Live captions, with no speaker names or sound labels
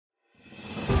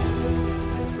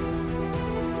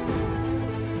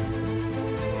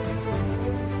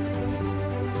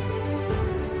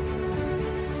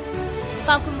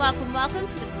Welcome, welcome, welcome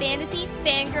to the Fantasy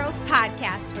Fangirls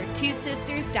Podcast, where two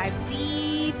sisters dive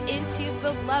deep into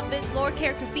beloved lore,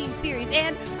 characters, themes, theories,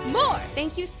 and more.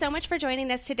 Thank you so much for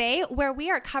joining us today, where we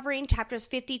are covering chapters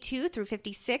 52 through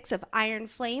 56 of Iron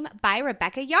Flame by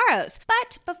Rebecca Yarros.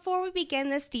 But before we begin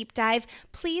this deep dive,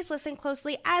 please listen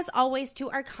closely, as always, to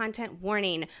our content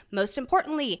warning. Most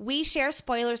importantly, we share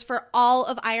spoilers for all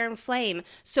of Iron Flame,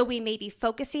 so we may be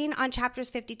focusing on chapters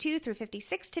 52 through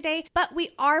 56 today, but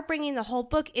we are bringing the whole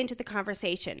book into the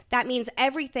conversation. That means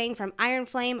everything from Iron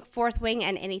Flame, Fourth Wing,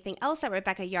 and anything else that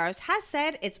Rebecca Yarros has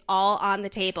said, it's all on the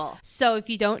table. So if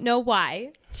you don't know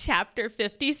why, chapter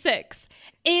 56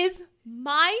 is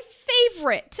my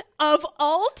favorite of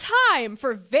all time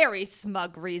for very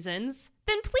smug reasons,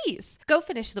 then please go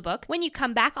finish the book. When you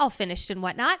come back, all finished and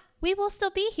whatnot, we will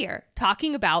still be here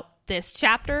talking about this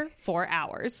chapter for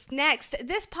hours. Next,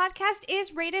 this podcast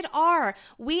is rated R.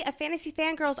 We of Fantasy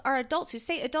Fangirls are adults who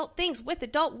say adult things with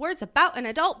adult words about an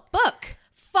adult book.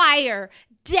 Fire,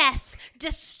 death,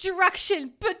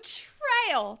 destruction,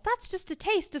 betrayal. That's just a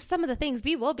taste of some of the things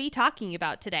we will be talking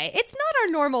about today. It's not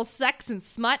our normal sex and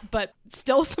smut, but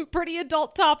still some pretty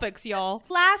adult topics, y'all.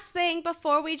 Last thing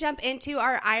before we jump into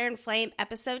our Iron Flame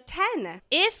episode 10.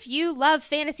 If you love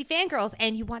Fantasy Fangirls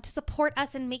and you want to support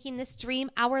us in making this dream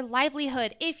our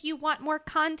livelihood, if you want more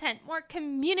content, more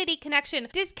community connection,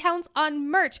 discounts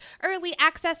on merch, early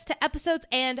access to episodes,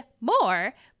 and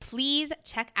more, please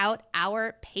check out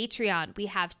our Patreon. We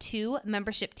have 2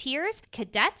 membership tiers,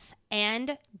 Cadets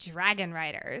and Dragon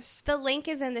Riders. The link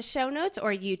is in the show notes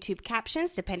or YouTube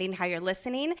captions, depending how you're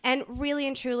listening. And really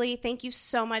and truly, thank you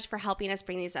so much for helping us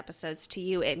bring these episodes to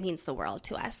you. It means the world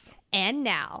to us. And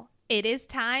now, it is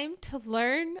time to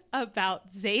learn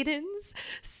about Xaden's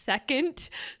second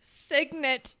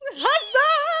signet.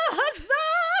 Huzzah! Huzzah!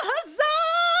 Huzzah!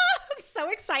 I'm so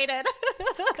excited.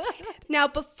 Now,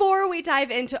 before we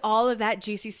dive into all of that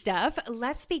juicy stuff,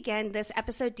 let's begin this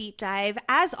episode deep dive,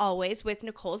 as always, with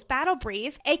Nicole's battle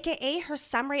brief, aka her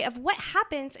summary of what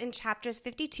happens in chapters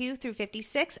 52 through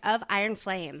 56 of Iron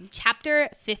Flame. Chapter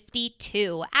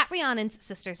 52. At Rhiannon's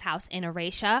sister's house in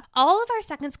Eratia, all of our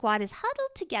second squad is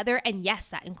huddled together, and yes,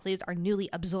 that includes our newly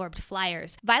absorbed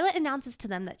flyers. Violet announces to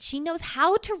them that she knows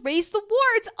how to raise the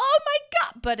wards. Oh my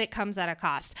god! But it comes at a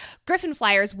cost. Griffin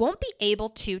flyers won't be able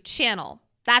to channel.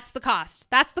 That's the cost.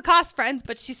 That's the cost, friends,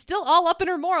 but she's still all up in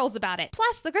her morals about it.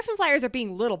 Plus, the Griffin Flyers are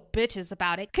being little bitches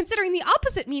about it, considering the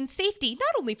opposite means safety,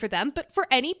 not only for them, but for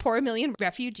any poor million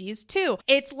refugees, too.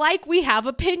 It's like we have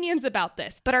opinions about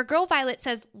this. But our girl Violet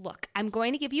says, look, I'm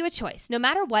going to give you a choice. No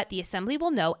matter what, the assembly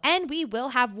will know, and we will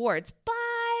have wards, but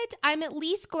I'm at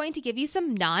least going to give you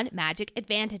some non-magic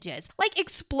advantages, like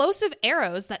explosive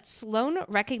arrows that Sloane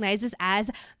recognizes as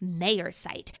Mayor's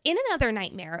Sight. In another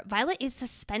nightmare, Violet is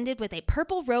suspended with a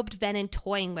purple-robed Venin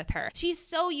toying with her. She's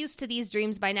so used to these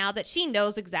dreams by now that she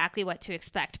knows exactly what to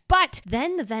expect. But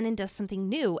then the Venin does something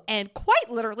new and quite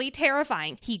literally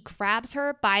terrifying. He grabs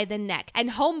her by the neck, and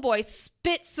homeboy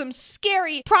spits some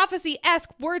scary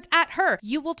prophecy-esque words at her.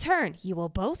 You will turn. You will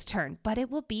both turn, but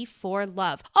it will be for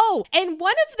love. Oh, and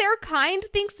one of their kind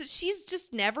thinks that she's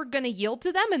just never gonna yield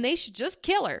to them and they should just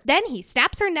kill her. Then he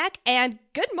snaps her neck and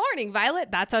good morning,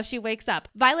 Violet. That's how she wakes up.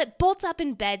 Violet bolts up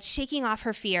in bed, shaking off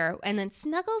her fear, and then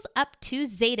snuggles up to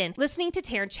Xaden, listening to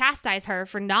Taryn chastise her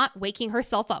for not waking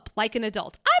herself up like an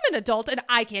adult. I'm an adult and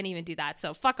I can't even do that,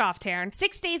 so fuck off, Taryn.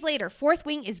 6 days later, Fourth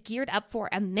Wing is geared up for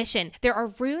a mission. There are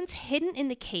runes hidden in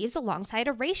the caves alongside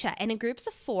Eratia, and in groups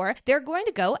of 4, they're going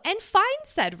to go and find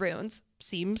said runes.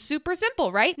 Seems super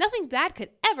simple, right? Nothing bad could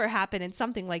ever happen in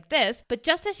something like this. But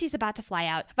just as she's about to fly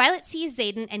out, Violet sees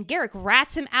Xaden and Garrick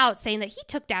rats him out, saying that he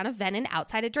took down a Venin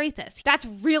outside of Drathis. That's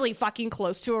really fucking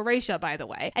close to Eratia, by the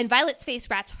way. And Violet's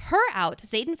face rats her out.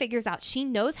 Xaden figures out she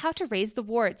knows how to raise the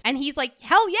wards. And he's like,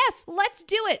 hell yes, let's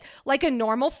do it. Like a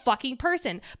normal fucking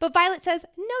person. But Violet says,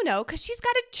 no, because she's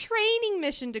got a training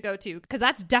mission to go to. Because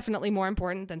that's definitely more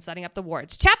important than setting up the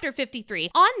wards. Chapter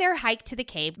 53. On their hike to the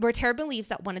cave, where Tara believes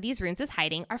that one of these runes is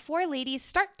hiding, our 4 ladies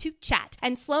start to chat,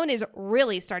 and Sloane is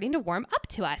really starting to warm up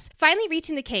to us. Finally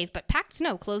reaching the cave, but packed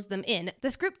snow closed them in,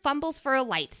 this group fumbles for a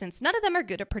light, since none of them are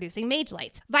good at producing mage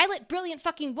lights. Violet, brilliant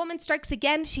fucking woman, strikes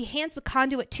again. She hands the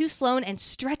conduit to Sloane and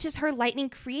stretches her lightning,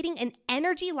 creating an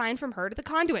energy line from her to the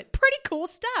conduit. Pretty cool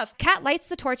stuff. Kat lights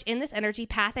the torch in this energy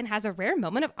path and has a rare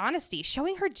moment of honesty,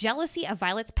 showing her jealousy of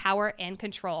Violet's power and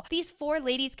control. These 4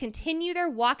 ladies continue their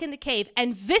walk in the cave,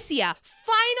 and Viscia,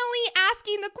 finally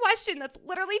asking the question that's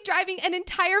literally driving an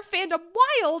entire fandom. Why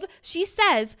wild, she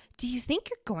says, "Do you think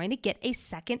you're going to get a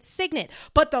second signet?"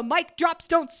 But the mic drops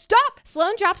don't stop.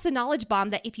 Sloane drops the knowledge bomb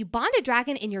that if you bond a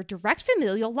dragon in your direct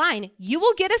familial line, you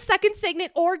will get a second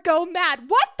signet or go mad.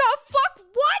 What the fuck?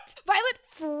 What? Violet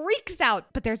freaks out,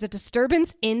 but there's a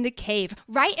disturbance in the cave.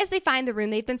 Right as they find the rune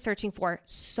they've been searching for,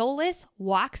 Solas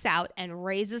walks out and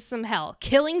raises some hell,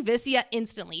 killing Viscia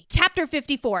instantly. Chapter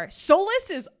 54,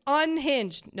 Solas is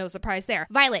unhinged. No surprise there.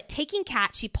 Violet, taking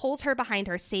Cat, she pulls her behind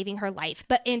her, saving her life.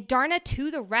 But Andarna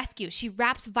to the rescue. She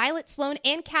wraps Violet, Sloane,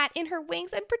 and Cat in her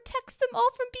wings and protects them all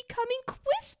from becoming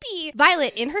Quispy.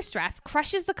 Violet, in her stress,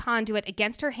 crushes the conduit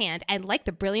against her hand, and like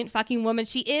the brilliant fucking woman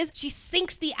she is, she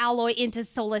sinks the alloy into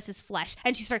Solas's flesh,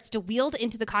 and she starts to wield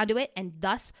into the conduit and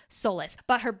thus Solas.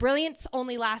 But her brilliance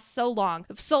only lasts so long.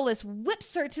 Solas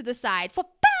whips her to the side,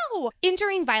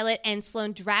 injuring Violet, and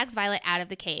Sloane drags Violet out of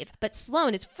the cave. But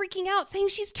Sloane is freaking out, saying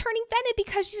she's turning venom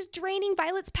because she's draining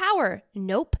Violet's power.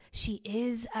 Nope, she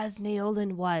is as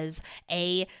Neolin was,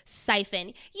 a siphon.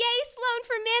 Yay, Sloane,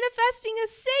 for manifesting a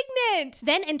signet!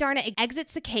 Then Andarna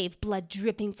exits the cave, blood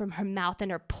dripping from her mouth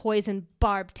and her poison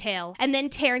barbed tail. And then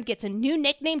Terran gets a new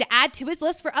nickname to add to his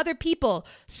list for other people,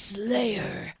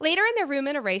 Slayer. Later in their room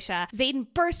in Erasia, Xaden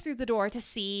bursts through the door to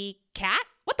see Cat?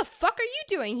 What the fuck are you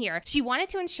doing here? She wanted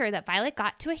to ensure that Violet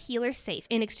got to a healer safe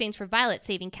in exchange for Violet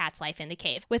saving Cat's life in the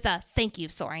cave. With a "thank you,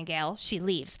 Sorrengail," she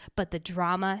leaves. But the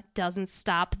drama doesn't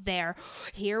stop there.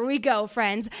 Here we go,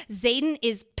 friends. Xaden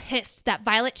is pissed that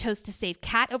Violet chose to save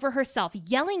Cat over herself,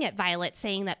 yelling at Violet,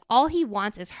 saying that all he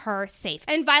wants is her safe.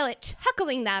 And Violet,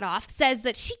 chuckling that off, says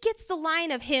that she gets the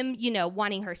line of him,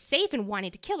 wanting her safe and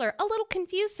wanting to kill her a little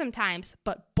confused sometimes.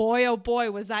 But boy, oh boy,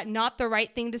 was that not the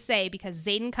right thing to say, because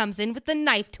Xaden comes in with the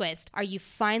knife twist. Are you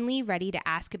finally ready to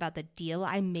ask about the deal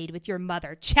I made with your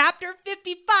mother? Chapter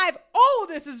 55. Oh,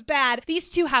 this is bad. These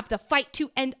two have the fight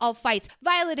to end all fights.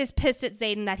 Violet is pissed at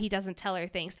Xaden that he doesn't tell her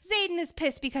things. Xaden is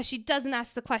pissed because she doesn't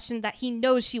ask the question that he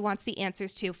knows she wants the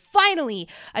answers to. Finally,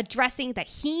 addressing that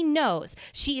he knows.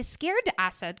 She is scared to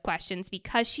ask said questions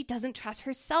because she doesn't trust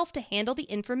herself to handle the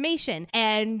information.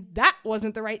 And that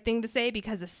wasn't the right thing to say,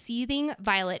 because a seething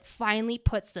Violet finally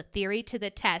puts the theory to the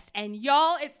test. And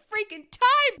y'all, it's freaking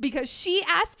time, because she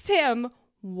asks him,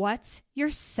 "What's your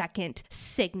second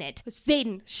signet?"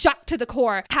 Xaden, shocked to the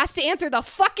core, has to answer the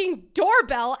fucking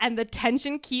doorbell, and the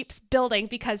tension keeps building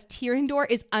because Tyrrendor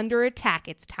is under attack.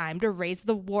 It's time to raise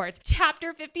the wards.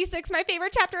 Chapter 56, my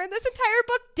favorite chapter in this entire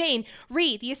book. Dane,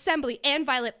 Ree, the Assembly, and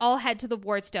Violet all head to the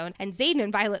Wardstone, and Xaden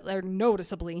and Violet are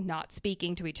noticeably not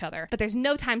speaking to each other. But there's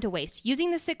no time to waste.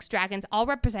 Using the 6 dragons, all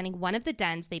representing one of the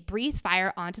dens, they breathe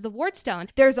fire onto the Wardstone.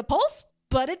 There's a pulse,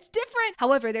 but it's different.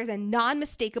 However, there's a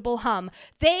non-mistakable hum.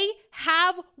 They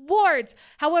have wards.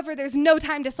 However, there's no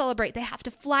time to celebrate. They have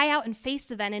to fly out and face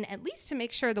the Venin, at least to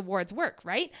make sure the wards work,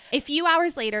 right? A few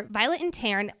hours later, Violet and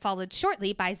Terran, followed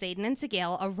shortly by Xaden and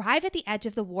Sigale, arrive at the edge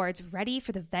of the wards, ready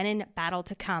for the Venin battle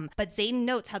to come. But Xaden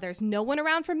notes how there's no one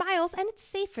around for miles, and it's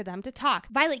safe for them to talk.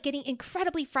 Violet, getting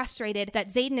incredibly frustrated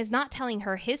that Xaden is not telling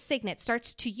her his signet,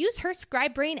 starts to use her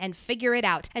scribe brain and figure it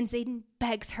out. And Xaden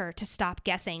begs her to stop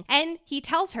guessing. And he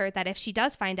tells her that if she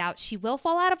does find out, she will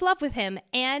fall out of love with him,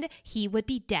 and he would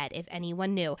be dead if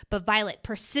anyone knew. But Violet,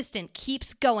 persistent,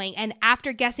 keeps going, and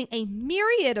after guessing a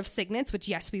myriad of signets, which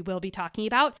yes, we will be talking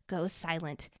about, goes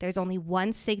silent. There's only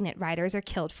one signet riders are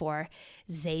killed for.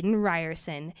 Xaden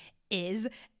Ryerson is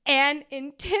an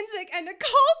Intrinsic, and Nicole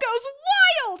goes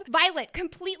wild! Violet,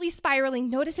 completely spiraling,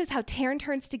 notices how Terran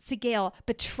turns to Sigale,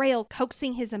 betrayal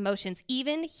coaxing his emotions.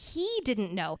 Even he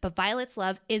didn't know, but Violet's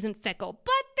love isn't fickle.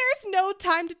 But there's no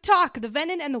time to talk. The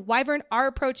Venin and the Wyvern are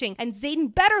approaching, and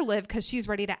Xaden better live because she's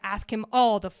ready to ask him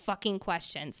all the fucking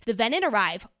questions. The Venin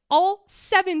arrive, all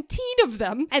 17 of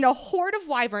them, and a horde of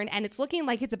Wyvern, and it's looking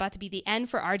like it's about to be the end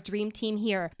for our dream team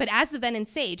here. But as the Venin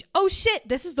Sage, oh shit,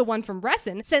 this is the one from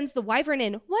Resin, sends the Wyvern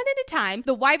in one at a time,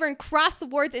 the Wyvern cross the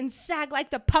wards and sag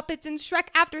like the puppets in Shrek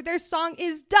after their song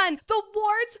is done. The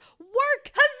wards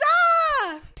work!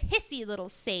 Huzzah! Pissy little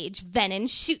Sage Venin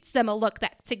shoots them a look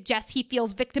that suggests he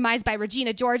feels victimized by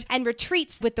Regina George and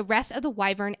retreats with the rest of the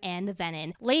Wyvern and the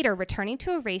Venin. Later, returning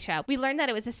to Erasia, we learn that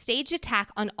it was a staged attack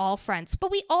on all fronts,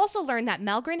 but we also learn that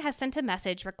Melgren has sent a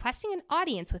message requesting an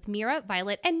audience with Mira,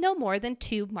 Violet, and no more than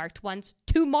 2 marked ones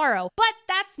tomorrow. But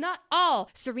that's not all.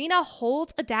 Serena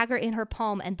holds a dagger in her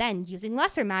palm and then, using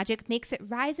lesser magic, makes it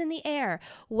rise in the air.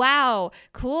 Wow,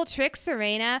 cool trick,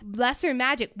 Serena. Lesser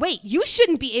magic. Wait, you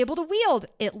shouldn't be able to wield.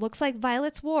 It looks like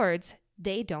Violet's wards.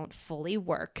 They don't fully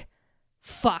work.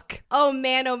 fuck. Oh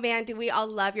man, do we all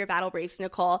love your battle briefs,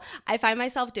 Nicole. I find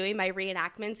myself doing my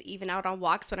reenactments even out on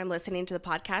walks when I'm listening to the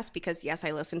podcast because, yes,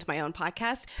 I listen to my own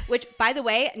podcast, which, by the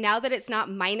way, now that it's not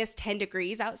minus 10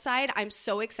 degrees outside, I'm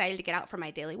so excited to get out for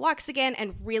my daily walks again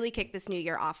and really kick this new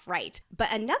year off right.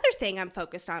 But another thing I'm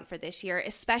focused on for this year,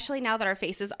 especially now that our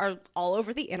faces are all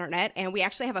over the internet and we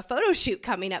actually have a photo shoot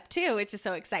coming up too, which is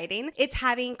so exciting, it's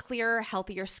having clearer,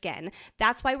 healthier skin.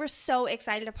 That's why we're so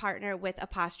excited to partner with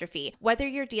Apostrophe. Whether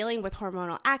you're dealing with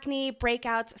hormonal acne,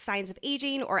 breakouts, signs of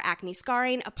aging, or acne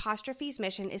scarring, Apostrophe's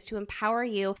mission is to empower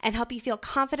you and help you feel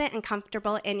confident and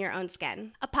comfortable in your own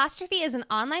skin. Apostrophe is an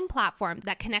online platform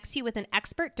that connects you with an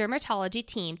expert dermatology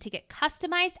team to get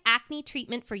customized acne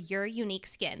treatment for your unique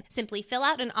skin. Simply fill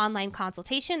out an online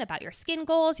consultation about your skin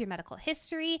goals, your medical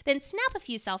history, then snap a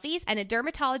few selfies, and a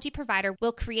dermatology provider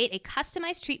will create a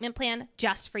customized treatment plan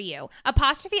just for you.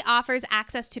 Apostrophe offers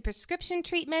access to prescription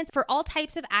treatments for all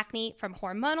types of acne, from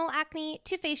hormonal acne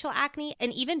to facial acne,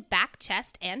 and even back,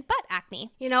 chest, and butt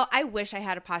acne. You know, I wish I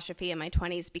had Apostrophe in my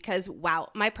 20s because, wow,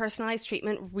 my personalized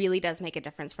treatment really does make a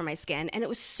difference for my skin, and it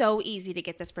was so easy to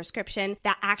get this prescription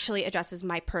that actually addresses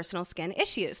my personal skin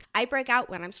issues. I break out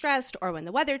when I'm stressed or when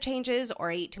the weather changes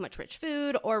or I eat too much rich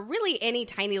food, or really any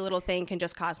tiny little thing can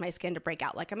just cause my skin to break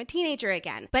out like I'm a teenager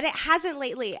again. But it hasn't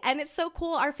lately, and it's so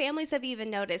cool. Our families have even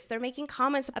noticed. They're making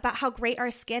comments about how great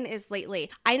our skin is lately.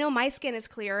 I know my skin is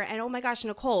clear, and oh my gosh,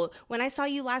 Nicole, when I saw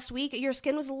you last week, your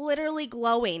skin was literally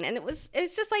glowing, and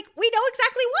it's just like, we know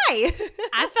exactly why.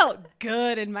 I felt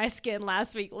good in my skin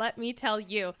last week, let me tell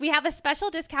you. We have a special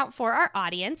discount for our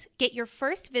audience. Get your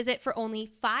first visit for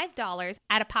only $5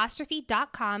 at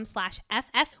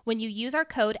apostrophe.com/FF when you use our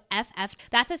code FF.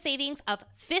 That's a savings of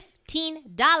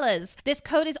 $15. This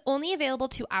code is only available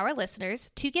to our listeners.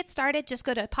 To get started, just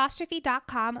go to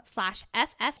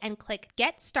apostrophe.com/FF and click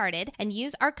Get Started and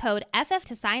use our code FF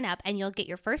to sign up, and you'll get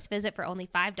your first visit for only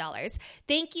 $5.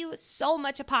 Thank you so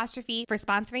much, Apostrophe, for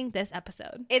sponsoring this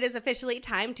episode. It is officially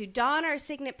time to don our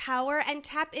signet power and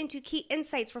tap into key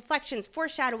insights, reflections,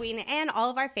 foreshadowing, and all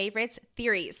of our favorites,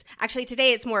 theories. Actually,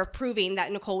 today it's more proving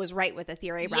that Nicole was right with a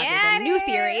theory rather than new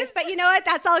theories, but you know what?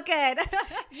 That's all good.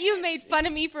 You made fun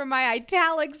of me for my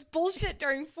italics bullshit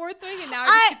during fourth wing, and now I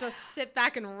just get to sit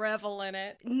back and revel in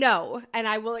it. No, and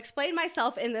I will explain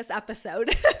myself in this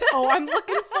episode. Oh, I'm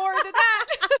looking forward to that.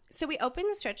 So we open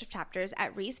the stretch of chapters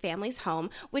at Rhee's family's home,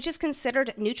 which is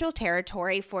considered neutral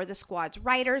territory for the squad's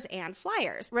riders and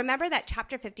flyers. Remember that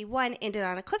chapter 51 ended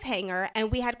on a cliffhanger,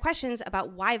 and we had questions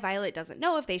about why Violet doesn't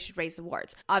know if they should raise the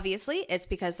wards. Obviously, it's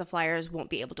because the flyers won't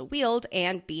be able to wield,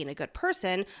 and being a good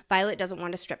person, Violet doesn't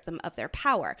want to strip them of their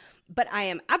power. But I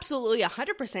am absolutely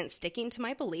 100% sticking to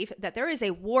my belief that there is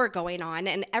a war going on,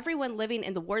 and everyone living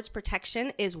in the ward's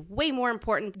protection is way more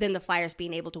important than the flyers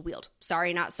being able to wield.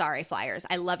 Sorry, not sorry, flyers.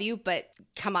 I love you, but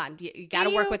come on, you got to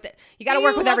work with it. You got to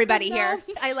work with everybody here.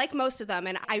 I like most of them,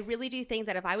 and I really do think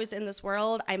that if I was in this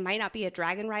world, I might not be a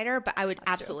dragon rider, but I would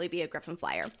absolutely be a griffin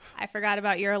flyer. I forgot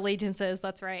about your allegiances.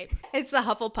 That's right. It's the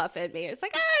Hufflepuff in me. It's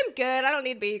like, I'm good. I don't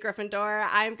need to be a Gryffindor.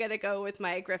 I'm going to go with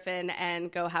my griffin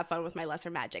and go have fun with my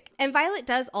lesser magic. And Violet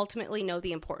does ultimately know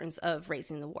the importance of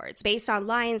raising the wards. Based on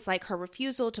lines like her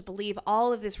refusal to believe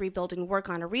all of this rebuilding work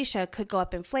on Orisha could go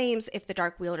up in flames if the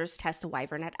Dark Wielders test the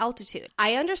Wyvern at altitude.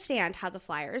 I understand how the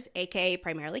flyers, aka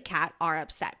primarily Cat, are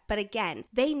upset. But again,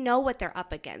 they know what they're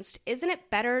up against. Isn't it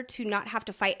better to not have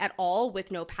to fight at all with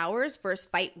no powers versus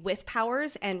fight with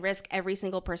powers and risk every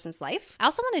single person's life? I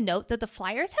also want to note that the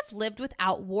flyers have lived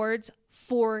without wards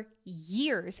for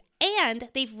years, and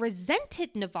they've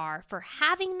resented Navarre for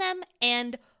having them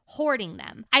and hoarding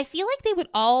them. I feel like they would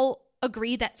all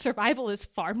agree that survival is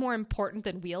far more important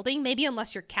than wielding, maybe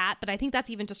unless you're Cat, but I think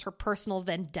that's even just her personal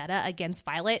vendetta against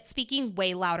Violet, speaking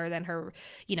way louder than her,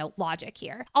 logic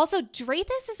here. Also,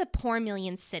 Drathis is a poor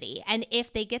million city, and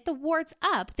if they get the wards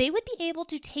up, they would be able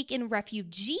to take in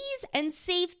refugees and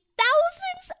save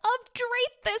thousands of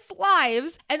Drathis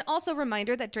lives. And also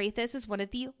reminder that Drathis is one of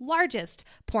the largest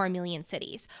poor million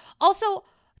cities. Also,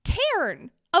 Tairn,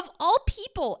 of all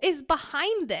people, is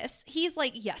behind this. He's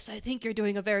like, yes, I think you're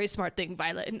doing a very smart thing,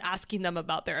 Violet, in asking them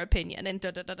about their opinion, and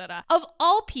da-da-da-da-da. Of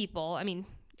all people, I mean,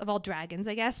 of all dragons,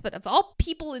 I guess, but of all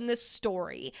people in this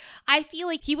story, I feel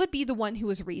like he would be the one who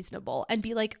is reasonable and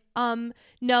be like,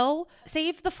 no,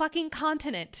 save the fucking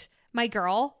continent, my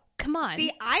girl. Come on.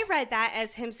 See, I read that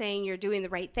as him saying you're doing the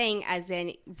right thing, as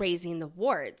in raising the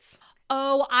wards.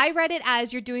 Oh, I read it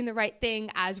as you're doing the right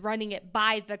thing as running it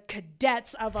by the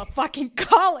cadets of a fucking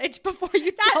college before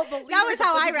you tell the leaders. That was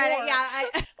how I read war. it,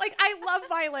 yeah. I love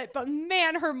Violet, but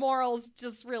man, her morals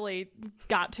just really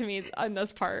got to me on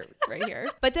this part right here.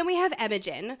 But then we have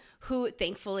Imogen, who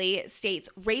thankfully states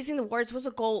raising the wards was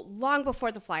a goal long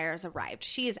before the Flyers arrived.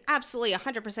 She is absolutely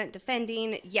 100%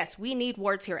 defending. Yes, we need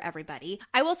wards here, everybody.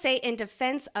 I will say, in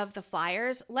defense of the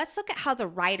Flyers, let's look at how the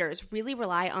Riders really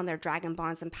rely on their dragon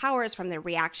bonds and powers from their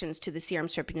reactions to the serum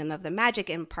serpentine of the magic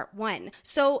in part 1.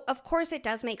 So, of course, it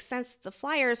does make sense that the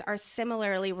Flyers are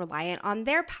similarly reliant on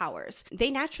their powers. They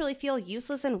naturally feel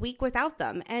useless and weak without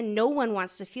them, and no one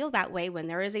wants to feel that way when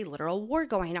there is a literal war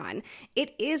going on.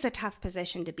 It is a tough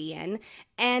position to be in,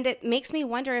 and it makes me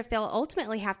wonder if they'll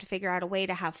ultimately have to figure out a way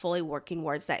to have fully working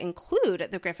wards that include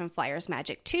the Griffin Flyers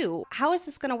magic too. How is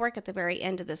this going to work at the very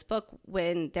end of this book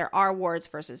when there are wards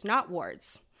versus not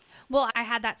wards? Well, I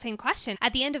had that same question.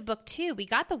 At the end of book 2, we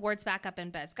got the wards back up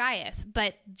in Besgaeth,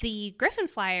 but the Griffin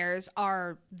Flyers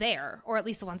are there, or at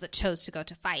least the ones that chose to go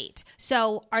to fight.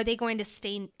 So are they going to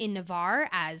stay in Navarre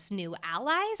as new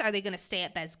allies? Are they going to stay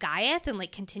at Besgaeth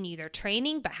and continue their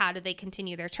training? But how do they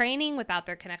continue their training without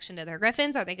their connection to their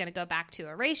Griffins? Are they going to go back to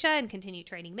Erasia and continue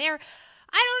training there?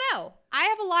 I don't know. I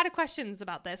have a lot of questions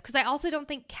about this because I also don't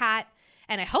think Kat,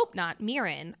 and I hope not,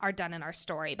 Mirren, are done in our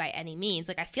story by any means.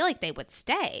 I feel like they would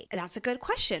stay. That's a good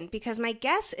question, because my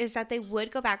guess is that they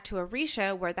would go back to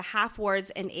Erasia, where the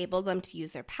half-wards enable them to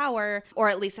use their power, or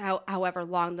at least however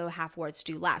long the half-wards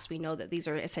do last. We know that these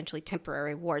are essentially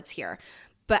temporary wards here.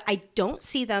 But I don't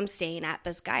see them staying at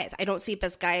Besgaeth. I don't see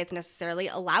Besgaeth necessarily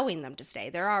allowing them to stay.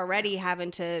 They're already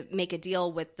having to make a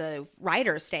deal with the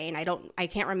Riders staying. I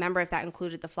can't remember if that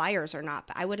included the Flyers or not,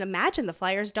 but I would imagine the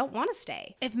Flyers don't want to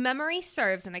stay. If memory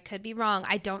serves, and I could be wrong,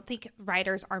 I don't think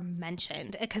Riders are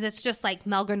mentioned, because it's just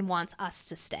Melgren wants us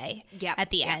to stay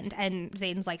at the end, and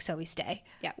Xaden's so we stay,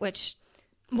 which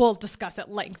we'll discuss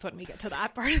at length when we get to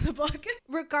that part of the book.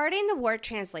 Regarding the ward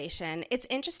translation, it's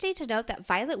interesting to note that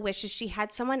Violet wishes she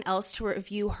had someone else to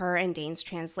review her and Dane's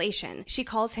translation. She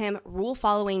calls him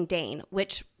rule-following Dane,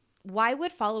 which, why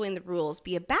would following the rules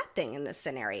be a bad thing in this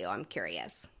scenario? I'm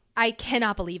curious. I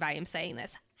cannot believe I am saying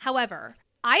this. However,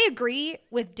 I agree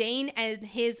with Dane and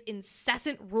his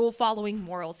incessant rule-following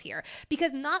morals here,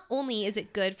 because not only is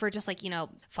it good for just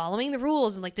following the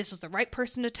rules and this is the right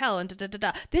person to tell and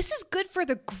da-da-da-da. This is good for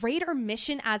the greater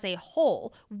mission as a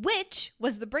whole, which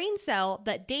was the brain cell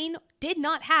that Dane did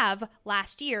not have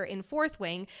last year in Fourth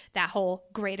Wing, that whole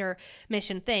greater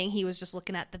mission thing. He was just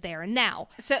looking at the there and now.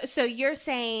 So you're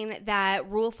saying that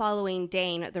rule-following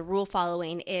Dane, the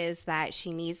rule-following is that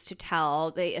she needs to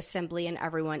tell the assembly and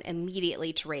everyone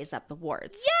immediately to raise up the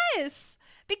wards. Yes,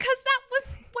 because that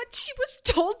was what she was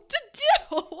told to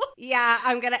do. Yeah,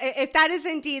 if that is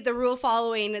indeed the rule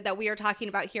following that we are talking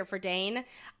about here for Dane,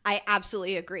 I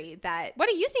absolutely agree that. What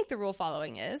do you think the rule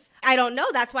following is? I don't know.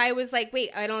 That's why I was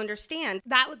wait, I don't understand.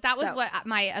 That was what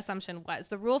my assumption was.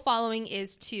 The rule following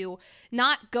is to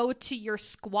not go to your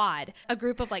squad, a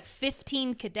group of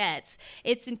 15 cadets.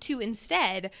 It's to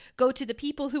instead go to the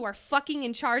people who are fucking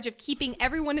in charge of keeping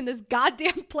everyone in this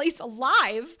goddamn place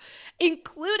alive,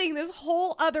 including this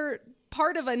whole other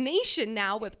part of a nation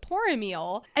now with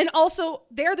Poromil. And also,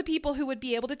 they're the people who would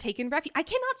be able to take in refuge. I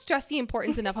cannot stress the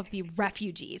importance enough of the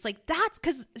refugees. That's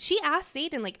because she asked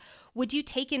Xaden, would you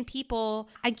take in people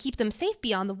and keep them safe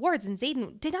beyond the wards? And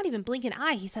Xaden did not even blink an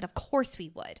eye. He said, of course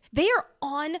we would. They are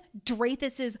on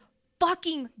Drathus's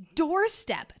fucking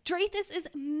doorstep. Drathus is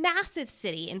massive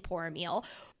city in Poromil.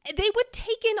 They would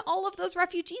take in all of those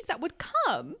refugees that would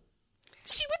come.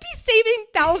 She would be saving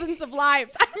thousands of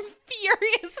lives. I'm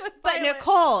furious with But Violet.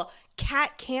 Nicole,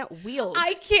 Kat can't wield.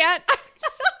 I can't. I'm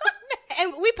so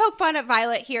And we poke fun at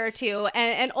Violet here too,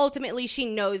 and ultimately she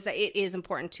knows that it is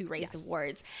important to raise the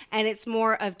wards, and it's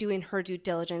more of doing her due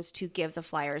diligence to give the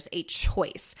Flyers a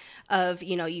choice of,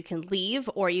 you can leave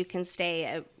or you can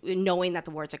stay, knowing that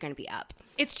the wards are going to be up.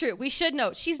 It's true. We should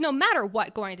note she's no matter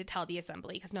what going to tell the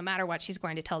assembly, because no matter what she's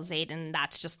going to tell Xaden.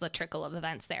 That's just the trickle of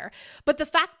events there. But the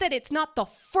fact that it's not the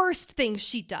first thing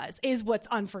she does is what's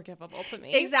unforgivable to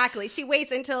me. Exactly. She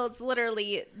waits until it's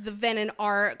literally the Ven and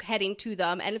are heading to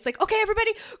them, and it's okay,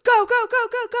 everybody, go, go, go,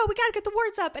 go, go. We got to get the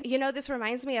wards up. And this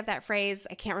reminds me of that phrase.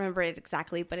 I can't remember it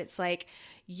exactly, but it's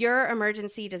your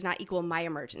emergency does not equal my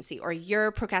emergency, or your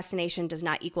procrastination does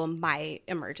not equal my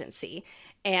emergency.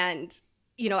 And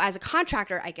as a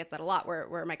contractor, I get that a lot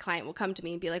where my client will come to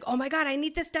me and be like, oh my God, I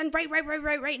need this done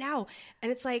right now.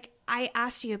 And it's I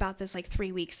asked you about this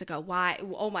 3 weeks ago. Why?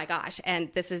 Oh my gosh.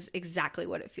 And this is exactly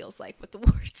what it feels like with the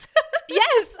wards.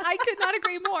 Yes, I could not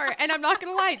agree more. And I'm not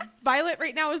going to lie, Violet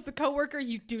right now is the coworker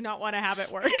you do not want to have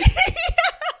at work.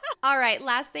 All right,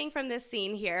 last thing from this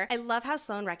scene here. I love how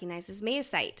Sloane recognizes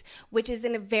Mayasite, which is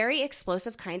in a very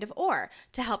explosive kind of ore.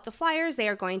 To help the Flyers, they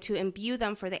are going to imbue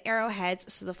them for the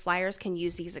arrowheads so the Flyers can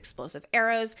use these explosive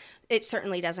arrows. It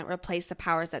certainly doesn't replace the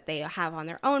powers that they have on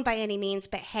their own by any means,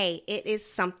 but hey, it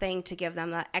is something to give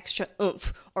them that extra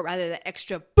oomph, or rather the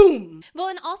extra boom. Well,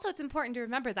 and also it's important to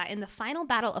remember that in the final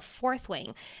battle of Fourth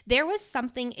Wing, there was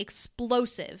something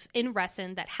explosive in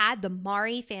Resen that had the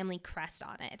Mari family crest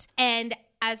on it. And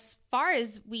as far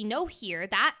as we know here,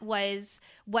 that was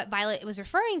what Violet was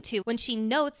referring to when she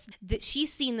notes that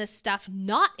she's seen this stuff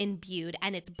not imbued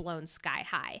and it's blown sky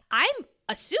high. I'm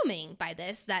assuming by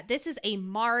this that this is a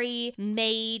Mari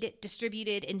made,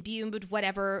 distributed, imbued,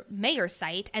 whatever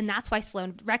Mayasite, and that's why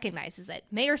Sloane recognizes it.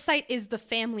 Mayasite is the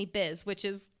family biz, which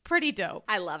is pretty dope.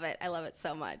 I love it. I love it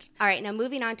so much. All right, now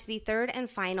moving on to the third and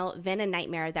final Venin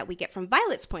nightmare that we get from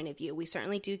Violet's point of view. We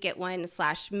certainly do get one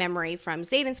 / memory from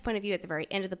Xaden's point of view at the very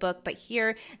end of the book, but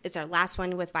here is our last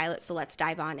one with Violet, so let's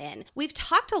dive on in. We've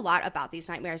talked a lot about these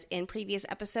nightmares in previous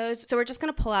episodes, so we're just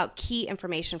going to pull out key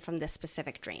information from this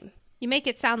specific dream. You make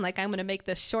it sound like I'm going to make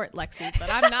this short, Lexi, but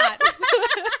I'm not.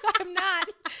 I'm not.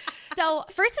 So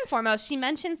first and foremost, she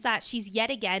mentions that she's yet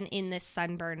again in this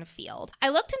sunburn field. I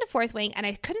looked into Fourth Wing and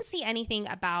I couldn't see anything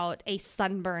about a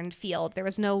sunburned field. There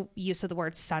was no use of the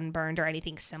word sunburned or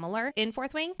anything similar in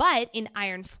Fourth Wing. But in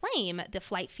Iron Flame, the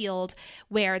flight field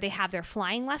where they have their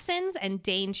flying lessons, and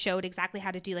Dane showed exactly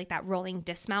how to do like that rolling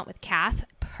dismount with Kath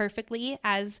perfectly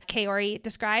as Kaori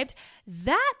described.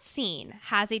 That scene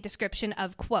has a description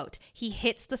of, quote, he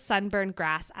hits the sunburned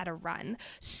grass at a run.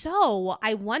 So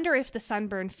I wonder if the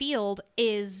sunburned field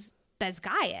is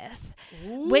Basgiath,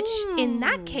 which in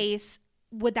that case,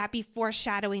 would that be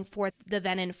foreshadowing for the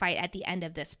Venin fight at the end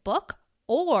of this book?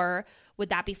 Or would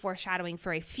that be foreshadowing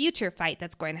for a future fight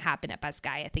that's going to happen at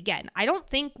Basgiath again? I don't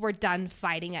think we're done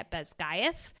fighting at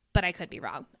Basgiath, but I could be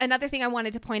wrong. Another thing I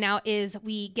wanted to point out is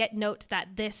we get note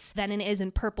that this Venin is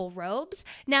in purple robes.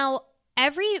 Now,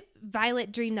 every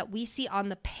Violet dream that we see on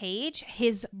the page,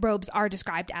 his robes are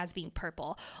described as being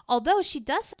purple. Although she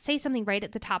does say something right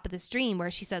at the top of this dream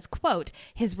where she says, quote,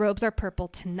 his robes are purple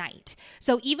tonight.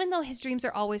 So even though his dreams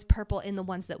are always purple in the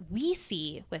ones that we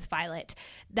see with Violet,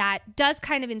 that does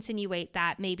kind of insinuate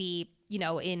that maybe, you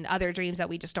know, in other dreams that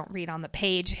we just don't read on the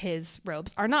page, his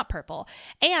robes are not purple.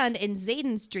 And in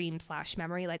Xaden's dream /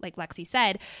 memory, like Lexi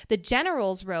said, the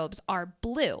general's robes are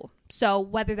blue. So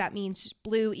whether that means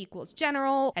blue equals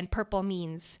general and purple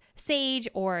means sage,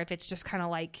 or if it's just kind of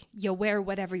like you wear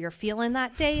whatever you're feeling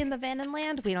that day in the Venin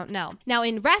land, we don't know. Now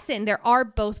in Resen, there are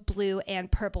both blue and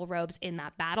purple robes in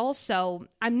that battle, so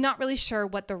I'm not really sure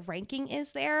what the ranking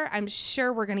is there. I'm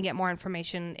sure we're going to get more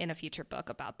information in a future book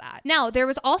about that. Now, there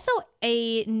was also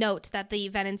a note that the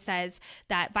Venin says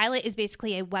that Violet is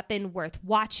basically a weapon worth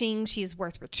watching. She's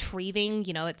worth retrieving.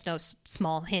 You know, it's no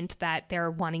small hint that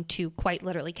they're wanting to quite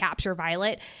literally capture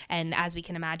Violet, and as we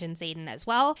can imagine, Xaden as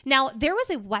well. Now, there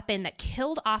was a weapon that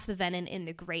killed off the Venin in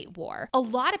the Great War. A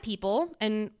lot of people,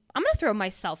 and I'm going to throw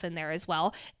myself in there as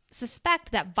well,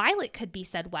 suspect that Violet could be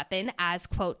said weapon as,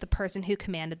 quote, the person who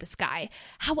commanded the sky.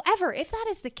 However, if that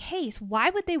is the case, why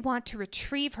would they want to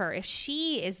retrieve her if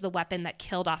she is the weapon that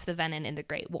killed off the Venin in the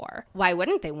Great War? Why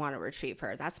wouldn't they want to retrieve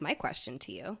her? That's my question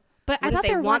to you. But Wouldn't I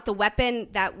thought they want the weapon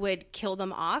that would kill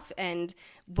them off, and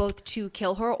both to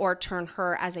kill her or turn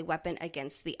her as a weapon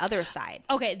against the other side?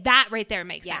 Okay, that right there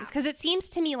makes sense. Because it seems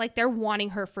to me like they're wanting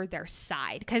her for their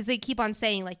side. Because they keep on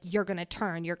saying, like, you're going to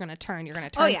turn, you're going to turn, you're going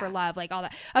to turn for love, like all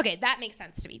that. Okay, that makes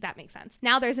sense to me. That makes sense.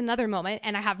 Now there's another moment,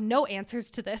 and I have no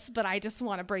answers to this, but I just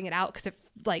want to bring it out because it,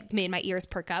 like, made my ears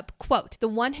perk up. Quote, the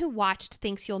one who watched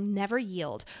thinks you'll never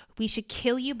yield. We should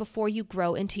kill you before you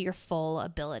grow into your full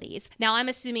abilities. Now, I'm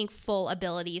assuming full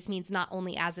abilities means not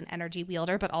only as an energy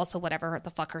wielder, but also whatever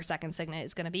the fuck her second signet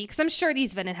is going to be, because I'm sure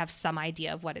these Venin have some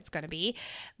idea of what it's going to be.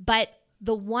 But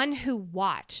the one who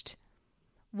watched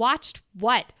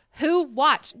what? Who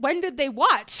watched? When did they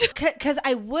watch? Because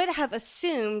I would have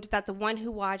assumed that the one who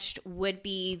watched would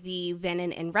be the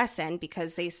Venin in Resen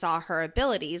because they saw her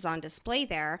abilities on display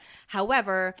there.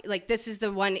 However, like, this is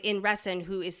the one in Resen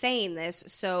who is saying this.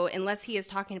 So unless he is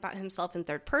talking about himself in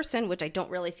third person, which I don't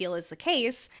really feel is the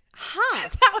case,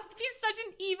 that would be such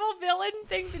an evil villain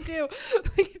thing to do.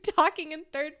 Talking in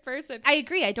third person. I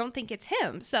agree. I don't think it's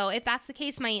him. So if that's the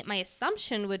case, my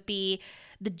assumption would be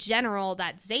the general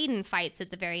that Xaden fights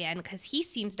at the very end, because he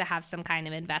seems to have some kind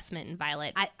of investment in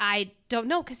Violet. I don't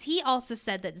know, because he also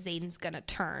said that Xaden's going to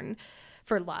turn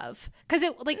for love. Because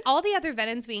all the other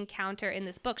Venons we encounter in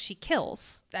this book, she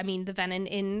kills. I mean, the Venon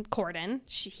in Corden,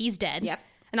 he's dead. Yep.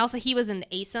 And also he was an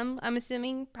ASIM, I'm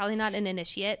assuming. Probably not an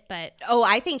initiate, but... Oh,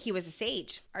 I think he was a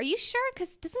sage. Are you sure?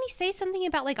 Because doesn't he say something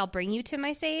about, I'll bring you to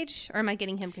my sage? Or am I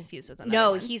getting him confused with another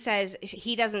No, one?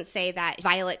 he doesn't say that.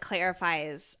 Violet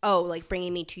clarifies,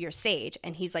 bringing me to your sage.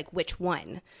 And he's like, which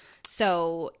one?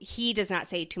 So he does not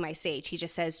say to my sage. He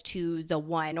just says to the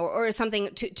one or something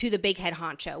to the big head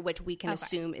honcho, which we can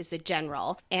assume is the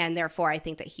general. And therefore, I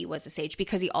think that he was a sage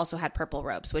because he also had purple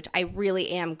robes, which I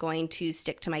really am going to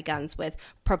stick to my guns with.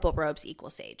 Purple robes equal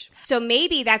sage. So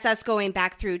maybe that's us going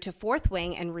back through to Fourth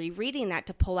Wing and rereading that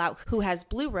to pull out who has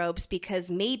blue robes, because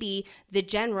maybe the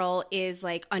general is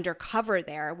undercover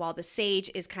there while the sage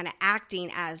is kind of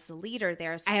acting as the leader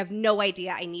there. So I have no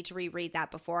idea. I need to reread that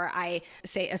before I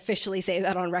officially say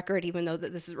that on record, even though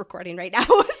that this is recording right now.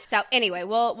 So anyway,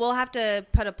 we'll have to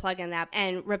put a plug in that.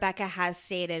 And Rebecca has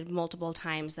stated multiple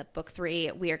times that book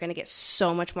 3, we are going to get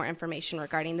so much more information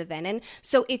regarding the Venon.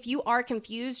 So if you are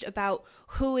confused about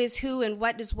who is who and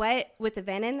what is what with the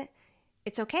Venon,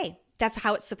 it's okay. That's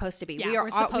how it's supposed to be. Yeah,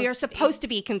 we are supposed to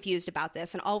be confused about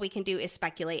this, and all we can do is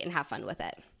speculate and have fun with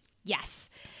it. Yes.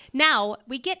 Now,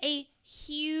 we get a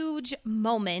huge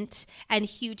moment and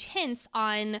huge hints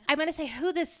on, I'm going to say,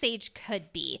 who this sage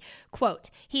could be.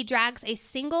 Quote, he drags a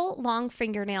single long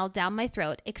fingernail down my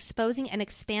throat, exposing an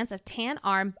expanse of tan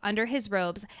arm under his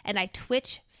robes, and I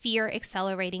twitch, fear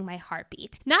accelerating my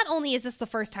heartbeat. Not only is this the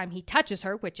first time he touches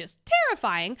her, which is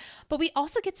terrifying, but we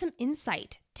also get some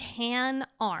insight. Tan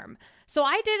arm. So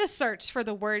I did a search for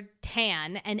the word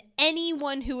tan and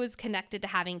anyone who was connected to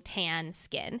having tan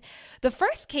skin. The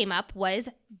first came up was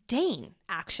Dain,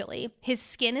 actually. His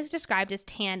skin is described as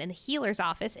tan in the healer's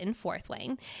office in Fourth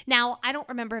Wing. Now, I don't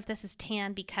remember if this is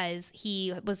tan because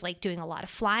he was doing a lot of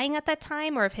flying at that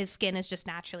time, or if his skin is just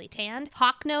naturally tanned.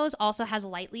 Hawknose also has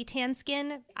lightly tan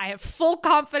skin. I have full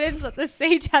confidence that the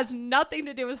sage has nothing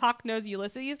to do with Hawknose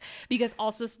Ulysses, because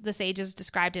also the sage is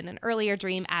described in an earlier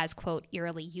dream as, quote,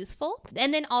 eerily youthful.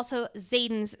 And then also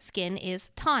Xaden's skin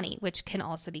is tawny, which can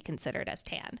also be considered as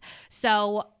tan.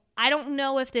 So I don't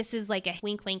know if this is a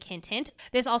wink, wink, hint, hint.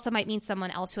 This also might mean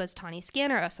someone else who has tawny skin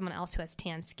or someone else who has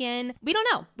tan skin. We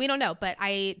don't know. But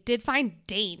I did find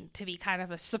Dain to be kind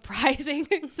of a surprising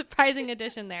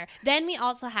addition there. Then we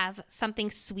also have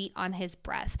something sweet on his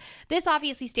breath. This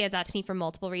obviously stands out to me for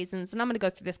multiple reasons. And I'm going to go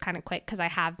through this kind of quick because I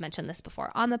have mentioned this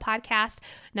before on the podcast.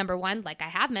 Number one, like I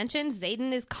have mentioned,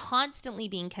 Xaden is constantly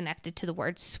being connected to the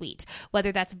word sweet,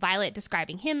 whether that's Violet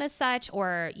describing him as such,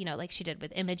 or, like she did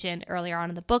with Imogen earlier on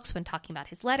in the books when talking about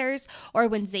his letters, or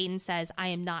when Xaden says, I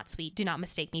am not sweet, do not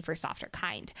mistake me for softer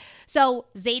kind. So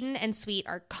Xaden and sweet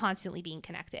are constantly being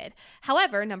connected.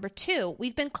 However, number 2,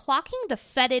 we've been clocking the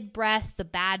fetid breath, the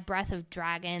bad breath of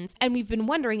dragons, and we've been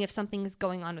wondering if something is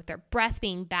going on with their breath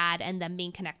being bad and them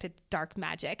being connected to dark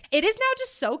magic. It is now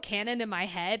just so canon in my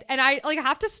head, and I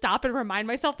have to stop and remind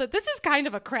myself that this is kind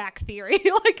of a crack theory.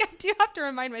 I do have to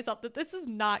remind myself that this is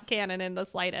not canon in the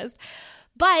slightest.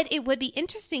 But it would be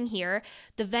interesting here,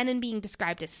 the Venon being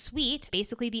described as sweet,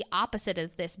 basically the opposite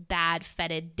of this bad,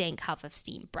 fetid, dank huff of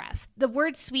steam breath. The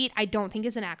word sweet, I don't think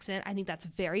is an accident. I think that's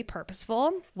very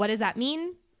purposeful. What does that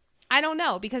mean? I don't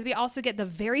know, because we also get the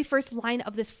very first line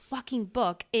of this fucking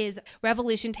book is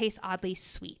revolution tastes oddly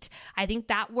sweet. I think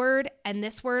that word and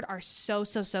this word are so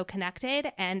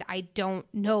connected, and I don't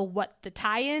know what the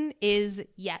tie-in is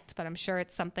yet, but I'm sure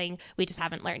it's something we just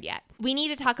haven't learned yet. We need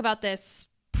to talk about this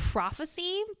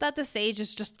prophecy that the sage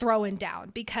is just throwing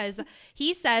down, because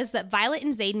he says that Violet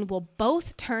and Xaden will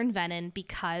both turn Venon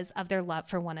because of their love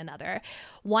for one another.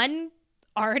 One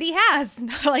already has,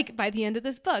 by the end of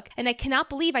this book. And I cannot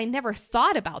believe I never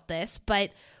thought about this,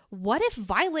 but what if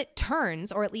Violet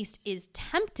turns, or at least is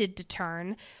tempted to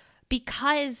turn,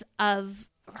 because of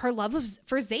her love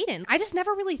for Xaden? I just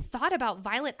never really thought about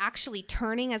Violet actually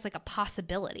turning as a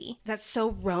possibility. That's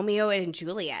so Romeo and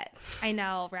Juliet. I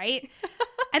know, right?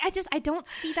 And I don't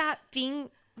see that being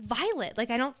Violet.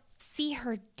 I don't see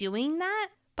her doing that.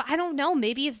 But I don't know.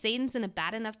 Maybe if Xaden's in a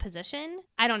bad enough position,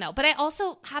 I don't know. But I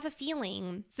also have a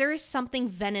feeling there is something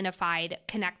Venonified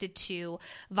connected to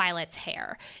Violet's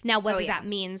hair. Now, whether that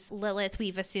means Lilith,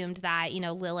 we've assumed that,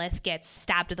 Lilith gets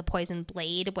stabbed with a poisoned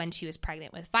blade when she was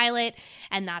pregnant with Violet.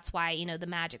 And that's why, the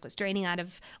magic was draining out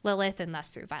of Lilith and thus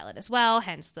through Violet as well.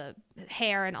 Hence the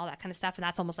hair and all that kind of stuff. And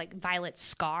that's almost like Violet's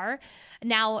scar.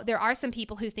 Now, there are some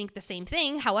people who think the same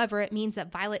thing. However, it means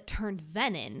that Violet turned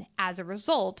Venon as a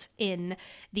result in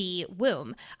the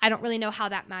womb. I don't really know how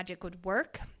that magic would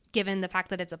work. given the fact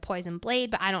that it's a poison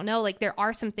blade, but I don't know. Like, there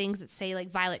are some things that say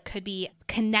like Violet could be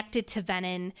connected to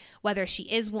Venom, whether she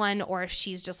is one or if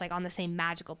she's just like on the same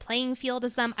magical playing field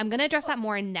as them. I'm going to address that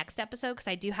more in next episode because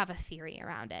I do have a theory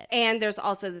around it. And there's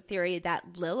also the theory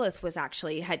that Lilith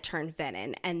had turned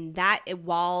Venom, and that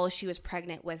while she was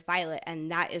pregnant with Violet,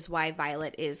 and that is why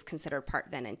Violet is considered part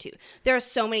Venom too. There are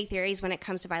so many theories when it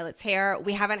comes to Violet's hair.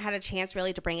 We haven't had a chance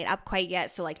really to bring it up quite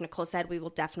yet, so like Nicole said, we will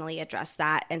definitely address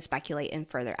that and speculate in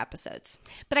further episodes.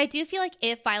 But I do feel like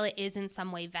if Violet is in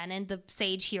some way Venom, the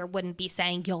sage here wouldn't be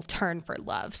saying you'll turn for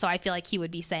love. So I feel like he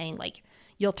would be saying like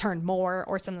you'll turn more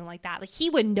or something like that. Like he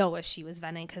would know if she was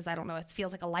Venom, because I don't know, it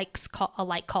feels like a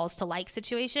like calls to like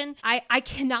situation. I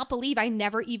cannot believe I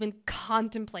never even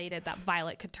contemplated that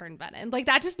Violet could turn Venom. Like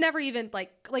that just never even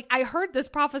like I heard this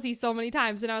prophecy so many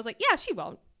times and I was like, yeah, she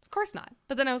won't. Of course not.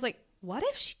 But then I was like, what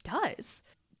if she does?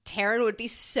 Taryn would be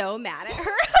so mad at her.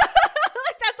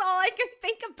 Like that's all I can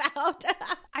think about.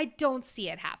 I don't see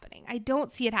it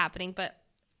happening, but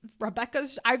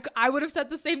Rebecca's, I would have said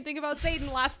the same thing about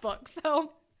Xaden last book,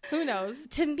 so who knows?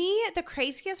 To me, the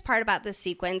craziest part about this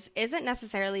sequence isn't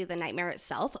necessarily the nightmare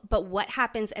itself, but what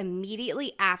happens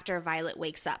immediately after Violet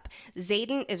wakes up.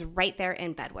 Xaden is right there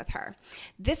in bed with her.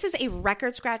 This is a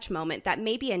record scratch moment that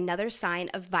may be another sign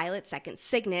of Violet's second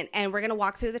signet, and we're going to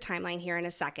walk through the timeline here in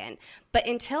a second. But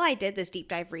until I did this deep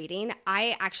dive reading,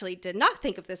 I actually did not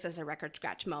think of this as a record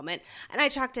scratch moment, and I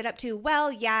chalked it up to,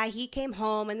 well, yeah, he came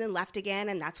home and then left again,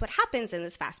 and that's what happens in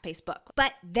this fast-paced book.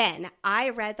 But then I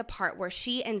read the part where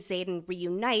she and Xaden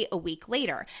reunite a week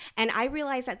later, and I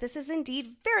realized that this is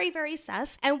indeed very, very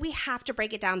sus, and we have to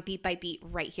break it down beat by beat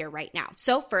right here, right now.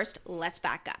 So first, let's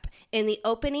back up. In the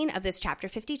opening of this chapter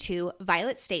 52,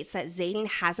 Violet states that Xaden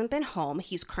hasn't been home.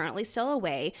 He's currently still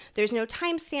away. There's no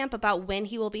timestamp about when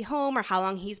he will be home or how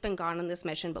long he's been gone on this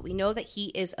mission, but we know that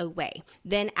he is away.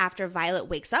 Then after Violet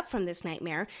wakes up from this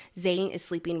nightmare, Xaden is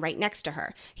sleeping right next to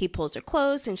her. He pulls her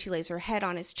close and she lays her head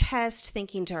on his chest,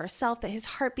 thinking to herself that his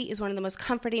heartbeat is one of the most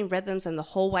comforting rhythms in the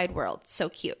whole wide world. So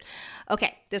cute.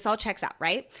 Okay, this all checks out,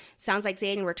 right? Sounds like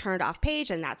Xaden returned off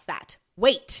page, and that's that.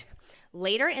 Wait!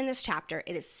 Later in this chapter,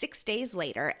 it is 6 days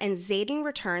later, and Xaden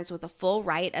returns with a full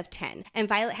riot of 10, and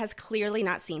Violet has clearly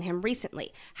not seen him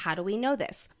recently. How do we know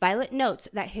this? Violet notes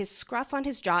that his scruff on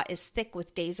his jaw is thick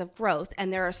with days of growth,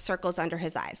 and there are circles under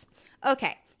his eyes.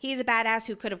 Okay. He's a badass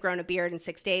who could have grown a beard in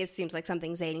 6 days. Seems like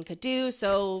something Xaden could do,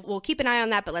 so we'll keep an eye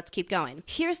on that, but let's keep going.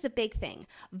 Here's the big thing.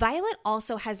 Violet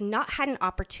also has not had an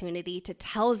opportunity to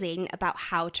tell Xaden about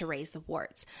how to raise the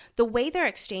wards. The way their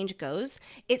exchange goes,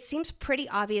 it seems pretty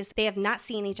obvious they have not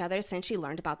seen each other since she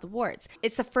learned about the wards.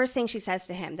 It's the first thing she says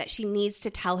to him, that she needs to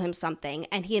tell him something,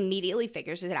 and he immediately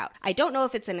figures it out. I don't know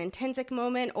if it's an intrinsic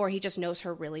moment or he just knows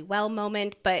her really well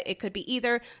moment, but it could be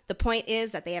either. The point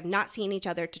is that they have not seen each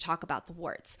other to talk about the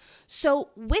wards. So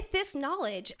with this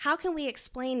knowledge, how can we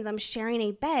explain them sharing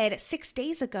a bed 6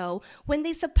 days ago when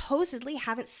they supposedly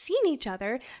haven't seen each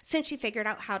other since she figured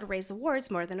out how to raise the wards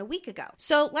more than a week ago?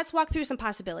 So let's walk through some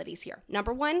possibilities here.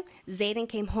 Number one, Xaden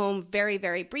came home very,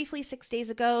 very briefly 6 days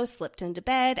ago, slipped into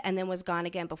bed, and then was gone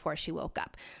again before she woke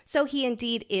up. So he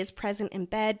indeed is present in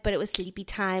bed, but it was sleepy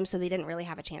time, so they didn't really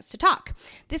have a chance to talk.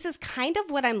 This is kind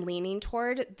of what I'm leaning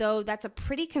toward, though that's a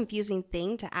pretty confusing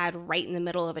thing to add right in the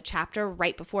middle of a chapter,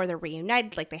 right before they're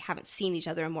reunited, like they haven't seen each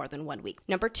other in more than 1 week.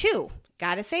 Number two,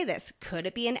 gotta say this, could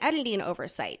it be an editing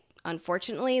oversight?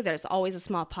 Unfortunately, there's always a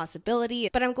small possibility,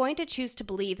 but I'm going to choose to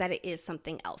believe that it is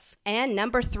something else. And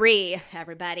number three,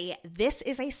 everybody, this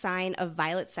is a sign of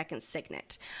Violet's second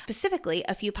signet. Specifically,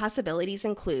 a few possibilities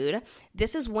include,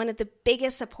 this is one of the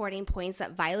biggest supporting points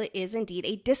that Violet is indeed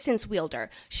a distance wielder.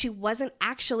 She wasn't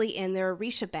actually in their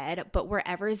Orisha bed, but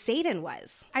wherever Xaden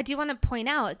was. I do want to point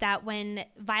out that when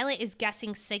Violet is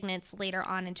guessing signets later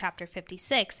on in chapter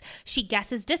 56, she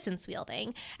guesses distance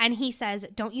wielding, and he says,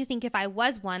 don't you think if I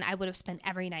was one, I would have spent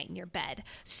every night in your bed?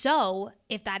 So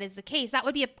if that is the case, that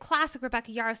would be a classic Rebecca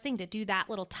Yarros thing to do that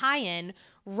little tie-in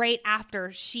right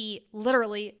after she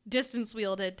literally distance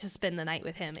wielded to spend the night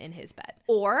with him in his bed.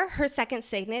 Or her second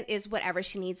signet is whatever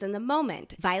she needs in the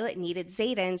moment. Violet needed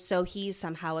Xaden, so he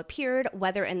somehow appeared,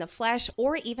 whether in the flesh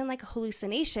or even like a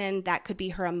hallucination that could be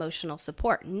her emotional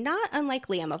support. Not unlike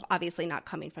Liam, of obviously not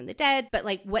coming from the dead, but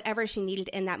like whatever she needed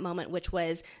in that moment, which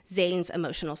was Xaden's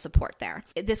emotional support there.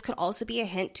 This could also be a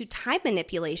hint to time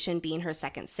manipulation being her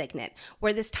second signet,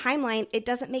 where this timeline, it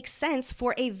doesn't make sense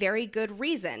for a very good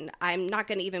reason. I'm not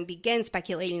going to even begin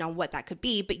speculating on what that could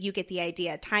be, but you get the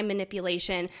idea. Time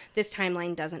manipulation, this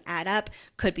timeline doesn't add up,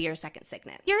 could be your second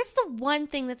signet. Here's the one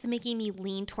thing that's making me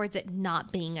lean towards it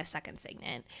not being a second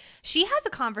signet. She has a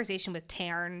conversation with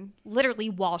Taryn literally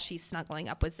while she's snuggling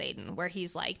up with Xaden, where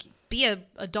he's like, be an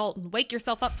adult and wake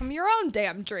yourself up from your own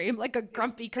damn dream, like a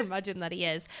grumpy curmudgeon that he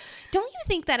is. Don't you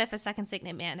think that if a second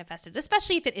signet manifested,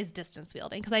 especially if it is distance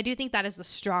wielding, because I do think that is the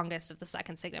strongest of the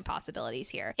second signet possibilities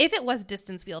here. If it was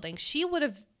distance wielding, she would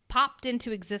have popped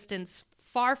into existence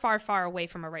far, far, far away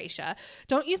from Erasia.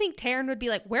 Don't you think Taryn would be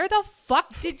like, where the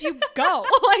fuck did you go?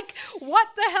 Like, what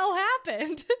the hell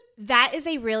happened? That is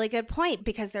a really good point,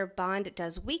 because their bond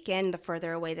does weaken the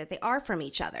further away that they are from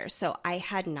each other. So I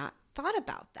had not thought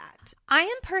about that. I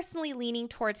am personally leaning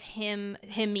towards him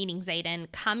meeting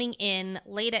Xaden, coming in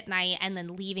late at night and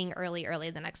then leaving early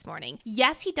the next morning.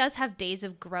 Yes, he does have days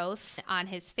of growth on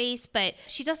his face, but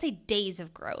she does say days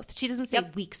of growth. She doesn't say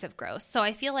weeks of growth. So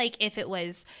I feel like if it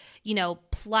was,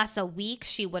 plus a week,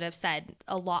 she would have said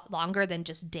a lot longer than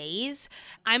just days.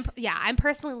 I'm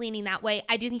personally leaning that way.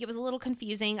 I do think it was a little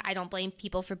confusing. I don't blame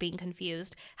people for being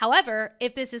confused. However,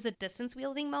 if this is a distance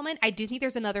wielding moment, I do think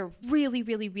there's another really,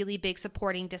 really, really big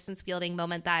supporting distance wielding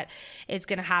moment that is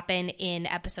going to happen in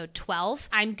episode 12.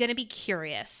 I'm going to be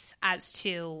curious as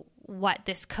to what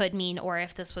this could mean, or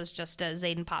if this was just a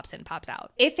Xaden pops in, pops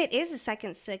out. If it is a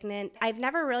second signet, I've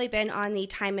never really been on the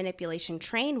time manipulation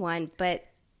train one, but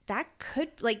that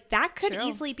could True.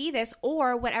 Easily be this,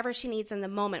 or whatever she needs in the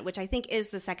moment, which I think is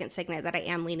the second signet that I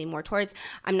am leaning more towards.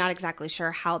 I'm not exactly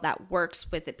sure how that works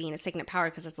with it being a signet power,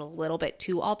 because it's a little bit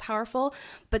too all powerful,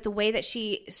 but the way that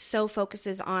she so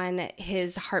focuses on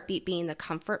his heartbeat being the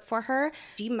comfort for her,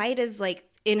 she might have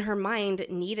in her mind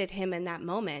needed him in that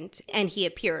moment, and he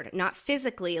appeared, not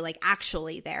physically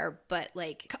actually there, but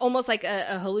almost like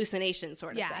a hallucination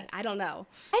sort of thing. I don't know.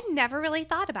 I've never really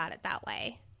thought about it that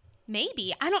way.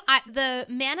 Maybe. The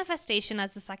manifestation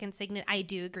as the second signet, I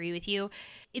do agree with you.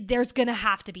 There's going to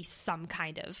have to be some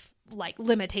kind of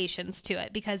limitations to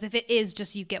it, because if it is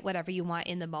just you get whatever you want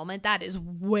in the moment, that is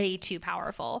way too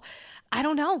powerful. I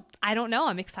don't know.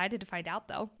 I'm excited to find out,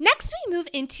 though. Next, we move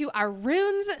into our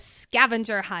runes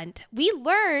scavenger hunt. We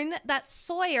learn that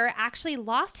Sawyer actually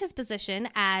lost his position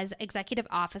as executive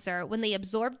officer when they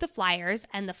absorbed the Flyers,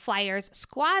 and the Flyers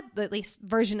squad, at least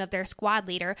version of their squad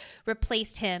leader,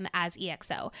 replaced him as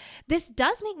EXO. This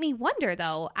does make me wonder,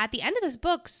 though, at the end of this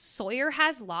book, Sawyer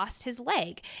has lost his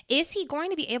leg. Is he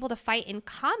going to be able to fight in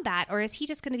combat, or is he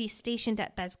just going to be stationed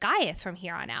at Basgiath from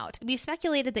here on out? We've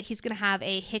speculated that he's going to have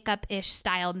a Hiccup-ish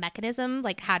style mechanism,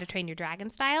 like How to Train Your Dragon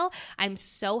style. I'm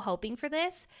so hoping for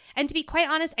this. And to be quite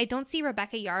honest, I don't see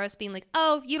Rebecca Yarros being like,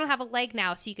 oh, you don't have a leg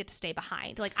now, so you get to stay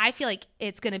behind. I feel like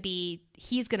it's going to be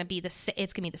the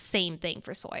same thing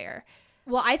for Sawyer.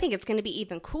 Well, I think it's going to be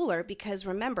even cooler, because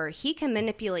remember, he can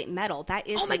manipulate metal. That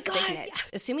is his signet. Yeah.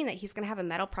 Assuming that he's going to have a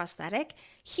metal prosthetic,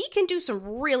 he can do some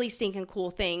really stinking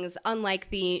cool things, unlike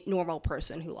the normal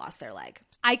person who lost their leg.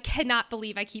 I cannot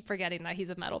believe I keep forgetting that he's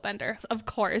a metal bender. Of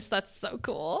course, that's so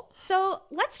cool. So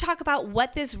let's talk about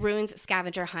what this runes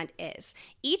scavenger hunt is.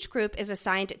 Each group is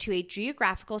assigned to a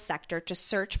geographical sector to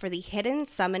search for the hidden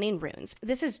summoning runes.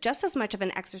 This is just as much of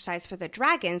an exercise for the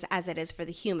dragons as it is for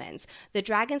the humans. The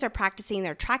dragons are practicing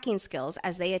their tracking skills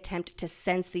as they attempt to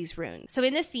sense these runes. So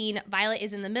in this scene, Violet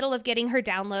is in the middle of getting her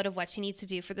download of what she needs to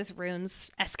do for this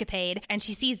runes escapade, and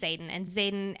she sees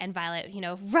Xaden and Violet,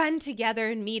 run together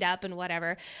and meet up and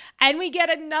whatever. And we get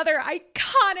another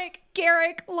iconic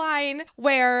Garrick line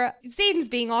where Xaden's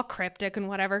being all cryptic and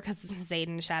whatever, because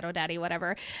Xaden, Shadow Daddy,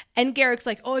 whatever. And Garrick's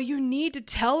like, oh, you need to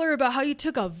tell her about how you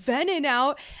took a venin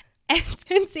out. And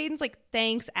Xaden's like,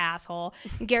 thanks, asshole.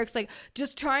 And Garrick's like,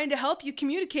 just trying to help you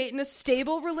communicate in a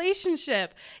stable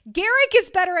relationship. Garrick is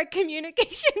better at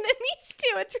communication than these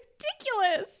two. It's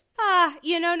ridiculous.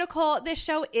 Nicole, this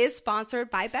show is sponsored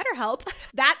by BetterHelp.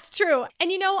 That's true. And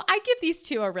I give these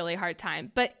two a really hard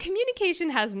time, but communication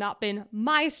has not been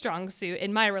my strong suit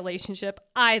in my relationship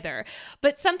either.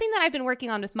 But something that I've been working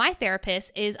on with my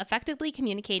therapist is effectively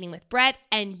communicating with Brett,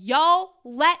 and y'all,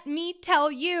 let me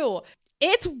tell you,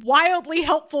 it's wildly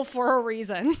helpful for a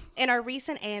reason. In our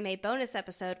recent AMA bonus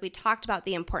episode, we talked about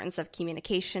the importance of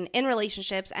communication in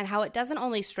relationships and how it doesn't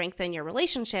only strengthen your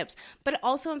relationships, but it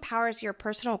also empowers your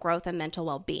personal growth and mental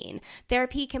well-being.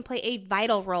 Therapy can play a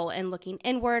vital role in looking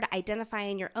inward,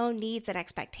 identifying your own needs and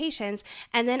expectations,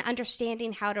 and then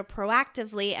understanding how to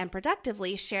proactively and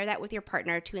productively share that with your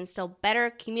partner to instill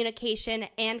better communication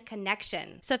and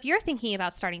connection. So if you're thinking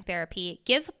about starting therapy,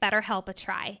 give BetterHelp a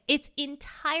try. It's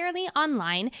entirely online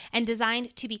and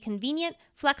designed to be convenient,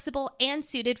 flexible, and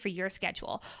suited for your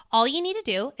schedule. All you need to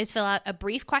do is fill out a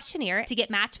brief questionnaire to get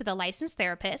matched with a licensed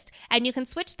therapist, and you can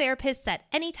switch therapists at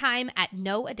any time at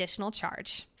no additional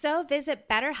charge. So visit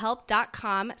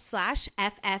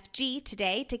betterhelp.com/FFG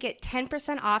today to get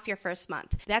 10% off your first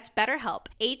month. That's BetterHelp,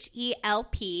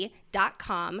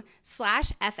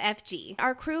 HELP.com/FFG.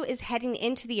 Our crew is heading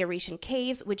into the Orishan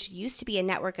Caves, which used to be a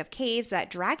network of caves that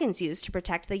dragons use to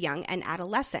protect the young and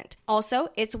adolescent. Also,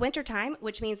 it's wintertime,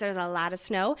 which means there's a lot of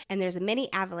snow, and there's a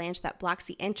mini avalanche that blocks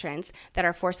the entrance that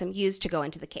our foursome used to go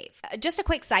into the cave. Just a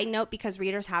quick side note, because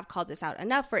readers have called this out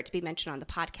enough for it to be mentioned on the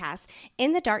podcast.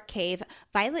 In the dark cave,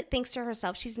 Violet thinks to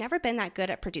herself she's never been that good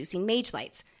at producing mage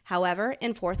lights. However,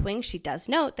 in Fourth Wing, she does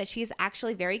note that she is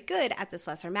actually very good at this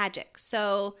lesser magic.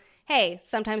 So, hey,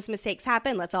 sometimes mistakes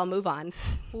happen. Let's all move on.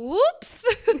 Whoops!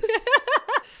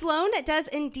 Sloane does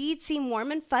indeed seem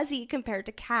warm and fuzzy compared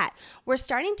to Kat. We're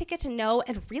starting to get to know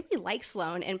and really like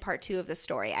Sloane in part 2 of the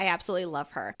story. I absolutely love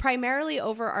her, primarily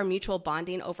over our mutual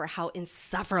bonding over how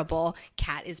insufferable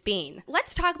Kat is being.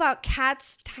 Let's talk about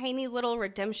Kat's tiny little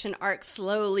redemption arc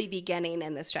slowly beginning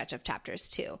in the stretch of chapters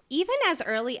 2. Even as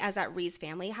early as at Rhee's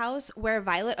family house, where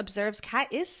Violet observes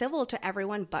Kat is civil to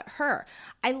everyone but her.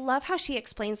 I love how she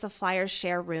explains the Flyers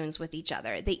share runes with each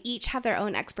other. They each have their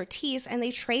own expertise and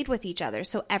they trade with each other,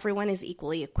 so everyone is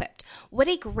equally equipped. What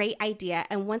a great idea,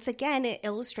 and once again, it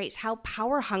illustrates how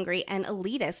power-hungry and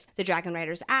elitist the Dragon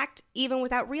Riders act, even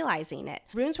without realizing it.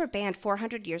 Runes were banned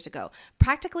 400 years ago,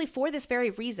 practically for this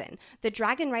very reason. The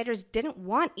Dragon Riders didn't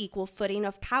want equal footing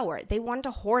of power. They wanted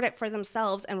to hoard it for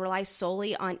themselves and rely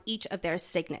solely on each of their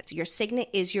signets. Your signet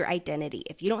is your identity.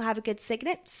 If you don't have a good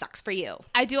signet, sucks for you.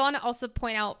 I do want to also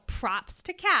point out props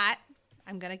to Kat.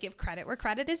 I'm going to give credit where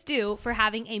credit is due for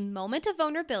having a moment of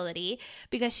vulnerability,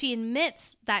 because she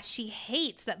admits that she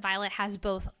hates that Violet has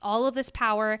both all of this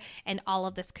power and all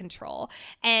of this control.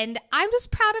 And I'm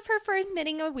just proud of her for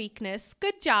admitting a weakness.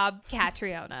 Good job,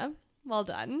 Catriona. Well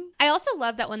done. I also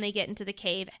love that when they get into the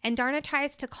cave, Andarna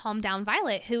tries to calm down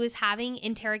Violet, who is having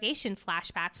interrogation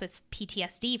flashbacks with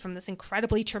PTSD from this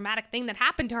incredibly traumatic thing that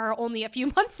happened to her only a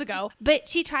few months ago. But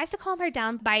she tries to calm her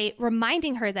down by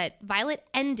reminding her that Violet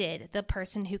ended the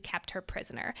person who kept her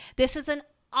prisoner. This is an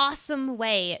awesome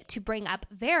way to bring up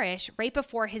Varish right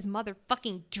before his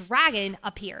motherfucking dragon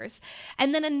appears.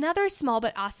 And then another small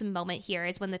but awesome moment here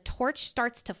is when the torch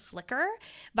starts to flicker,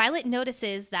 Violet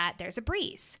notices that there's a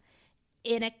breeze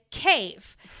in a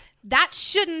cave. That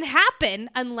shouldn't happen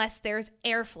unless there's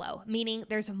airflow, meaning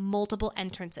there's multiple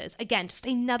entrances. Again, just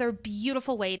another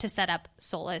beautiful way to set up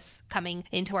Solas coming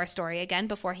into our story again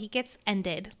before he gets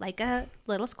ended like a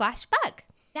little squash bug.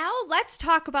 Now let's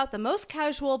talk about the most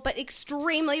casual but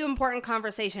extremely important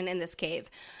conversation in this cave.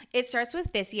 It starts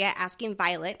with Visya asking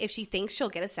Violet if she thinks she'll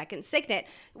get a second signet,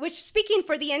 which, speaking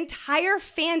for the entire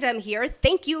fandom here,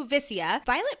 thank you, Visya,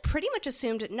 Violet pretty much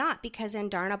assumed not, because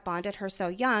Andarna bonded her so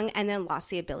young and then lost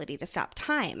the ability to stop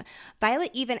time. Violet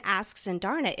even asks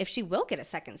Andarna if she will get a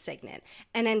second signet,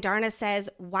 and Andarna says,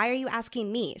 "Why are you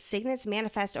asking me? Signets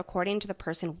manifest according to the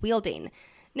person wielding."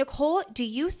 Nicole, do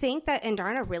you think that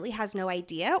Andarna really has no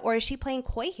idea, or is she playing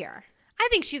coy here? I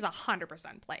think she's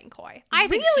 100% playing coy. I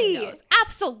think Really? she knows.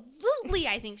 Absolutely,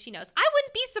 I think she knows. I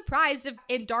wouldn't be surprised if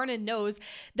Andarna knows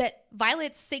that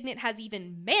Violet's signet has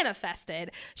even manifested.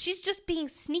 She's just being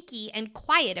sneaky and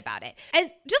quiet about it.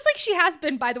 And just like she has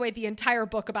been, by the way, the entire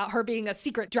book about her being a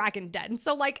secret dragon den.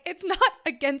 So, like, it's not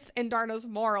against Andarna's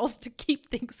morals to keep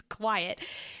things quiet.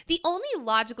 The only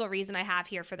logical reason I have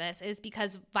here for this is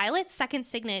because Violet's second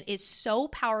signet is so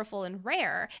powerful and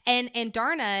rare, and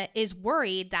Andarna is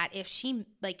worried that if she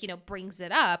brings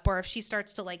it up, or if she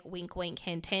starts to wink, wink,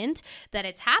 hint, hint that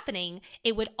it's happening,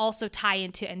 it would also tie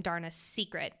into Andarna's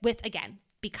secret with, again,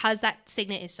 because that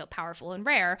signet is so powerful and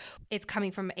rare, it's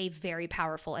coming from a very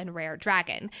powerful and rare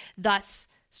dragon, thus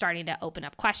starting to open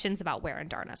up questions about where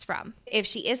Andarna's from. If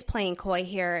she is playing coy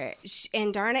here,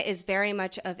 Andarna is very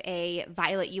much of a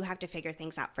Violet, you have to figure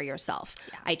things out for yourself.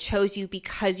 Yeah. I chose you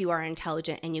because you are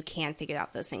intelligent and you can figure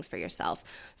out those things for yourself.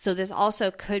 So this also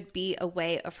could be a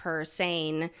way of her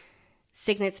saying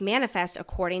signets manifest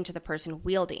according to the person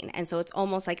wielding. And so it's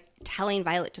almost like telling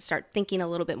Violet to start thinking a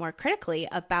little bit more critically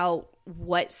about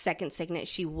what second signet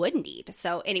she would need.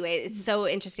 So anyway, it's so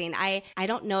interesting. I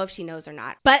don't know if she knows or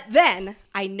not. But then,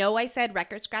 I know I said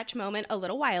record scratch moment a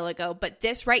little while ago, but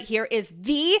this right here is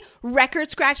the record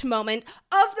scratch moment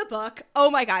of the book. Oh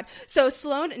my God. So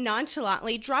Sloane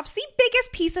nonchalantly drops the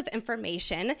biggest piece of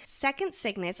information. Second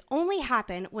signets only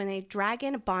happen when a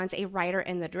dragon bonds a rider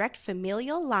in the direct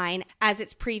familial line as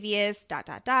its previous ...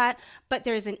 but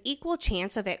there's an equal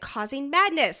chance of it causing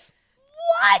madness.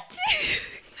 What?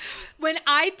 When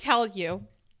I tell you,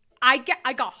 I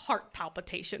got heart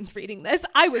palpitations reading this.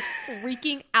 I was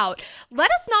freaking out.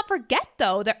 Let us not forget,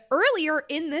 though, that earlier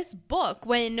in this book,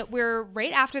 when we're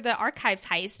right after the archives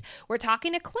heist, we're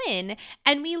talking to Quinn,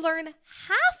 and we learn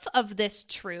half of this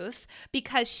truth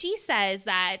because she says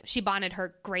that she bonded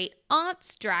her great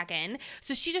aunt's dragon,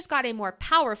 so she just got a more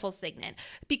powerful signet,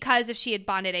 because if she had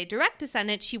bonded a direct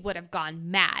descendant, she would have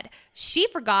gone mad. She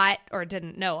forgot or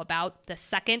didn't know about the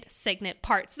second signet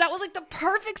part. So that was like the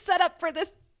perfect setup for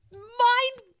this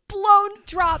mind-blown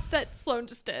drop that Sloane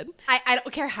just did. I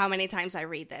don't care how many times I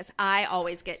read this. I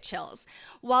always get chills.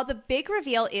 While the big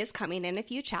reveal is coming in a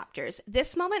few chapters,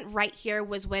 this moment right here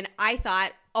was when I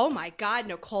thought, oh my God,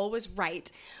 Nicole was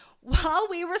right. While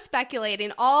we were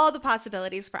speculating all the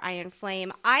possibilities for Iron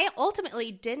Flame, I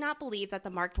ultimately did not believe that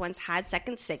the marked ones had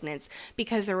second signets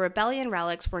because the Rebellion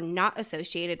relics were not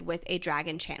associated with a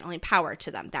dragon channeling power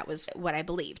to them. That was what I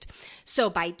believed. So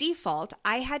by default,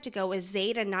 I had to go with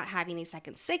Xaden not having a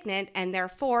second signet, and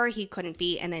therefore he couldn't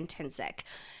be an intrinsic.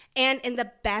 And in the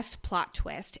best plot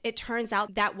twist, it turns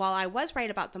out that while I was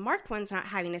right about the marked ones not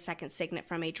having a second signet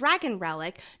from a dragon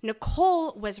relic,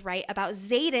 Nicole was right about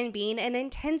Xaden being an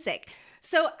intrinsic.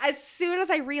 So as soon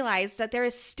as I realized that there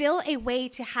is still a way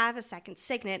to have a second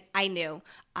signet, I knew.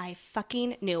 I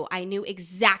fucking knew. I knew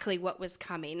exactly what was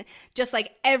coming, just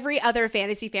like every other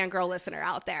fantasy fangirl listener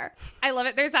out there. I love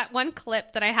it. There's that one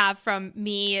clip that I have from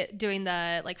me doing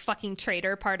the like fucking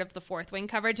traitor part of the Fourth Wing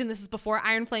coverage, and this is before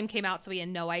Iron Flame came out, so we had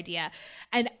no idea.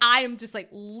 And I am just like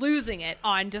losing it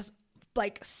on just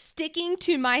like sticking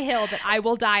to my hill that I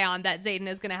will die on, that Xaden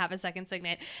is going to have a second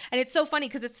signet. And it's so funny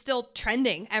because it's still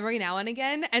trending every now and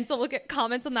again. And so look at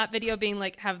comments on that video being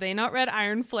like, have they not read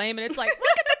Iron Flame? And it's like,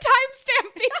 look at the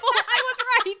timestamp, people. I was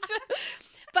right.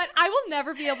 But I will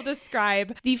never be able to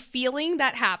describe the feeling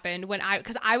that happened when I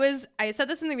said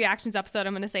this in the reactions episode.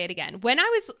 I'm going to say it again. When I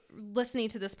was listening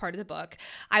to this part of the book,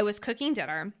 I was cooking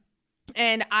dinner.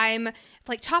 And I'm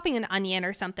like chopping an onion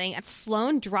or something, and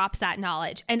Sloane drops that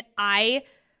knowledge, and I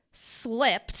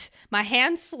slipped. My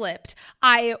hand slipped.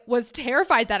 I was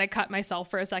terrified that I cut myself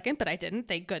for a second, but I didn't,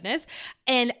 thank goodness.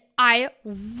 And I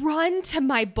run to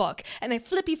my book, and I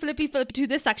flip to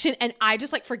this section, and I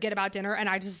just like forget about dinner, and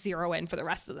I just zero in for the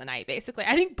rest of the night, basically.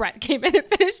 I think Brett came in and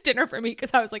finished dinner for me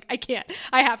because I was like,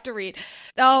 I have to read.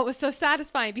 Oh, it was so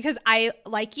satisfying because I,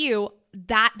 like you,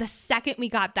 that the second we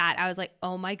got that, I was like,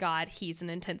 oh my God, he's an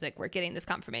intrinsic. We're getting this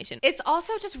confirmation. It's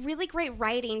also just really great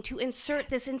writing to insert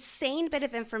this insane bit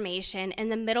of information in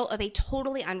the middle of a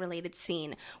totally unrelated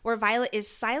scene where Violet is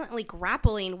silently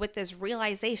grappling with this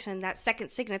realization that second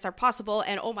signets are possible,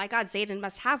 and oh my God, Xaden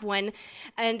must have one,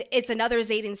 and it's another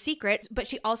Xaden secret, but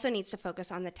she also needs to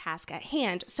focus on the task at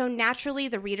hand. So naturally,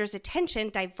 the reader's attention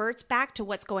diverts back to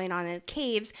what's going on in the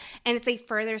caves, and it's a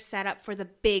further setup for the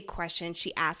big question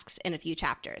she asks in a few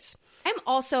chapters. I'm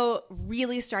also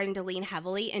really starting to lean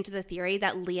heavily into the theory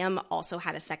that Liam also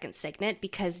had a second signet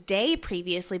because Day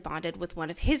previously bonded with one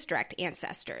of his direct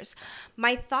ancestors.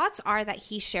 My thoughts are that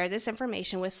he shared this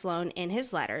information with Sloane in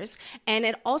his letters, and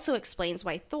it also explains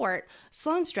why Thort,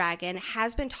 Sloane's dragon,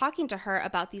 has been talking to her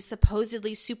about these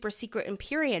supposedly super secret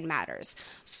Empyrean matters.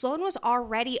 Sloane was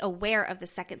already aware of the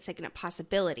second signet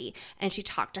possibility, and she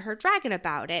talked to her dragon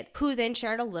about it, who then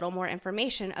shared a little more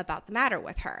information about the matter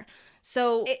with her.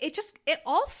 So it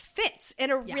all fits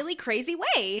in a really crazy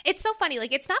way. It's so funny.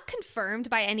 Like, it's not confirmed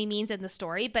by any means in the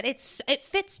story, but it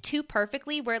fits too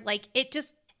perfectly where like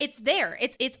it's there.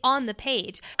 It's on the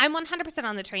page. I'm 100%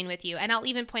 on the train with you. And I'll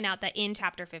even point out that in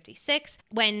chapter 56,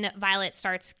 when Violet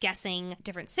starts guessing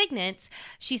different signets,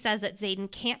 she says that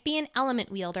Xaden can't be an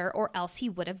element wielder or else he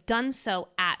would have done so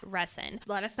at Resin.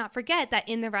 Let us not forget that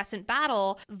in the Resin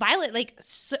battle, Violet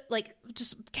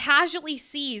just casually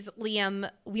sees Liam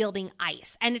wielding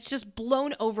ice, and it's just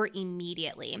blown over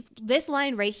immediately. This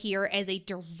line right here is a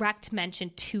direct mention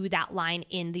to that line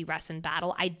in the Resin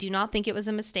battle. I do not think it was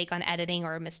a mistake on editing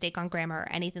or a mistake on grammar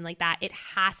or anything like that. It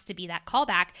has to be that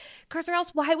callback, because or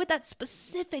else why would that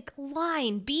specific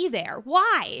line be there?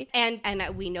 Why? And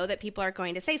we know that people are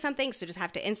going to say something, so just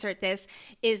have to insert this,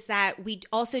 is that we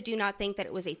also do not think that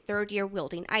it was a third year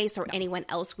wielding ice or anyone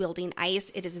else wielding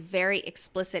ice. It is very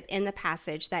explicit in the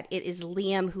passage that it is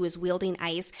Liam who is wielding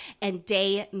ice, and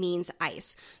Day means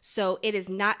ice. So it is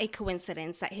not a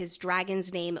coincidence that his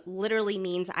dragon's name literally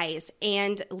means ice,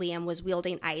 and Liam was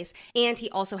wielding ice, and he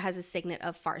also has a signet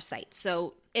of Farsight.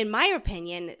 So in my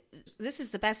opinion, this is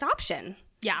the best option.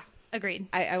 Yeah. agreed.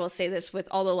 I will say this with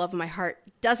all the love of my heart,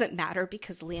 doesn't matter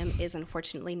because Liam is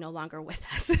unfortunately no longer with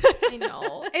us. I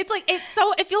know. It's like, it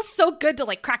feels so good to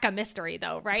like crack a mystery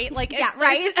though, right? Like, yeah,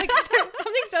 right. It's like,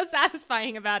 something so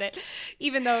satisfying about it,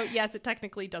 even though, yes, it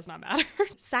technically does not matter.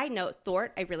 Side note,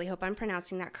 Thort, I really hope I'm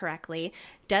pronouncing that correctly,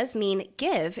 does mean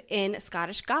give in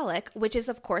Scottish Gaelic, which is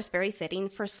of course very fitting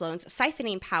for Sloane's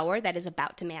siphoning power that is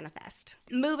about to manifest.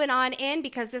 Moving on in,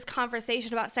 because this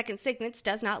conversation about second signets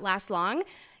does not last long,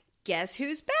 guess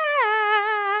who's back?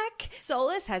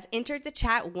 Solas has entered the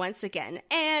chat once again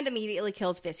and immediately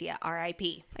kills Viscia,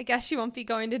 R.I.P. I guess she won't be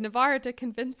going to Navarre to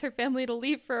convince her family to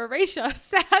leave for Erasure.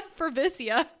 Sad for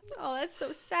Viscia. Oh, that's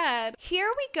so sad.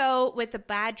 Here we go with the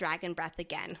bad dragon breath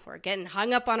again. We're getting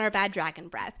hung up on our bad dragon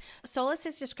breath. Solas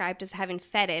is described as having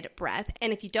fetid breath,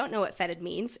 and if you don't know what fetid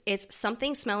means, it's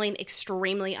something smelling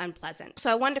extremely unpleasant. So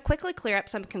I wanted to quickly clear up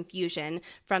some confusion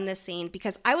from this scene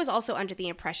because I was also under the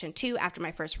impression too after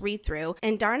my first read through,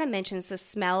 and Darna mentions the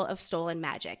smell of stolen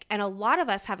magic, and a lot of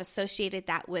us have associated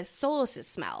that with Solas'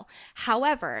 smell.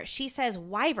 However, she says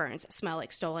wyverns smell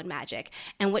like stolen magic,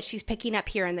 and what she's picking up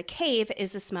here in the cave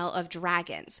is the smell of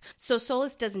dragons. So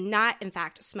Solas does not, in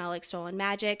fact, smell like stolen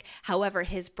magic. However,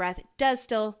 his breath does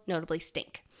still notably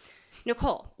stink.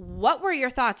 Nicole, what were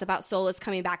your thoughts about Solas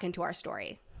coming back into our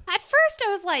story? At first, I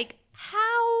was like,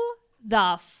 how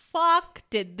the fuck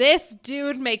did this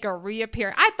dude make a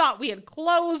reappear? I thought we had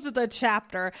closed the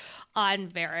chapter on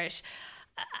Varys.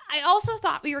 I also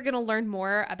thought we were going to learn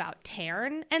more about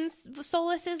Tairn and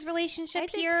Solas's relationship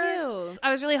here. I did too.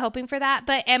 I was really hoping for that,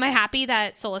 but am I happy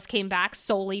that Solas came back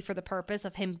solely for the purpose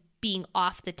of him being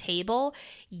off the table?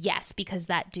 Yes, because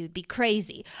that dude be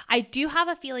crazy. I do have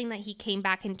a feeling that he came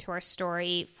back into our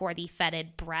story for the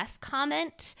fetid breath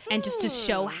comment and just to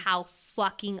show how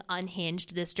fucking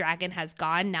unhinged this dragon has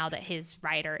gone now that his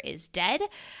rider is dead.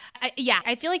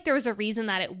 I feel like there was a reason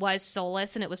that it was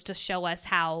Solas, and it was to show us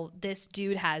how this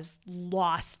dude has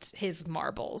lost his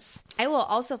marbles. I will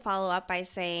also follow up by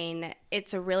saying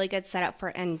it's a really good setup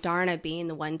for Andarna being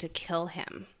the one to kill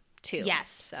him too. Yes.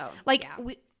 So like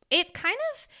yeah. It's kind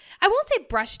of, I won't say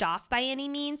brushed off by any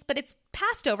means, but it's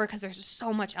passed over because there's just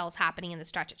so much else happening in the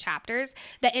stretch of chapters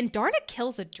that Andarna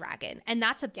kills a dragon, and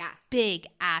that's a big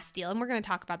ass deal, and we're going to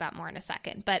talk about that more in a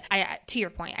second. But to your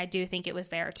point, I do think it was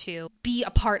there to be a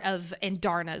part of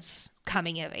Andarna's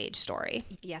coming of age story.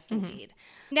 Yes, indeed.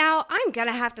 Now, I'm going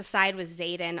to have to side with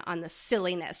Xaden on the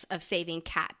silliness of saving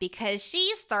Cat because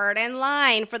she's third in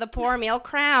line for the poor meal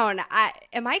crown.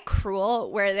 Am I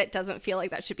cruel where that doesn't feel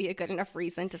like that should be a good enough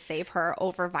reason to save her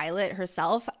over Violet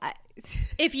herself?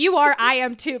 If you are, I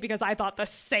am too, because I thought the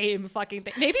same fucking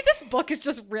thing. Maybe this book is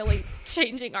just really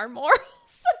changing our morals.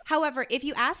 However, if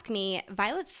you ask me,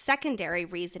 Violet's secondary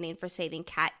reasoning for saving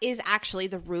Cat is actually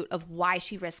the root of why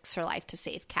she risks her life to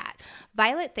save Cat.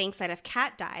 Violet thinks that if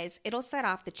Cat dies, it'll set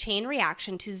off the chain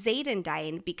reaction to Xaden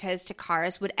dying because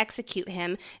Takaris would execute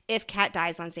him if Cat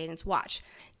dies on Xaden's watch.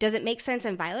 Does it make sense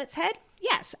in Violet's head?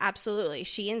 Yes, absolutely.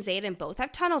 She and Xaden both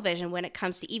have tunnel vision when it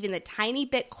comes to even the tiny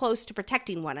bit close to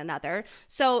protecting one another,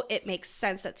 so it makes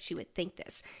sense that she would think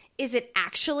this. Is it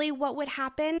actually what would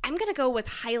happen? I'm going to go with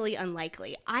highly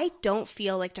unlikely. I don't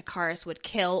feel like Takaris would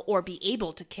kill or be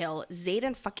able to kill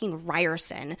Xaden fucking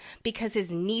Ryerson because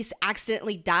his niece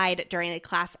accidentally died during a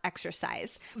class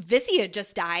exercise. Viscia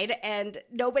just died and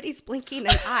nobody's blinking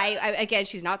an eye. Again,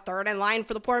 she's not third in line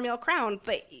for the poor meal crown,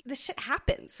 but this shit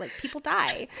happens. Like, people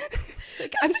die.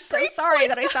 Like, I'm so sorry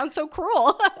that I sound so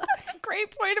cruel. That's a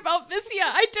great point about Viscia.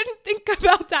 I didn't think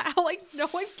about that. How, like, no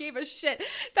one gave a shit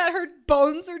that her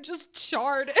bones are just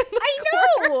charred in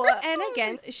the know. And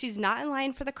again, she's not in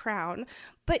line for the crown.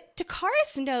 But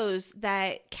Takaris knows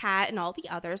that Cat and all the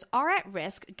others are at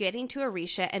risk getting to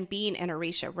Orisha and being in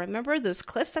Orisha. Remember those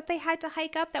cliffs that they had to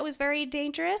hike up? That was very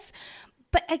dangerous.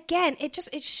 But again,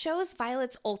 it shows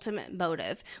Violet's ultimate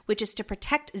motive, which is to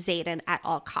protect Xaden at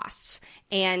all costs.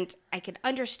 And I can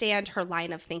understand her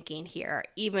line of thinking here,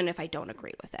 even if I don't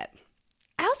agree with it.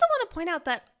 I also want to point out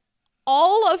that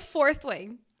all of Fourth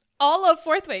Wing,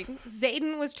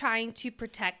 Xaden was trying to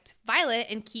protect Violet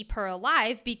and keep her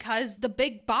alive because the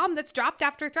big bomb that's dropped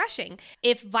after threshing.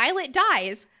 If Violet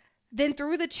dies, then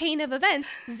through the chain of events,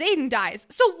 Xaden dies.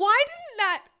 So why didn't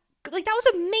that... Like, that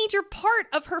was a major part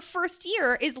of her first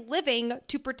year, is living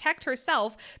to protect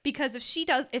herself, because if she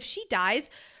dies,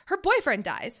 her boyfriend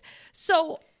dies.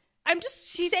 So I'm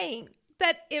just saying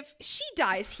that if she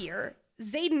dies here,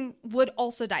 Xaden would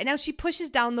also die. Now, she pushes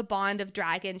down the bond of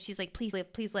dragon. She's like, please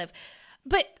live, please live.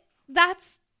 But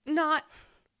that's not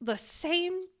the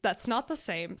same. That's not the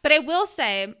same. But I will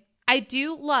say, I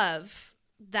do love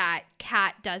that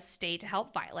Kat does stay to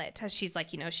help Violet as she's like,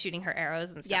 shooting her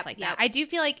arrows and stuff that. I do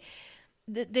feel like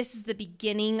this is the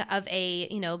beginning of a,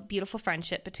 beautiful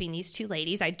friendship between these two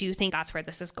ladies. I do think that's where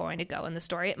this is going to go in the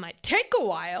story. It might take a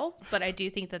while, but I do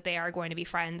think that they are going to be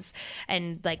friends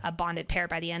and like a bonded pair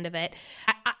by the end of it.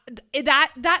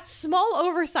 That small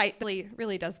oversight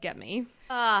really does get me.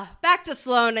 Back to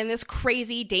Sloane and this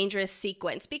crazy, dangerous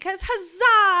sequence because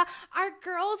huzzah! Our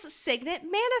girl's signet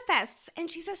manifests and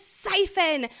she's a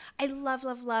siphon. I love,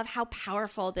 love, love how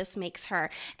powerful this makes her.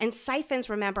 And siphons,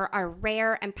 remember, are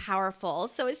rare and powerful.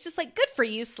 So it's just like, good for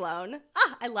you, Sloane.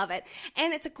 I love it.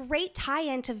 And it's a great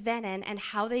tie-in to Venin and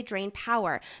how they drain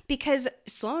power because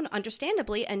Sloane,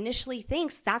 understandably, initially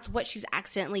thinks that's what she's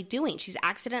accidentally doing. She's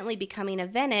accidentally becoming a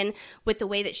Venin with the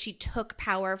way that she took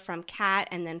power from Kat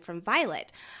and then from Violet.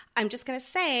 I'm just going to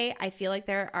say, I feel like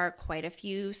there are quite a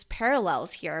few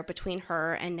parallels here between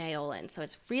her and Naolan, so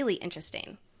it's really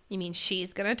interesting. You mean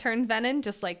she's going to turn Venin,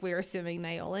 just like we were assuming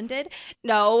Naolan did?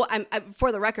 No, I'm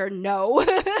for the record, no.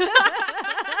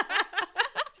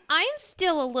 I'm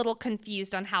still a little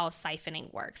confused on how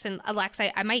siphoning works. And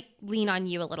Alexa, I might lean on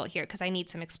you a little here because I need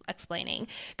some explaining.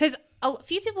 Because a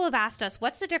few people have asked us,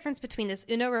 what's the difference between this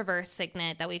Uno reverse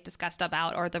signet that we've discussed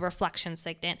about, or the reflection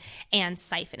signet, and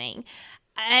siphoning?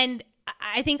 And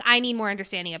I think I need more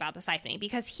understanding about the siphoning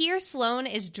because here Sloane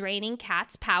is draining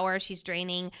Kat's power. She's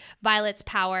draining Violet's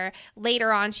power.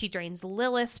 Later on, she drains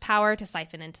Lilith's power to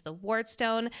siphon into the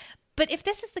Wardstone. But if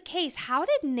this is the case, how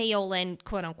did Naolan,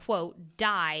 quote unquote,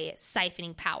 die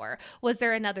siphoning power? Was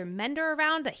there another mender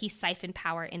around that he siphoned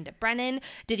power into Brennan?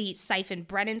 Did he siphon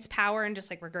Brennan's power and just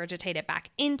like regurgitate it back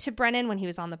into Brennan when he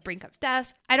was on the brink of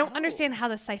death? I don't understand how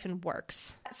the siphon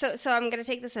works. So I'm going to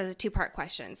take this as a two-part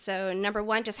question. So number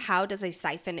one, just how does a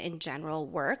siphon in general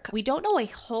work? We don't know a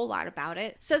whole lot about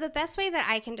it. So the best way that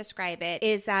I can describe it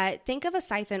is that think of a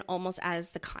siphon almost as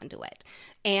the conduit.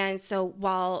 And so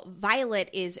while Violet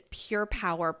is pure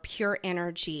power, pure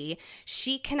energy,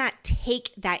 she cannot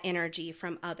take that energy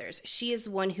from others. She is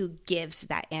the one who gives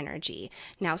that energy.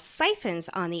 Now, siphons,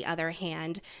 on the other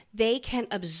hand, they can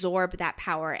absorb that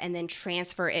power and then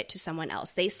transfer it to someone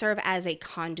else. They serve as a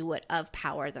conduit of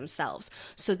power themselves.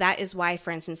 So that is why,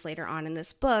 for instance, later on in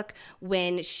this book,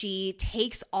 when she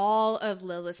takes all of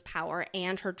Lilith's power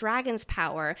and her dragon's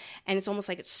power, and it's almost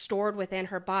like it's stored within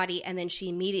her body, and then she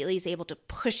immediately is able to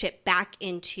push it back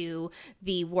into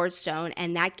the Wardstone,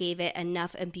 and that gave it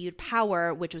enough imbued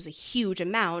power, which was a huge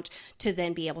amount, to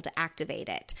then be able to activate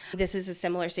it. This is a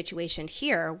similar situation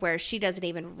here where she doesn't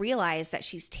even realize that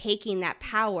she's taking that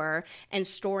power and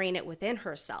storing it within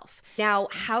herself. Now,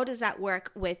 how does that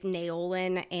work with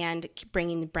Naolan and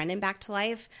bringing Brennan back to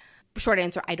life? Short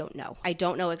answer, I don't know. I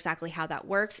don't know exactly how that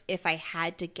works. If I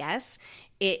had to guess,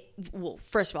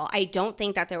 first of all, I don't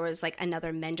think that there was like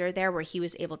another mender there where he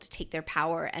was able to take their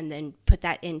power and then put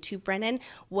that into Brennan.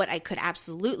 What I could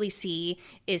absolutely see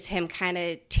is him kind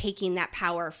of taking that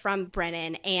power from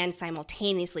Brennan and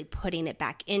simultaneously putting it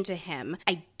back into him.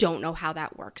 I don't know how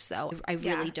that works though. I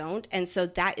really don't. And so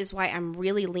that is why I'm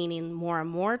really leaning more and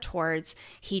more towards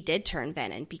he did turn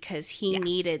Venin because he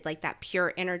needed like that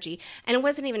pure energy. And it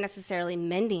wasn't even necessarily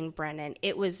mending Brennan.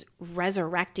 It was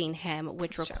resurrecting him,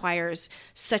 which requires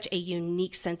such a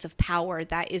unique sense of power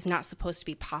that is not supposed to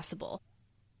be possible.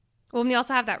 Well, we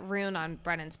also have that rune on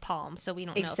Brennan's palm, so we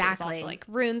don't know if there's also like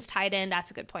runes tied in.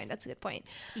 That's a good point.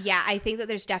 Yeah, I think that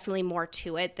there's definitely more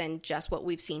to it than just what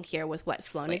we've seen here with what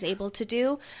Sloane is able to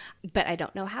do, but I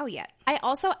don't know how yet. I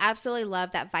also absolutely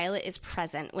love that Violet is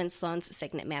present when Sloane's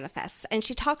signet manifests, and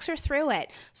she talks her through it.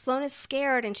 Sloane is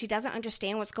scared, and she doesn't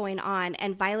understand what's going on,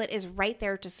 and Violet is right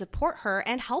there to support her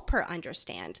and help her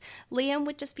understand. Liam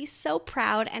would just be so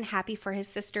proud and happy for his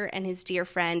sister and his dear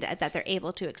friend that they're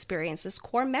able to experience this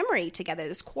core memory together,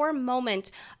 this core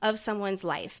moment of someone's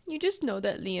life. You just know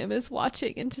that Liam is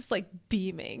watching and just like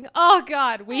beaming. Oh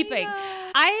God, weeping.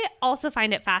 I also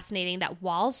find it fascinating that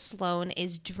while Sloane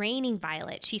is draining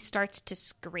Violet, she starts to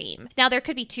scream. Now, there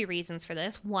could be two reasons for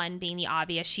this. One being the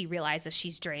obvious, she realizes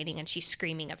she's draining and she's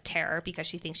screaming of terror because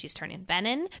she thinks she's turning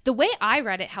Venin. The way I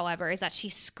read it, however, is that she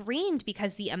screamed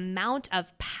because the amount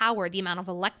of power, the amount of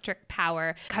electric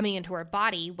power coming into her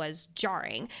body was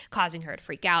jarring, causing her to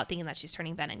freak out, thinking that she's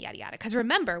turning Venin, yada yada. Because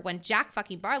remember, when Jack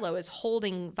fucking Barlow is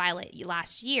holding Violet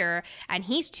last year and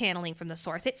he's channeling from the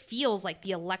source, it feels like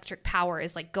the electric power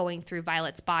is like going through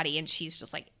Violet's body and she's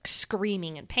just like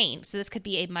screaming in pain. So this could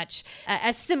be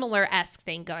a similar-esque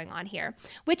thing going on here,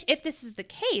 which if this is the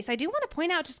case, I do want to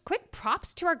point out just quick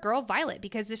props to our girl Violet,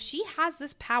 because if she has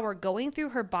this power going through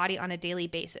her body on a daily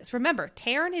basis, remember,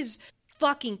 Taryn is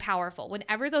fucking powerful.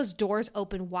 Whenever those doors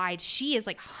open wide, she is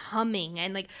like humming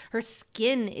and like her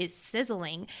skin is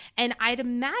sizzling. And I'd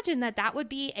imagine that that would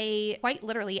be quite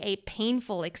literally a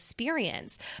painful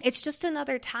experience. It's just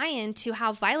another tie-in to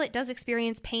how Violet does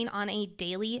experience pain on a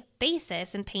daily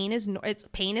basis, and pain is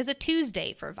a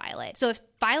Tuesday for Violet. So if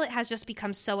Violet has just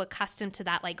become so accustomed to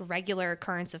that like regular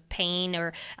occurrence of pain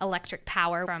or electric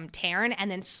power from Tairn,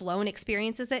 and then Sloane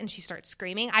experiences it and she starts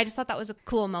screaming, I just thought that was a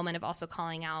cool moment of also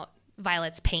calling out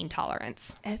Violet's pain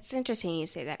tolerance. It's interesting you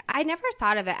say that. I never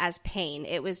thought of it as pain.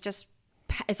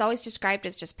 It's always described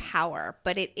as just power,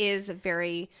 but it is a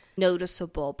very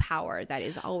noticeable power that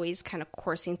is always kind of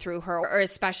coursing through her, or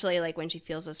especially like when she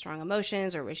feels those strong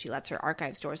emotions or when she lets her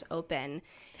archives doors open.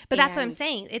 But that's what I'm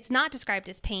saying. It's not described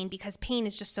as pain because pain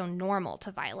is just so normal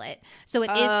to Violet. So it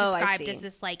is described as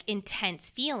this like intense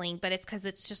feeling, but it's because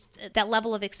it's just that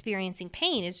level of experiencing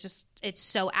pain is just, it's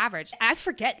so average. I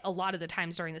forget a lot of the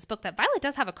times during this book that Violet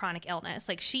does have a chronic illness.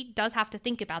 Like she does have to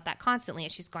think about that constantly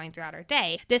as she's going throughout her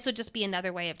day. This would just be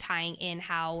another way of tying in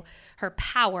how her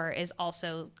power is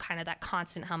also kind of that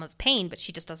constant hum of pain, but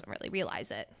she just doesn't really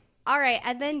realize it. All right,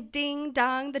 and then ding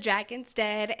dong, the dragon's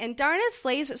dead, and Darna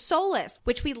slays Solus,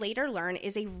 which we later learn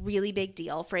is a really big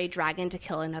deal for a dragon to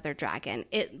kill another dragon.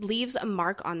 It leaves a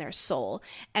mark on their soul,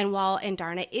 and while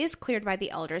Andarna is cleared by the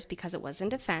elders because it was in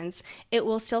defense, it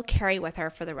will still carry with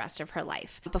her for the rest of her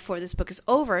life. Before this book is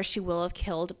over, she will have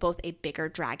killed both a bigger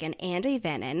dragon and a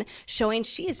venin, showing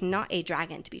she is not a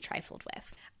dragon to be trifled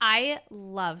with. I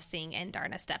love seeing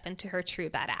Andarna step into her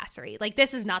true badassery. Like,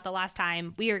 this is not the last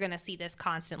time. We are going to see this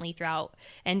constantly throughout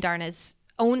Andarna's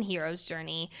own hero's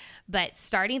journey, but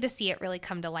starting to see it really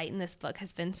come to light in this book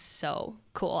has been so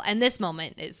cool. And this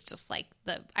moment is just like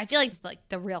I feel like it's like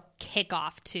the real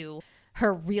kickoff to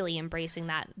her really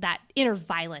embracing that inner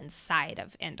violence side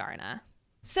of Andarna.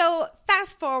 So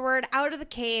fast forward out of the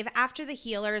cave after the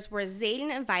healers, where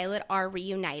Xaden and Violet are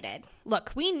reunited.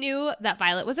 Look, we knew that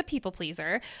Violet was a people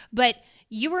pleaser, but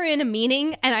you were in a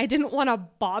meeting and I didn't want to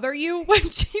bother you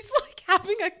when she's like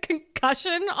having a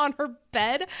concussion on her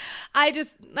bed.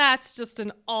 That's just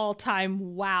an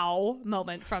all-time wow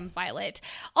moment from Violet.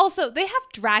 Also, they have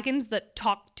dragons that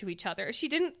talk to each other. She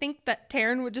didn't think that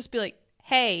Tairn would just be like,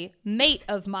 hey, mate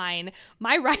of mine,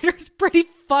 my writer's pretty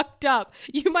fucked up.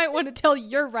 You might want to tell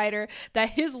your writer that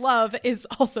his love is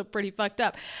also pretty fucked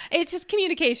up. It's just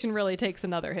communication really takes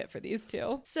another hit for these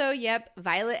two. So, yep,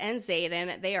 Violet and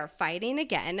Xaden, they are fighting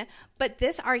again. But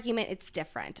this argument, it's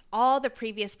different. All the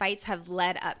previous fights have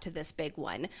led up to this big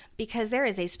one because there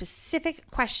is a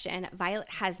specific question Violet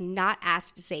has not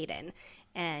asked Xaden.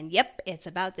 And yep, it's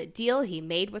about the deal he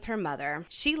made with her mother.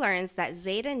 She learns that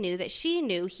Xaden knew that she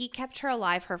knew he kept her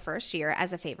alive her first year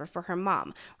as a favor for her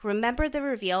mom. Remember the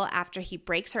reveal after he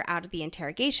breaks her out of the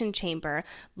interrogation chamber?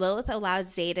 Lilith allowed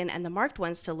Xaden and the Marked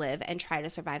Ones to live and try to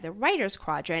survive the Writer's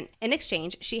Quadrant. In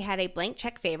exchange, she had a blank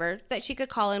check favor that she could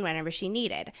call in whenever she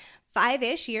needed.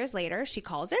 5-ish years later, she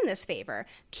calls in this favor: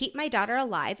 keep my daughter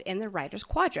alive in the Writer's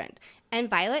Quadrant. And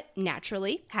Violet,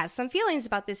 naturally, has some feelings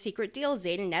about this secret deal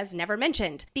Xaden has never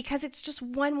mentioned, because it's just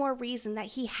one more reason that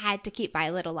he had to keep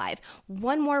Violet alive.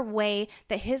 One more way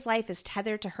that his life is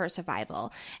tethered to her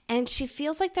survival. And she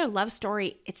feels like their love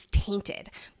story, it's tainted,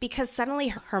 because suddenly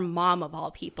her mom, of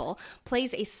all people,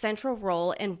 plays a central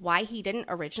role in why he didn't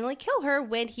originally kill her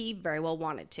when he very well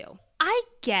wanted to. I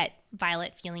get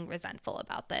Violet feeling resentful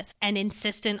about this and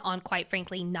insistent on, quite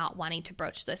frankly, not wanting to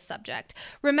broach this subject.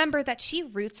 Remember that she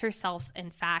roots herself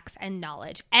in facts and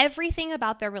knowledge. Everything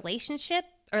about their relationship,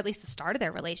 or at least the start of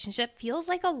their relationship, feels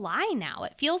like a lie now.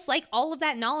 It feels like all of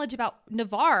that knowledge about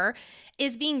Navarre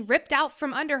is being ripped out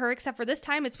from under her, except for this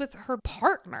time it's with her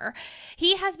partner.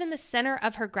 He has been the center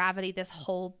of her gravity this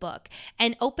whole book,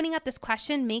 and opening up this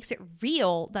question makes it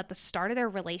real that the start of their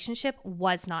relationship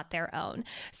was not their own.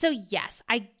 So yes,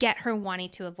 I get her wanting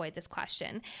to avoid this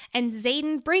question, and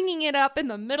Xaden bringing it up in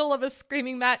the middle of a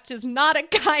screaming match is not a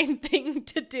kind thing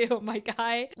to do, my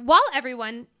guy. While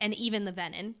everyone, and even the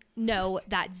venin, know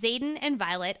that Xaden and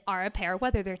Violet are a pair,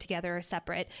 whether they're together or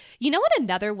separate, you know what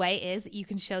another way is that you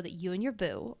can show that you and your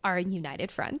boo are a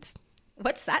united front?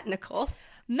 What's that, Nicole?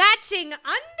 Matching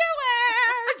underwear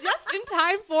just in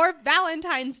time for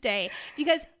Valentine's Day.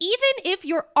 Because even if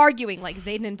you're arguing like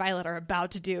Xaden and Violet are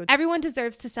about to do, everyone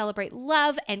deserves to celebrate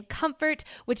love and comfort,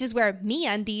 which is where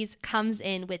MeUndies comes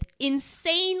in with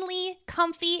insanely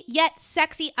comfy yet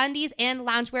sexy undies and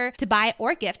loungewear to buy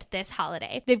or gift this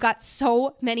holiday. They've got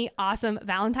so many awesome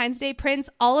Valentine's Day prints.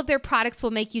 All of their products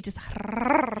will make you just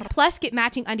plus get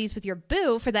matching undies with your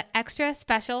boo for the extra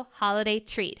special holiday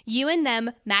treat. You and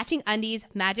them, matching undies,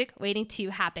 magic waiting to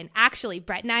happen. Actually,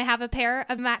 Brett and I have a pair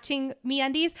of matching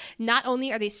MeUndies. Not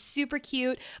only are they super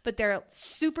cute, but they're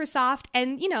super soft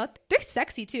and, you know, they're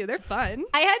sexy too. They're fun.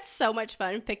 I had so much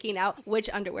fun picking out which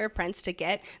underwear prints to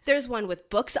get. There's one with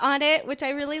books on it, which I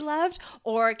really loved,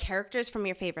 or characters from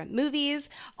your favorite movies,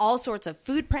 all sorts of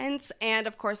food prints, and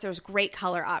of course there's great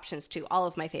color options too. All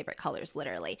of my favorite colors,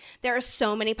 literally. There are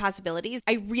so many possibilities.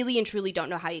 I really and truly don't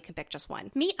know how you can pick just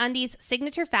one. MeUndies'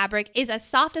 signature fabric is as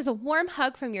soft as a warm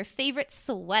hug from your favorite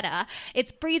sweater.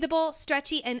 It's breathable,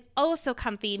 stretchy, and oh so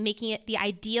comfy, making it the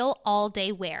ideal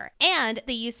all-day wear. And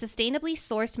they use sustainably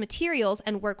sourced materials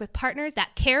and work with partners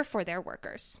that care for their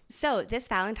workers. So this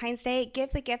Valentine's Day,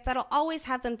 give the gift that'll always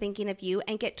have them thinking of you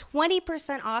and get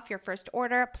 20% off your first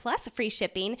order plus free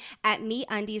shipping at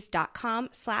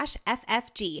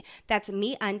MeUndies.com/FFG. That's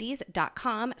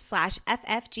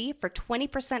MeUndies.com/FFG for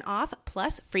 20% off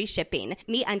plus free shipping.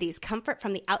 MeUndies, comfort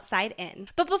from the outside in.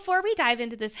 But before we dive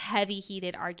into this heavy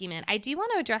heated argument, I do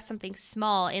want to address something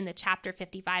small in the chapter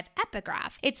 55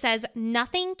 epigraph. It says,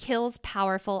 "Nothing kills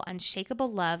powerful,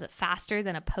 unshakable love faster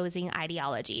than opposing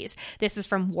ideologies." This is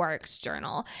from Warwick's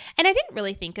journal. And I didn't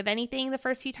really think of anything the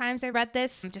first few times I read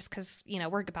this, just because, you know,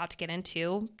 we're about to get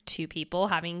into two people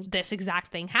having this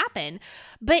exact thing happen.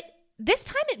 But this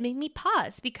time it made me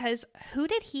pause, because who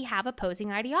did he have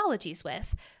opposing ideologies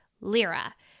with?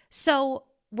 Lyra. So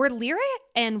were Lyra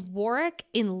and Warwick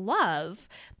in love,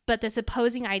 but this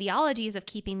opposing ideologies of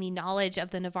keeping the knowledge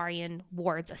of the Navarrian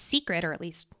wards a secret, or at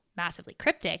least massively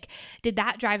cryptic, did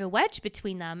that drive a wedge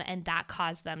between them, and that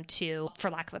caused them to, for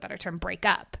lack of a better term, break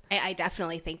up? I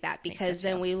definitely think that, because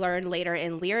then we learn later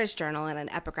in Lyra's journal in an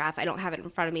epigraph, I don't have it in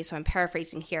front of me, so I'm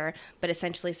paraphrasing here, but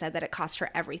essentially said that it cost her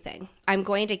everything. I'm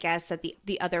going to guess that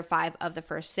the other 5 of the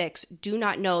first 6 do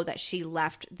not know that she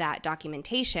left that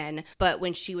documentation, but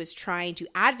when she was trying to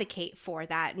advocate for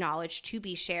that knowledge to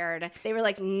be shared, they were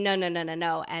like, no,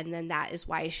 and then that is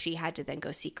why she had to then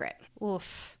go secret.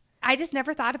 Oof. I just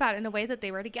never thought about it in a way that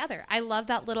they were together. I love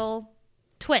that little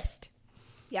twist.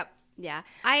 Yep. Yeah.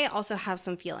 I also have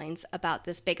some feelings about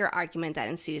this bigger argument that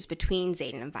ensues between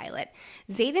Xaden and Violet.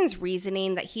 Xaden's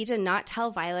reasoning that he did not tell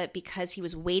Violet because he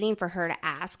was waiting for her to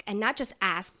ask, and not just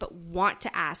ask, but want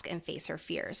to ask and face her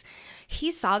fears.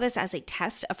 He saw this as a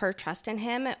test of her trust in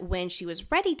him. When she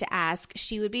was ready to ask,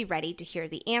 she would be ready to hear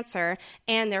the answer,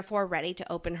 and therefore ready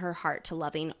to open her heart to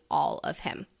loving all of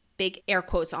him. Big air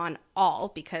quotes on all,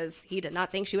 because he did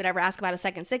not think she would ever ask about a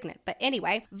second signet. But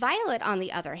anyway, Violet, on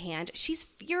the other hand, she's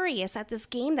furious at this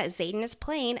game that Xaden is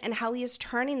playing and how he is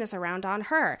turning this around on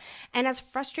her. And as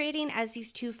frustrating as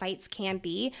these two fights can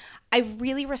be, I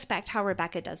really respect how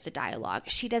Rebecca does the dialogue.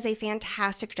 She does a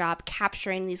fantastic job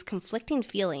capturing these conflicting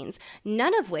feelings,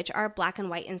 none of which are black and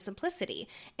white in simplicity.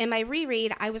 In my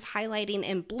reread, I was highlighting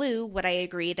in blue what I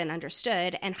agreed and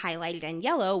understood, and highlighted in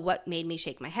yellow what made me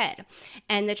shake my head.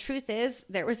 And the truth is,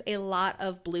 there was a lot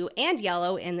of blue and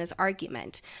yellow in this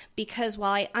argument, because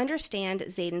while I understand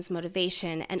Xaden's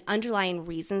motivation and underlying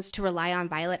reasons to rely on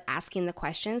Violet asking the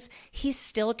questions, he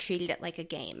still treated it like a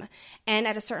game. And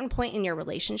at a certain point in your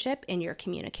relationship, in your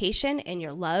communication, in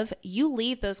your love, you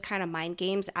leave those kind of mind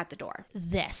games at the door.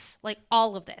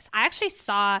 All of this. I actually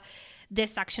saw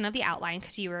this section of the outline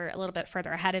because you were a little bit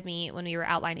further ahead of me when we were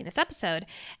outlining this episode.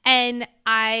 And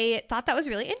I thought that was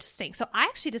really interesting. So I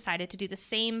actually decided to do the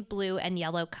same blue and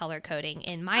yellow color coding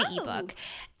in my ebook.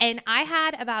 And I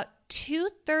had about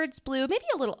 2/3 blue, maybe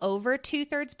a little over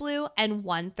 2/3 blue, and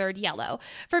 1/3 yellow.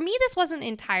 For me, this wasn't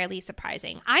entirely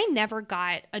surprising. I never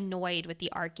got annoyed with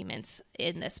the arguments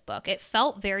in this book. It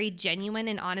felt very genuine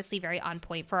and honestly very on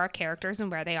point for our characters and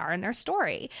where they are in their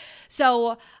story.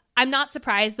 So I'm not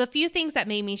surprised. The few things that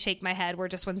made me shake my head were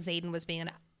just when Xaden was being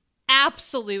an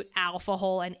absolute alpha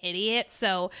hole and idiot.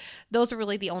 So those are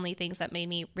really the only things that made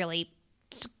me really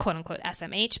quote unquote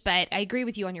SMH. But I agree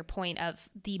with you on your point of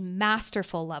the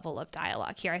masterful level of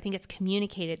dialogue here. I think it's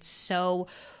communicated so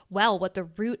well what the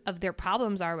root of their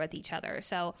problems are with each other.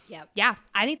 So yeah,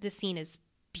 I think this scene is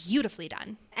beautifully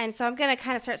done. And so I'm going to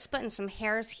kind of start splitting some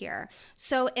hairs here.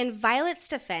 So in Violet's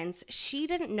defense, she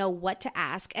didn't know what to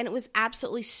ask, and it was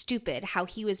absolutely stupid how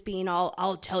he was being all,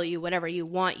 I'll tell you whatever you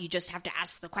want, you just have to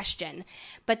ask the question.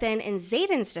 But then in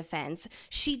Xaden's defense,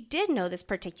 she did know this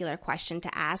particular question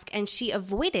to ask, and she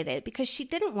avoided it because she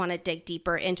didn't want to dig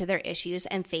deeper into their issues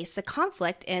and face the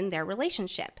conflict in their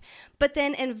relationship. But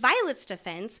then in Violet's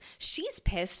defense, she's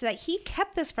pissed that he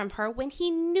kept this from her when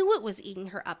he knew it was eating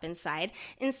her up inside,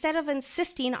 instead of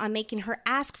insisting on making her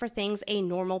ask for things a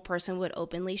normal person would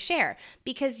openly share.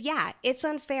 Because yeah, it's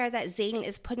unfair that Xaden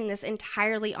is putting this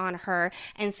entirely on her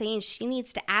and saying she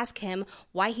needs to ask him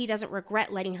why he doesn't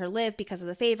regret letting her live because of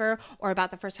the favor, or about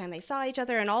the first time they saw each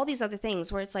other, and all these other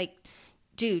things where it's like,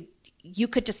 dude, you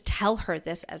could just tell her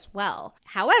this as well.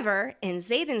 However, in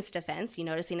Xaden's defense, you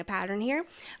noticing a pattern here?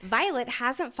 Violet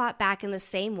hasn't fought back in the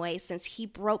same way since he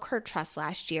broke her trust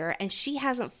last year, and she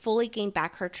hasn't fully gained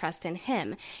back her trust in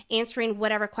him. Answering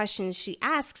whatever questions she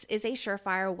asks is a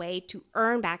surefire way to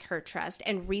earn back her trust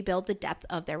and rebuild the depth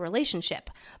of their relationship.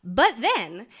 But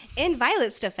then, in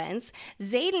Violet's defense,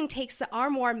 Xaden takes the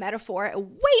armoire metaphor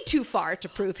way too far to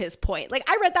prove his point. Like,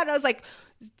 I read that and I was like,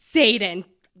 Xaden,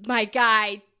 my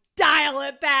guy, dial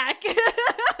it back.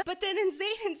 But then in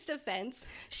Xaden's defense,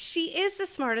 she is the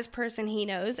smartest person he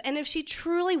knows, and if she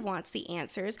truly wants the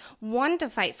answers, wanted to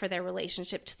fight for their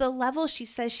relationship to the level she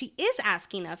says she is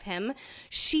asking of him,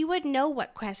 she would know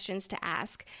what questions to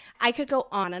ask. I could go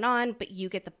on, but you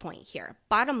get the point here.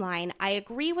 Bottom line, I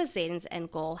agree with Xaden's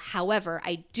end goal. However,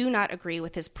 I do not agree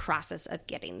with his process of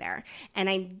getting there. And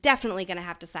I'm definitely going to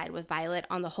have to side with Violet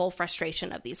on the whole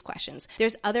frustration of these questions.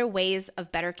 There's other ways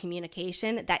of better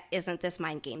communication that isn't this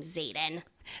mind game, Xaden.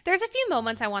 There's a few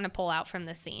moments I want to pull out from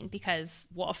this scene because,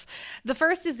 woof. The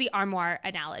first is the armoire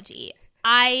analogy.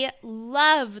 I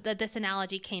love that this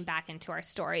analogy came back into our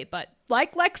story, but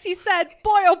like Lexi said,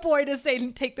 boy oh boy does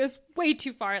Xaden take this way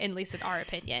too far, at least in our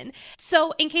opinion.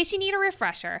 So in case you need a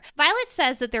refresher, Violet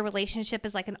says that their relationship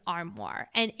is like an armoire,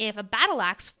 and if a battle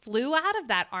axe flew out of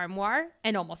that armoire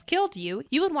and almost killed you,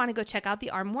 you would want to go check out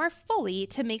the armoire fully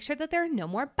to make sure that there are no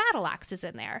more battle axes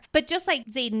in there. But just like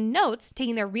Xaden notes,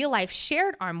 taking their real life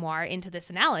shared armoire into this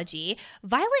analogy,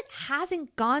 Violet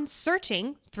hasn't gone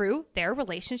searching through their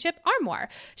relationship armoire.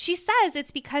 She says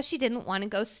it's because she didn't want to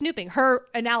go snooping. Her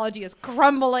analogy is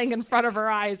crumbling in front of her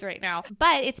eyes right now.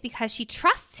 But it's because she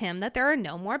trusts him that there are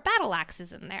no more battle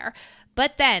axes in there.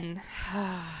 But then,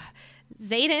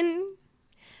 Xaden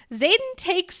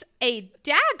takes a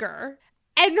dagger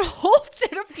and holds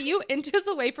it a few inches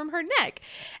away from her neck.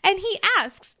 And he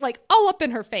asks, like, all up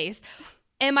in her face,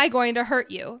 am I going to hurt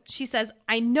you? She says,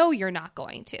 I know you're not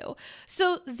going to.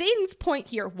 So Xaden's point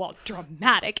here, while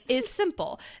dramatic, is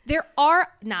simple. There are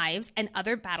knives and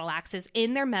other battle axes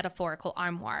in their metaphorical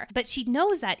armoire, but she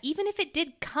knows that even if it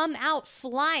did come out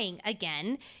flying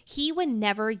again, he would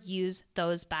never use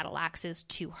those battle axes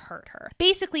to hurt her.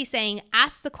 Basically saying,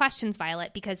 ask the questions,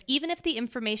 Violet, because even if the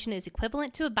information is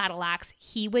equivalent to a battle axe,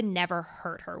 he would never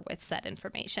hurt her with said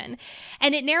information.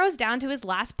 And it narrows down to his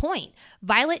last point.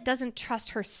 Violet doesn't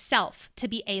trust herself to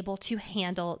be able to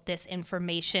handle this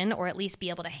information, or at least be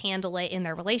able to handle it in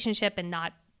their relationship and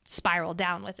not spiral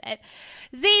down with it.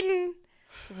 Xaden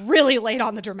really laid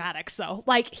on the dramatics, though.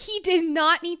 Like, he did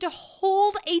not need to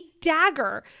hold a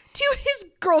dagger to his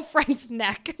girlfriend's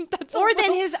neck.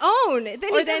 Than his own. Then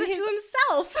he does it to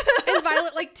himself. And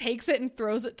Violet, like, takes it and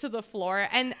throws it to the floor.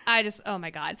 And I just, oh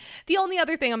my God. The only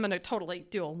other thing I'm going to totally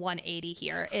do a 180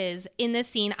 here is in this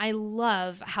scene, I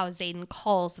love how Xaden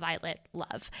calls Violet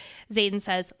Love. Xaden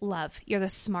says, Love, you're the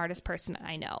smartest person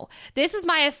I know. This is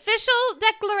my official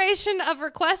declaration of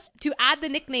request to add the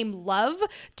nickname Love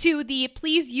to the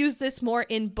please use this more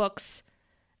in books.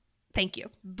 Thank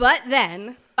you. But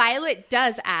then Violet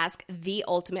does ask the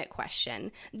ultimate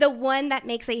question, the one that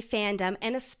makes a fandom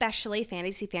and especially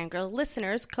Fantasy Fangirl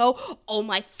listeners go, oh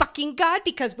my fucking God,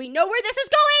 because we know where this is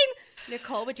going.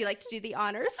 Nicole, would you like to do the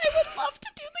honors? I would love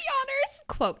to do the honors.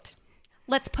 Quote,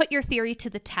 let's put your theory to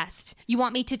the test. You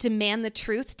want me to demand the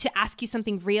truth, to ask you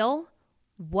something real?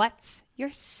 What's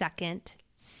your second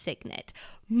signet?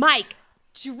 Mic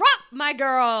drop, my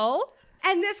girl.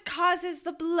 And this causes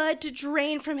the blood to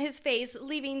drain from his face,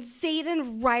 leaving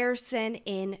Xaden Ryerson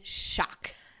in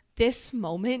shock. This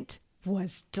moment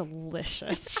was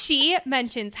delicious. She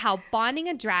mentions how bonding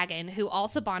a dragon who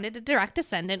also bonded a direct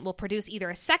descendant will produce either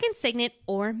a second signet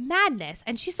or madness.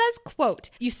 And she says,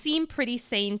 quote, you seem pretty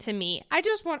sane to me. I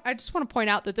just want to point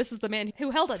out that this is the man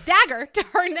who held a dagger to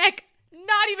her neck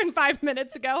not even 5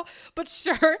 minutes ago, but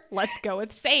sure, let's go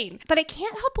with sane. But I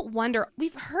can't help but wonder,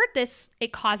 we've heard this,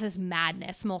 it causes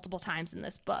madness multiple times in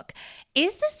this book.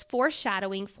 Is this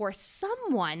foreshadowing for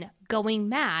someone going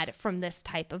mad from this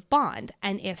type of bond?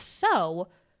 And if so,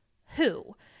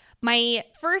 who? My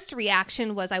first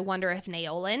reaction was I wonder if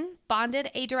Naolan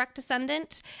bonded a direct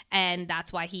descendant, and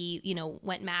that's why he,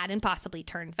 went mad and possibly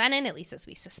turned venom, at least as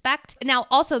we suspect. Now,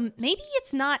 also, maybe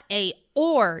it's not a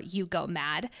or you go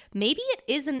mad. Maybe it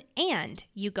is an and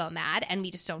you go mad, and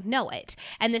we just don't know it.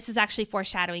 And this is actually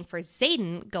foreshadowing for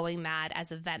Xaden going mad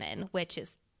as a venom, which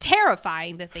is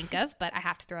terrifying to think of, but I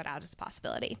have to throw it out as a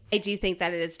possibility. I do think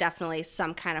that it is definitely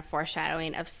some kind of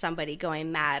foreshadowing of somebody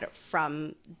going mad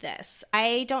from this.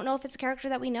 I don't know if it's a character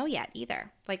that we know yet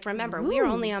either. Like, remember, we are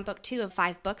only on book 2 of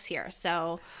 5 books here,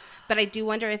 so, but I do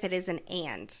wonder if it is an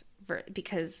and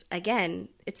because, again,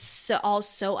 it's all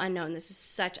so unknown. This is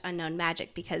such unknown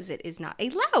magic because it is not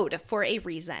allowed for a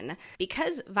reason.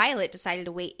 Because Violet decided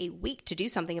to wait a week to do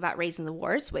something about raising the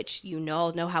wards, which you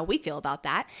all know how we feel about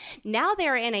that, now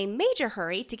they're in a major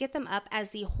hurry to get them up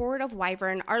as the horde of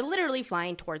wyvern are literally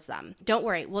flying towards them. Don't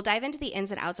worry, we'll dive into the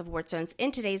ins and outs of wardstones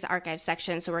in today's archive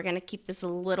section, so we're going to keep this a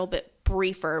little bit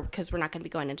briefer because we're not going to be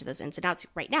going into those ins and outs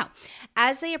right now.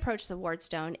 As they approach the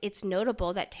wardstone, it's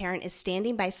notable that Tairn is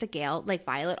standing by Sgaeyl like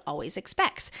Violet always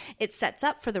expects. It sets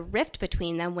up for the rift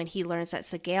between them when he learns that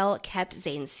Sgaeyl kept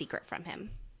Xaden's secret from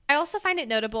him. I also find it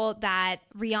notable that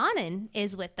Rhiannon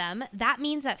is with them. That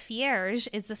means that Fierge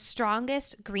is the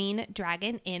strongest green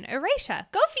dragon in Eurasia.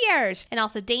 Go Fierge! And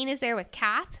also Dane is there with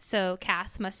Cath, so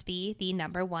Cath must be the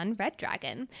number 1 red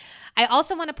dragon. I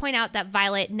also want to point out that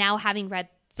Violet, now having read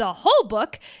the whole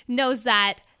book, knows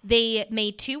that they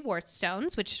made 2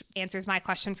 wardstones, which answers my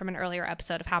question from an earlier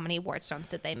episode of how many wardstones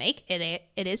did they make. It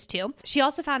is 2. She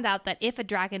also found out that if a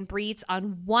dragon breathes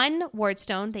on one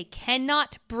wardstone, they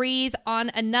cannot breathe on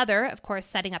another, of course,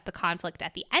 setting up the conflict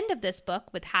at the end of this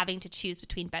book with having to choose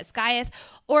between Basgiath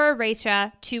or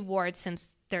Eurasia, 2 wards, since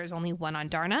there's only one on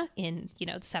Darna in, the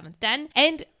 7th Den.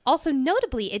 And also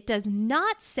notably, it does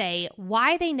not say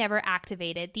why they never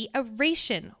activated the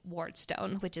Eurasian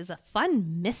wardstone, which is a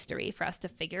fun mystery for us to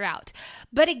figure out.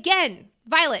 But again,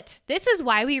 Violet, this is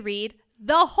why we read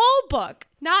the whole book,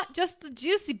 not just the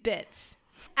juicy bits.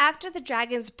 After the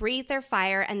dragons breathe their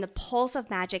fire and the pulse of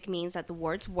magic means that the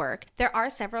wards work, there are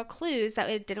several clues that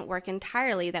it didn't work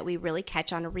entirely that we really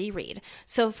catch on a reread.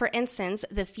 So, for instance,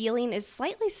 the feeling is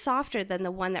slightly softer than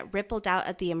the one that rippled out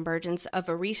at the emergence of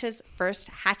Oricia's first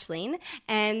hatchling.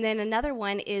 And then another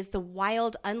one is the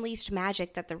wild, unleashed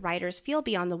magic that the writers feel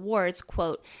beyond the wards,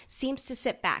 quote, seems to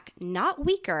sit back, not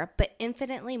weaker, but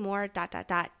infinitely more ...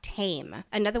 tame.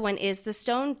 Another one is the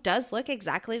stone does look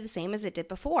exactly the same as it did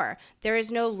before. There is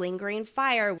no lingering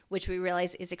fire, which we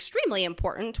realize is extremely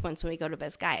important once we go to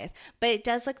Basgiath, but it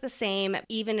does look the same,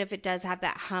 even if it does have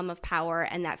that hum of power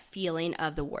and that feeling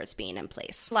of the wards being in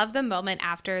place. Love the moment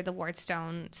after the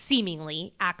wardstone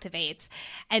seemingly activates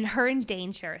and her and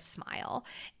Dane share a smile.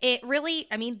 It really,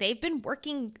 they've been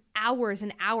working hours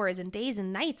and hours and days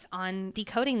and nights on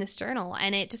decoding this journal,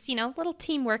 and it just, little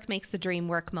teamwork makes the dream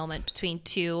work moment between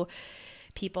 2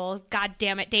 people. God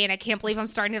damn it, Dane, I can't believe I'm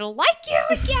starting to like you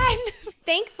again.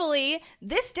 Thankfully,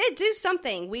 this did do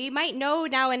something. We might know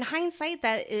now in hindsight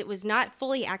that it was not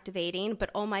fully activating, but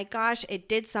oh my gosh, it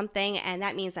did something, and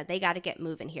that means that they got to get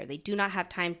moving here. They do not have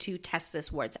time to test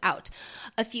this wards out.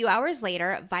 A few hours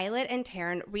later, Violet and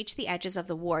Tairn reach the edges of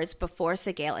the wards before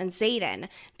Sgaeyl and Xaden,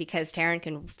 because Tairn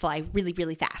can fly really,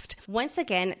 really fast. Once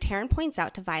again, Tairn points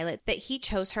out to Violet that he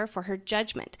chose her for her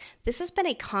judgment. This has been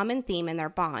a common theme in their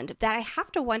bond that I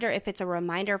have to wonder if it's a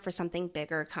reminder for something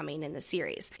bigger coming in the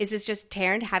series. Is this just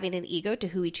Tairn having an ego to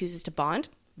who he chooses to bond?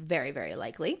 Very, very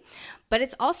likely. But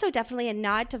it's also definitely a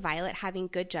nod to Violet having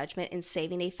good judgment in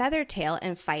saving a Feathertail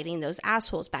and fighting those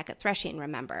assholes back at Threshing,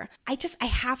 remember? I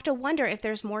have to wonder if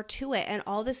there's more to it, and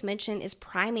all this mention is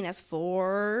priming us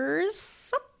for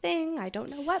something. I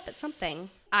don't know what, but something.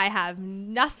 I have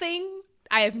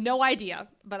no idea,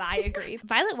 but I agree.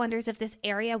 Violet wonders if this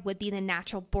area would be the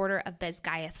natural border of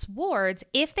Basgiath's wards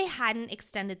if they hadn't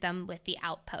extended them with the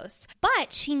outposts.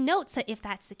 But she notes that if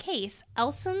that's the case,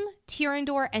 Elsum,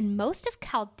 Tyrrendor, and most of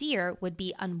Kaldir would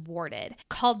be unwarded.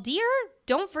 Kaldir,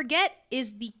 don't forget,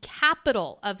 is the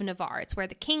capital of Navarre. It's where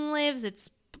the king lives. It's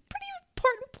a pretty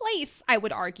important place, I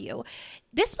would argue.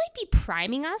 This might be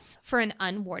priming us for an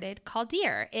unwarded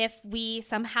Kaldir. If we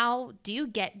somehow do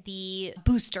get the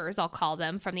boosters, I'll call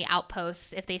them, from the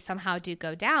outposts, if they somehow do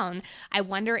go down, I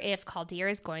wonder if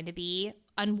Kaldir is going to be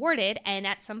unwarded, and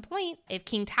at some point, if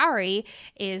King Tauri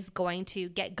is going to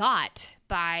get got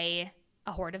by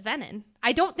a horde of Venin.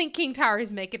 I don't think King Tauri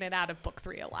is making it out of book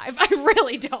 3 alive. I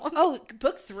really don't. Oh,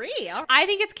 book 3? I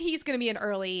think he's going to be an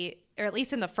early, or at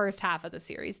least in the first half of the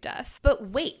series, death. But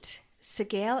wait.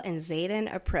 Sgaeyl and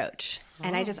Xaden approach.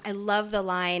 And I love the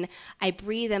line, I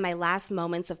breathe in my last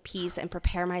moments of peace and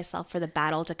prepare myself for the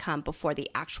battle to come before the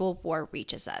actual war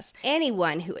reaches us.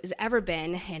 Anyone who has ever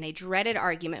been in a dreaded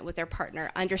argument with their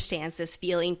partner understands this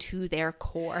feeling to their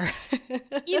core.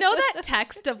 You know that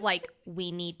text of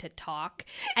we need to talk?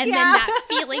 And then that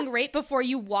feeling right before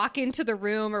you walk into the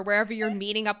room or wherever you're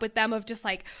meeting up with them of just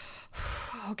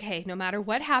okay, no matter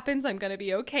what happens, I'm going to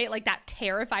be okay. Like that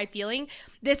terrified feeling.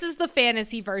 This is the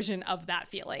fantasy version of that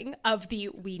feeling of the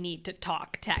we need to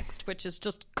talk text, which is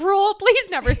just cruel. Please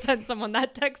never send someone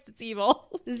that text. It's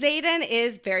evil. Xaden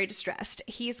is very distressed.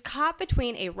 He's caught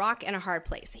between a rock and a hard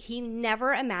place. He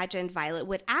never imagined Violet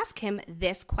would ask him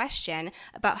this question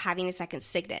about having a second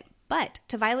signet. But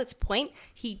to Violet's point,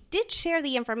 he did share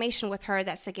the information with her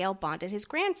that Sigale bonded his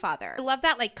grandfather. I love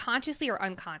that, like consciously or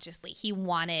unconsciously, he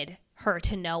wanted her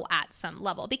to know at some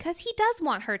level because he does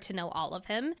want her to know all of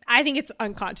him. I think it's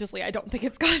unconsciously. I don't think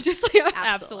it's consciously.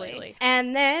 Absolutely.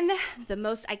 And then the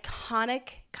most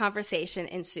iconic conversation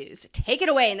ensues. Take it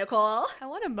away, Nicole. I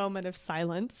want a moment of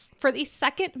silence for the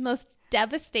second most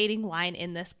devastating line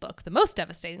in this book. The most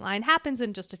devastating line happens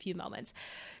in just a few moments.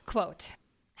 Quote,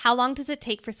 "How long does it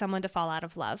take for someone to fall out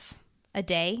of love? A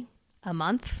day? A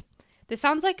month?" This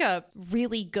sounds like a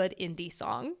really good indie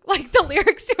song. Like the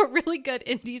lyrics to a really good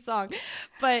indie song.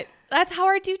 But that's how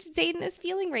our dude Xaden is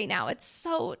feeling right now. It's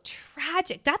so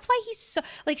tragic. That's why he's so...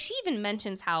 Like, she even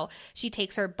mentions how she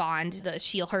takes her bond,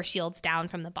 her shields down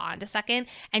from the bond a second,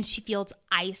 and she feels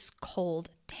ice cold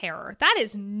terror. That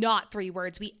is not 3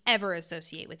 words we ever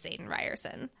associate with Xaden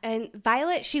Ryerson. And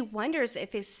Violet, she wonders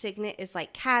if his signet is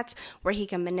like cats, where he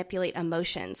can manipulate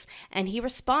emotions. And he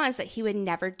responds that he would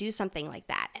never do something like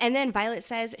that. And then Violet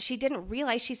says she didn't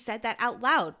realize she said that out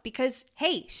loud because,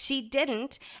 hey, she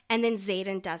didn't. And then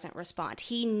Xaden doesn't respond.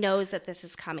 He knows that this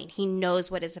is coming. He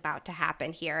knows what is about to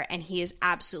happen here. And he is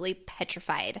absolutely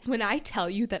petrified. When I tell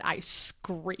you that I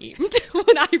screamed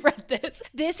when I read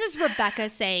this is Rebecca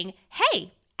saying,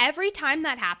 hey, every time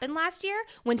that happened last year,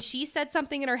 when she said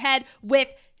something in her head with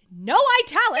no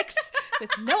italics,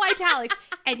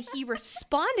 and he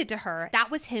responded to her, that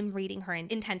was him reading her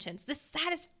intentions. The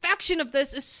satisfaction of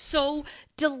this is so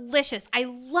delicious. I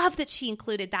love that she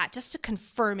included that just to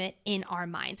confirm it in our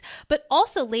minds. But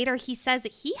also later he says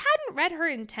that he hadn't read her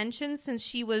intentions since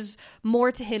she was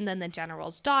more to him than the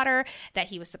general's daughter that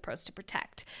he was supposed to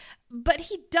protect. But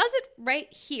he does it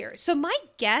right here. So my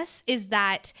guess is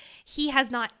that he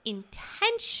has not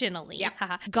intentionally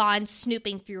gone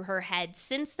snooping through her head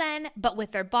since then. But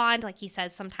with their bond, like he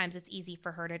says, sometimes it's easy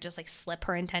for her to just like slip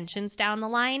her intentions down the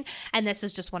line. And this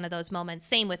is just one of those moments.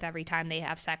 Same with every time they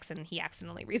have sex and he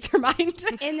accidentally reads her mind.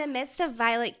 In the midst of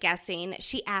Violet guessing,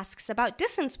 she asks about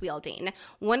distance wielding,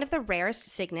 one of the rarest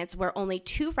signets where only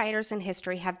 2 writers in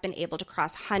history have been able to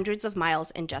cross hundreds of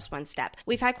miles in just one step.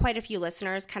 We've had quite a few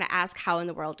listeners kind of ask how in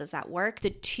the world does that work.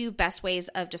 The 2 best ways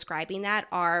of describing that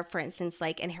are, for instance,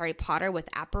 like in Harry Potter with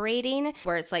apparating,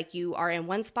 where it's like you are in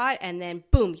one spot and then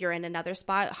boom, you're in another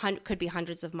spot, could be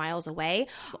hundreds of miles away.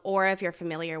 Or if you're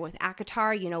familiar with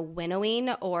ACOTAR, winnowing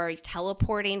or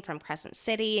teleporting from Crescent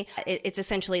City, it's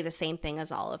essentially the same thing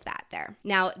as all of that there.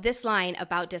 Now, this line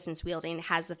about distance wielding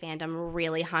has the fandom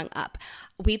really hung up.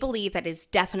 We believe that is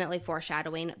definitely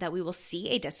foreshadowing that we will see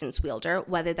a distance wielder,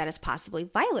 whether that is possibly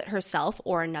Violet herself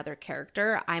or another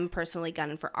character. I'm personally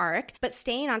gunning for Arik. But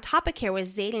staying on topic here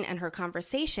with Xaden and her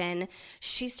conversation,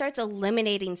 she starts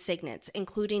eliminating signets,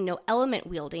 including no element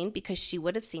wielding, because she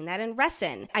would have seen that in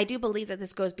Resin. I do believe that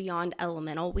this goes beyond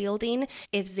elemental wielding.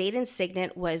 If Xaden's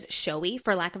signet was showy,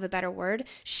 for lack of a better word,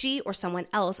 she or someone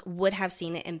else would have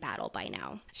seen it in battle by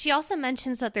now. She also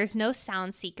mentions that there's no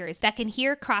sound seekers that can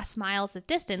hear across miles of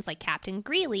distance like Captain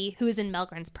Greeley, who is in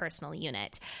Melgren's personal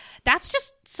unit. That's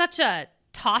just such a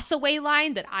toss-away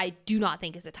line that I do not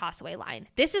think is a toss-away line.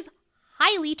 This is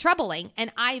highly troubling,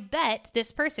 and I bet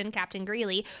this person, Captain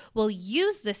Greeley, will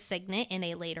use this signet in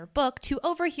a later book to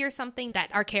overhear something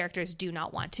that our characters do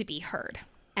not want to be heard.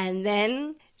 And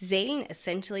then Xaden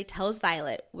essentially tells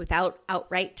Violet without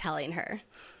outright telling her.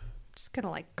 Just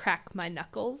gonna crack my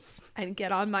knuckles and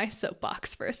get on my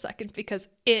soapbox for a second because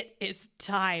it is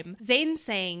time. Xaden's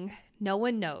saying, no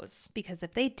one knows, because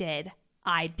if they did,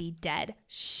 I'd be dead.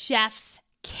 Chef's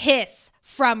kiss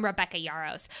from Rebecca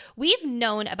Yarros. We've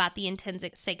known about the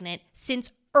intrinsic signet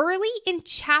since early in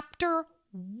chapter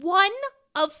 1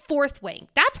 of Fourth Wing.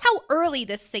 That's how early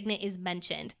this signet is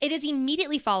mentioned. It is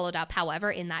immediately followed up, however,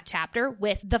 in that chapter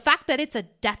with the fact that it's a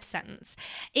death sentence.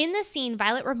 In the scene,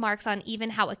 Violet remarks on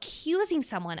even how accusing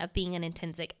someone of being an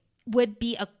intrinsic would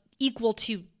be equal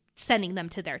to sending them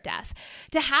to their death.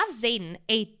 To have Xaden,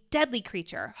 a deadly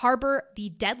creature, harbor the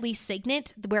deadly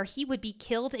signet where he would be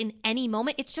killed in any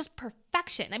moment, it's just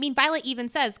perfection. I mean, Violet even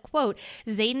says, quote,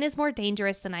 Xaden is more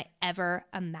dangerous than I ever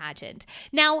imagined.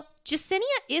 Now, Jesinia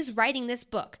is writing this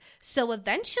book, so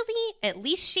eventually, at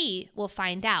least she will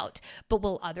find out. But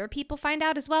will other people find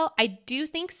out as well? I do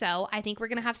think so. I think we're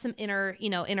going to have some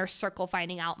inner circle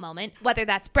finding out moment, whether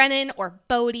that's Brennan or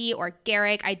Bodhi or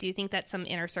Garrick. I do think that some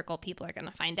inner circle people are going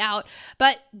to find out.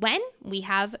 But when? We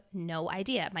have no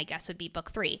idea. My guess would be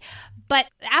book 3. But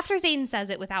after Xaden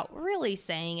says it without really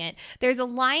saying it, there's a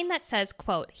line that says,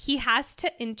 quote, he has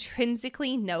to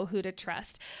intrinsically know who to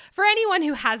trust. For anyone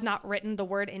who has not written the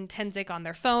word intrinsic on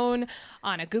their phone,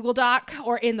 on a Google Doc,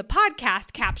 or in the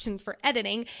podcast captions for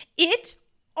editing, it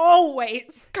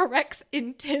always corrects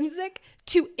intrinsic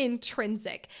to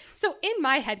intrinsic. So in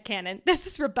my headcanon, this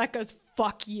is Rebecca's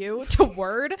fuck you to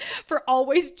Word for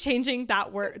always changing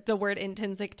that word, the word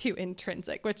intrinsic to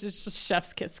intrinsic, which is just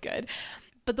chef's kiss good.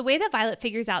 But the way that Violet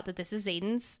figures out that this is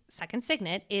Xaden's second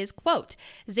signet is, quote,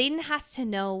 Xaden has to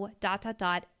know ...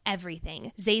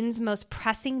 everything. Xaden's most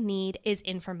pressing need is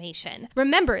information.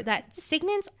 Remember that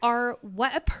signets are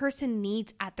what a person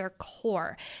needs at their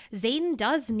core. Xaden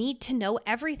does need to know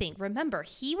everything. Remember,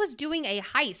 he was doing a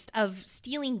heist of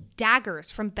stealing daggers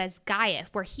from Besgaeth,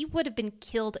 where he would have been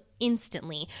killed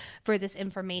instantly for this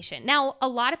information. Now, a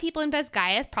lot of people in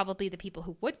Besgaeth, probably the people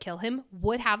who would kill him,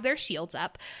 would have their shields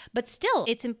up, but still,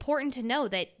 it's important to know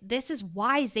that this is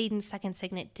why Xaden's second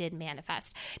signet did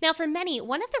manifest. Now, for many,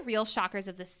 one of the real shockers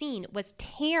of the scene was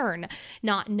Tairn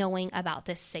not knowing about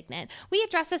this signet. We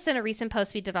addressed this in a recent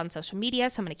post we did on social media,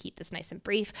 so I'm going to keep this nice and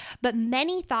brief, but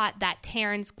many thought that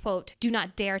Tairn's, quote, do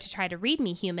not dare to try to read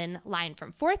me, human, line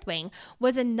from Fourth Wing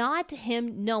was a nod to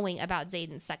him knowing about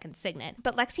Xaden's second signet.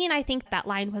 But Lexi and I think that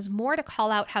line was more to call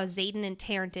out how Xaden and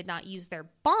Tairn did not use their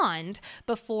bond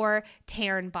before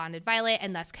Tairn bonded Violet,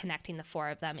 and thus connecting the four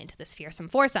of them into this fearsome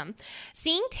foursome.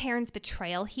 Seeing Tairn's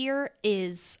betrayal here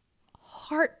is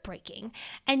heartbreaking.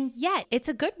 And yet, it's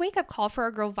a good wake-up call for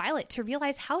our girl Violet to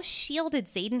realize how shielded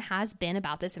Xaden has been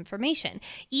about this information.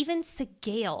 Even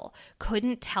Sigale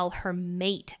couldn't tell her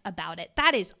mate about it.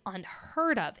 That is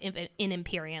unheard of in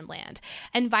Empyrean land.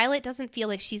 And Violet doesn't feel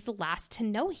like she's the last to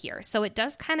know here, so it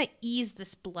does kind of ease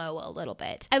this blow a little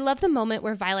bit. I love the moment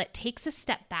where Violet takes a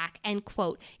step back and,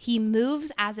 quote, he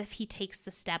moves as if he takes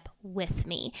the step with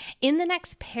me. In the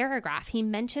next paragraph, he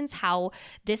mentions how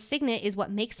this signet is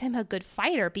what makes him a good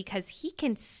fighter, because he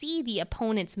can see the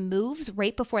opponent's moves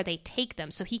right before they take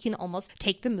them, so he can almost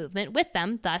take the movement with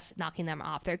them, thus knocking them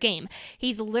off their game.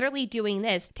 He's literally doing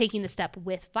this, taking the step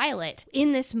with Violet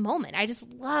in this moment. I just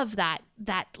love that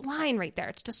line right there.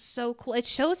 It's just so cool. It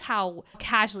shows how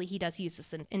casually he does use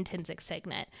this intrinsic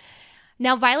signet.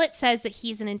 Now, Violet says that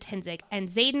he's an intrinsic, and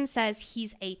Xaden says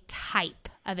he's a type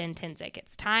of intrinsic.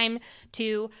 It's time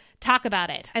to talk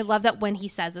about it. I love that when he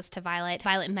says this to Violet,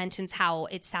 Violet mentions how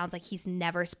it sounds like he's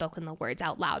never spoken the words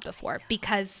out loud before,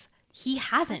 because he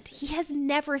hasn't. He has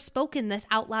never spoken this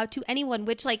out loud to anyone,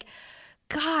 which, like,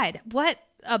 God, what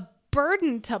a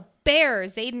burden to bear,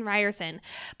 Xaden Ryerson.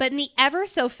 But in the ever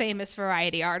so famous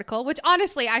Variety article, which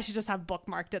honestly I should just have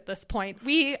bookmarked at this point.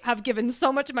 We have given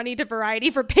so much money to Variety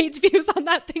for page views on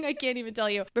that thing, I can't even tell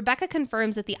you. Rebecca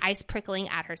confirms that the ice prickling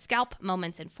at her scalp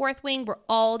moments in Fourth Wing were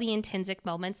all the intrinsic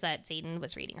moments that Xaden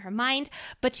was reading her mind.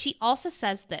 But she also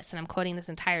says this, and I'm quoting this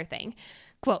entire thing.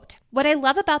 Quote, what I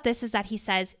love about this is that he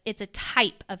says it's a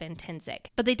type of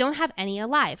intrinsic, but they don't have any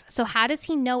alive. So how does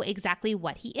he know exactly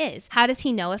what he is? How does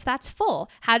he know if that's full?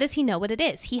 How does he know what it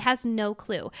is? He has no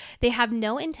clue. They have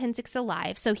no intrinsics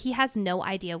alive, so he has no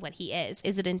idea what he is.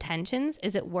 Is it intentions?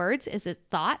 Is it words? Is it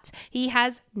thoughts? He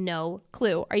has no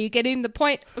clue. Are you getting the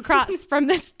point across from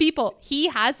this, people? He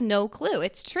has no clue.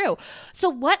 It's true. So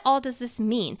what all does this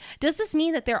mean? Does this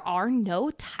mean that there are no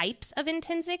types of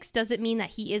intrinsics? Does it mean that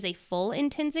he is a full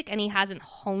intrinsic and he hasn't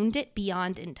honed it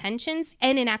beyond intentions?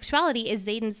 And in actuality, is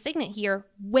Xaden's signet here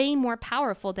way more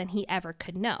powerful than he ever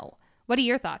could know? What are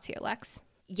your thoughts here, Lex?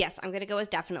 Yes, I'm going to go with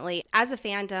definitely. As a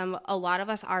fandom, a lot of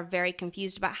us are very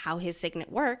confused about how his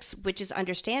signet works, which is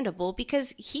understandable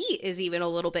because he is even a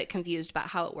little bit confused about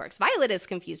how it works. Violet is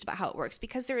confused about how it works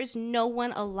because there is no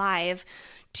one alive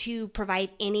to provide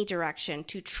any direction,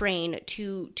 to train,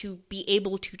 to be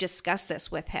able to discuss this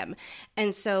with him.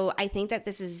 And so I think that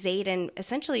this is Xaden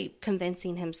essentially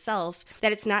convincing himself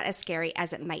that it's not as scary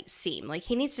as it might seem. Like,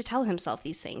 he needs to tell himself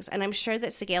these things. And I'm sure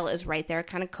that Sigale is right there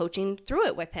kind of coaching through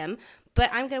it with him. but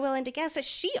I'm willing to guess that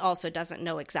she also doesn't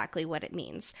know exactly what it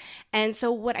means. And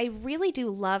so what I really do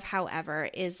love, however,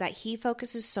 is that he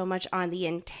focuses so much on the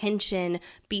intention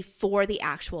before the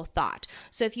actual thought.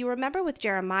 So if you remember with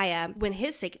Jeremiah, when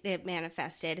his signet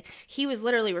manifested, he was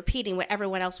literally repeating what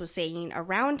everyone else was saying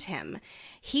around him.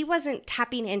 He wasn't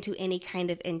tapping into any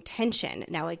kind of intention.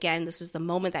 Now, again, this was the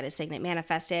moment that his signet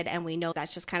manifested, and we know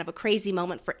that's just kind of a crazy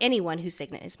moment for anyone whose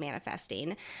signet is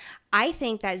manifesting. I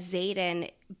think that Xaden,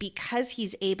 because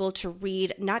he's able to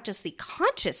read not just the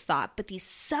conscious thought, but the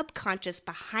subconscious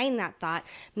behind that thought,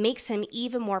 makes him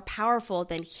even more powerful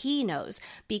than he knows,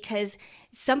 because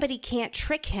somebody can't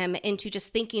trick him into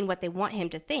just thinking what they want him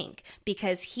to think,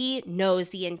 because he knows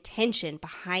the intention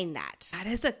behind that. That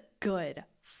is a good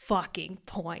fucking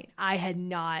point. I had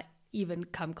not even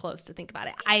come close to think about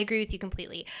it. I agree with you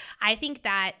completely. I think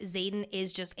that Xaden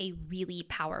is just a really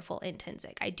powerful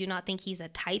intrinsic. I do not think he's a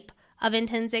type of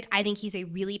intrinsic. I think he's a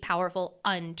really powerful,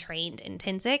 untrained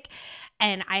intrinsic.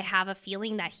 And I have a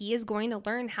feeling that he is going to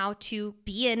learn how to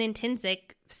be an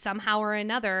intrinsic somehow or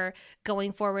another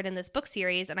going forward in this book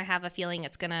series. And I have a feeling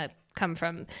it's going to come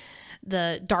from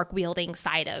the dark wielding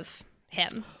side of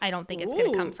him. I don't think it's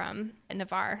going to come from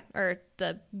Navarre or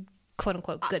the quote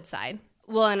unquote good side.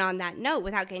 Well, and on that note,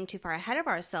 without getting too far ahead of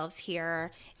ourselves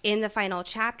here, in the final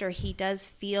chapter, he does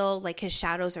feel like his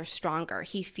shadows are stronger.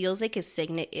 He feels like his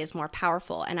signet is more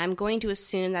powerful. And I'm going to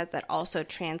assume that that also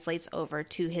translates over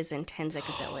to his intrinsic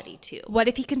ability too. What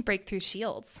if he can break through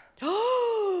shields?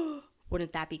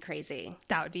 Wouldn't that be crazy?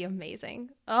 That would be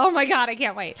amazing. Oh my God, I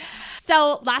can't wait.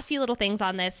 So last few little things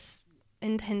on this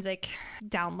intrinsic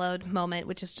download moment,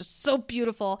 which is just so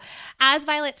beautiful. As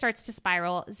Violet starts to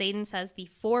spiral, Xaden says the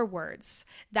 4 words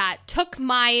that took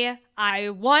my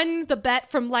I won the bet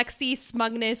from Lexi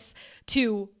smugness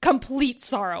to complete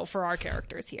sorrow for our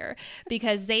characters here.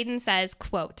 Because Xaden says,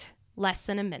 quote, "Less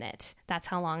than a minute. That's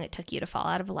how long it took you to fall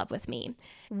out of love with me."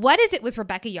 What is it with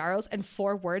Rebecca Yarros and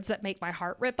 4 words that make my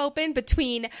heart rip open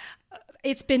between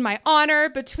 "it's been my honor,"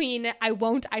 between "I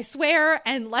won't, I swear,"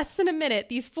 and "less than a minute"?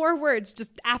 These 4 words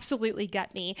just absolutely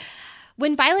gut me.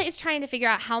 When Violet is trying to figure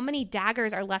out how many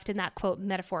daggers are left in that, quote,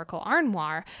 metaphorical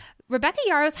armoire, Rebecca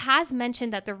Yarros has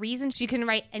mentioned that the reason she couldn't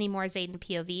write any more Xaden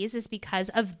POVs is because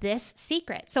of this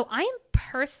secret. So I am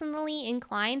personally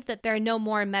inclined that there are no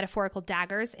more metaphorical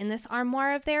daggers in this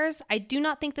armoire of theirs. I do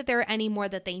not think that there are any more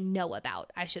that they know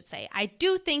about, I should say. I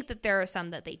do think that there are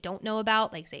some that they don't know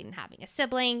about, like Xaden having a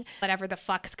sibling, whatever the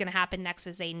fuck's going to happen next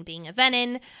with Xaden being a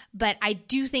Venin. But I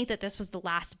do think that this was the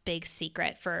last big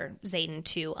secret for Xaden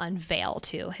to unveil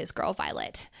to his girl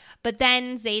Violet. But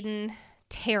then Xaden,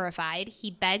 terrified, he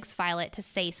begs Violet to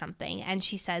say something, and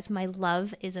she says, "My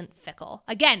love isn't fickle."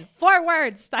 Again, 4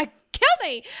 words that kill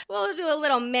me. We'll do a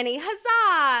little mini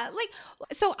huzzah.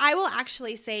 So I will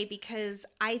actually say, because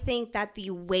I think that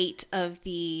the weight of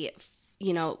the,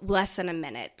 less than a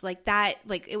minute,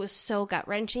 it was so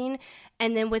gut-wrenching.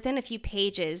 And then within a few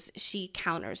pages, she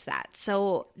counters that.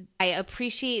 So I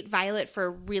appreciate Violet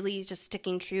for really just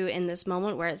sticking true in this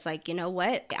moment where it's like, you know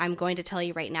what? I'm going to tell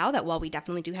you right now that while we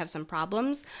definitely do have some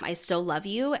problems, I still love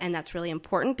you. And that's really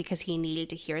important, because he needed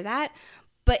to hear that.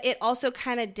 But it also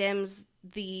kind of dims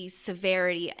the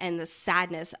severity and the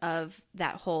sadness of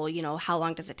that whole, how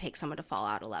long does it take someone to fall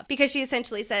out of love? Because she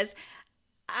essentially says,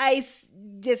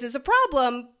 this is a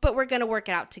problem, but we're going to work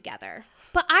it out together.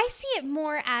 But I see it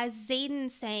more as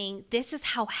Xaden saying, this is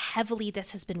how heavily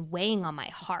this has been weighing on my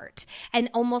heart. And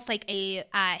almost like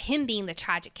him being the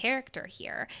tragic character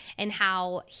here, and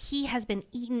how he has been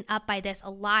eaten up by this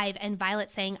alive, and Violet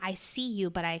saying, "I see you,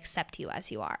 but I accept you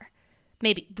as you are.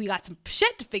 Maybe we got some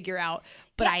shit to figure out,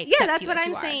 but I accept that's you what as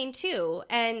I'm you are." saying too.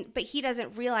 But he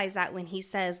doesn't realize that when he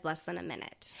says less than a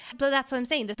minute. So that's what I'm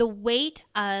saying. The weight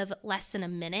of less than a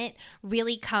minute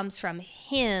really comes from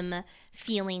him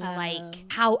feeling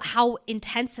like how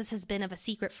intense this has been of a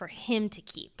secret for him to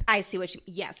keep. I see what you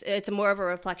mean. Yes, it's more of a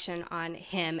reflection on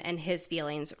him and his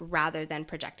feelings rather than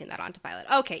projecting that onto Violet.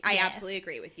 Okay, I absolutely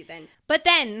agree with you then. But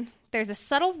then there's a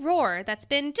subtle roar that's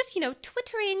been just,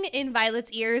 twittering in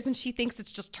Violet's ears, and she thinks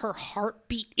it's just her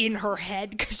heartbeat in her head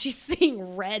because she's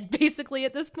seeing red basically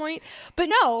at this point. But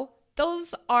no,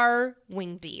 those are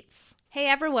wing beats. Hey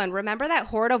everyone, remember that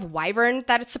horde of wyvern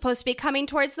that's supposed to be coming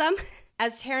towards them?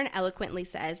 As Taryn eloquently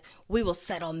says, we will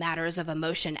settle matters of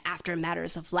emotion after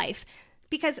matters of life.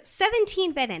 Because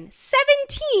 17 Venin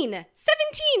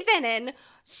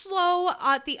slow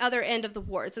at the other end of the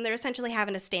wards, and they're essentially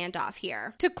having a standoff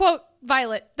here. To quote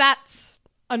Violet, that's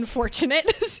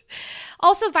unfortunate.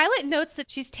 Also, Violet notes that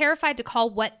she's terrified to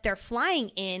call what they're flying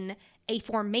in a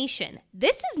formation.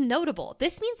 This is notable.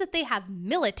 This means that they have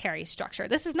military structure.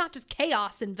 This is not just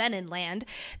chaos in Venom land.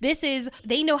 This is,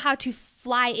 they know how to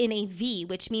fly in a V,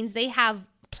 which means they have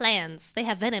plans. They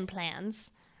have Venom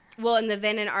plans. Well, and the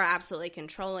Venom are absolutely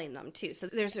controlling them, too. So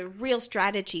there's a real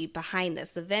strategy behind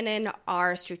this. The Venom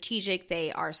are strategic.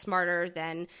 They are smarter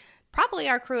than probably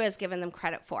our crew has given them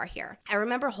credit for here. I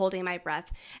remember holding my breath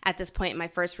at this point in my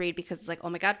first read because it's like, oh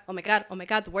my God, oh my God, oh my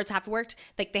God, the words have to work.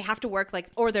 Like, they have to work, like,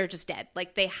 or they're just dead.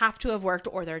 Like, they have to have worked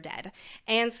or they're dead.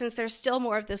 And since there's still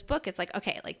more of this book, it's like,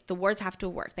 okay, like, the words have to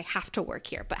work. They have to work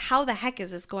here. But how the heck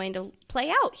is this going to play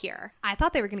out here? I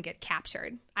thought they were going to get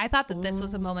captured. I thought that this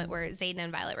was a moment where Xaden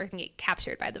and Violet were going to get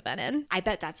captured by the Venom. I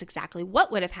bet that's exactly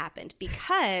what would have happened,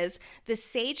 because the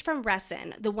sage from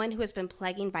Resen, the one who has been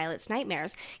plaguing Violet's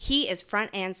nightmares, he is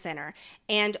front and center.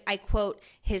 And I quote,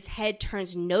 his head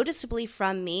turns noticeably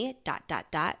from me, ...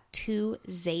 to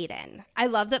Xaden. I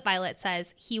love that Violet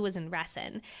says he was in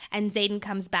Resen, and Xaden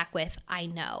comes back with, I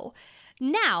know.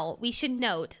 Now, we should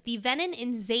note, the Venom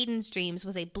in Xaden's dreams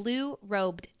was a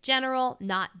blue-robed general,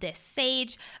 not this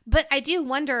sage. But I do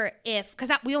wonder if, because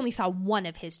we only saw one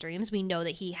of his dreams, we know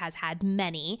that he has had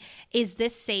many. Is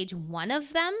this sage one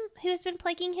of them who has been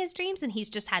plaguing his dreams, and he's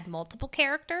just had multiple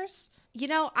characters? You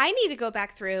know, I need to go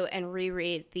back through and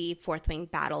reread the Fourth Wing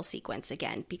battle sequence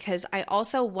again, because I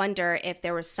also wonder if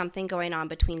there was something going on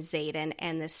between Xaden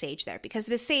and the sage there, because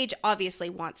the sage obviously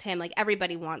wants him. Like,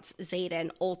 everybody wants Xaden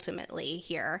ultimately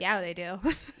here. Yeah, they do.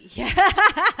 Yeah.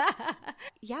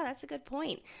 Yeah, that's a good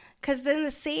point. Because then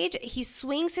the sage, he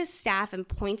swings his staff and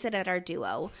points it at our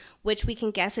duo, which we can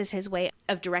guess is his way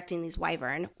of directing these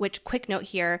wyvern. Which, quick note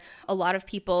here, a lot of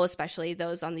people, especially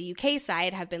those on the UK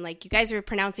side, have been like, you guys are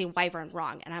pronouncing wyvern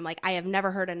wrong. And I'm like, I have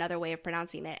never heard another way of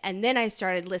pronouncing it. And then I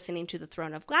started listening to the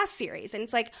Throne of Glass series, and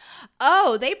it's like,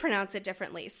 oh, they pronounce it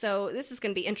differently. So this is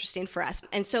going to be interesting for us.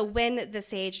 And so when the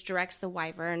sage directs the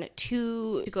wyvern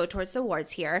to go towards the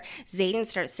wards here, Xaden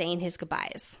starts saying his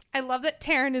goodbyes. I love that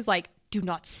Taryn is like, do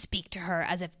not speak to her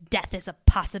as if death is a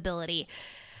possibility.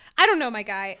 I don't know, my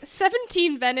guy.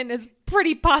 17 Venom is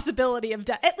pretty possibility of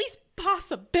death. At least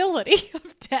possibility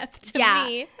of death to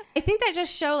me. I think that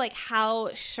just show like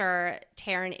how sure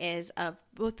Taryn is of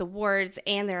both the wards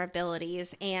and their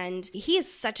abilities. And he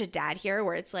is such a dad here,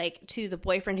 where it's like, to the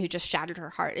boyfriend who just shattered her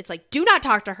heart, it's like, do not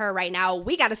talk to her right now.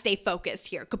 We got to stay focused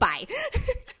here. Goodbye.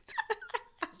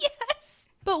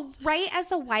 But right as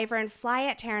the wyvern fly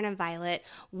at Taryn and Violet,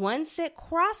 once it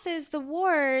crosses the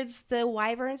wards, the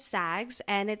wyvern sags,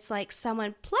 and it's like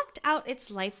someone plucked out its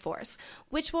life force,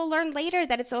 which we'll learn later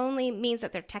that it only means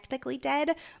that they're technically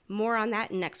dead. More on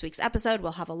that in next week's episode.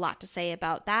 We'll have a lot to say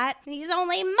about that. He's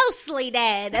only mostly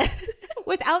dead.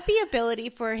 Without the ability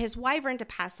for his wyvern to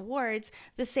pass the wards,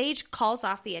 the sage calls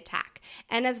off the attack.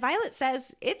 And as Violet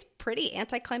says, it's pretty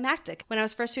anticlimactic. When I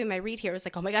was first doing my read here, it was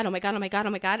like, oh my God, oh my God, oh my God, oh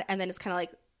my God. And then it's kind of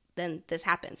like, then this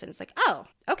happens. And it's like, oh,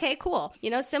 okay, cool. You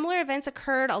know, similar events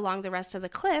occurred along the rest of the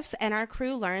cliffs, and our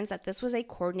crew learns that this was a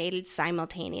coordinated,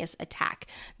 simultaneous attack.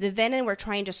 The Venom were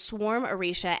trying to swarm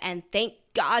Orisha, and thank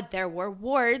God there were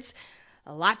wards.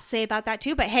 A lot to say about that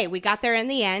too, but hey, we got there in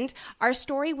the end. Our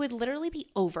story would literally be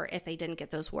over if they didn't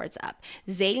get those wards up.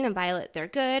 Xaden and Violet, they're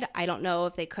good. I don't know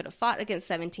if they could have fought against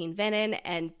 17 Venom,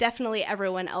 and definitely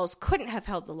everyone else couldn't have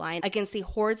held the line against the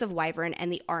hordes of wyvern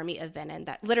and the army of Venom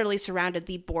that literally surrounded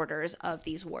the borders of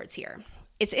these wards here.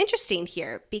 It's interesting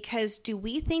here because do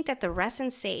we think that the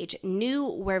Resen sage knew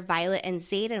where Violet and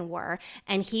Xaden were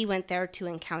and he went there to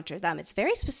encounter them? It's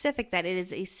very specific that it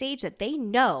is a sage that they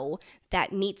know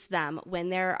that meets them when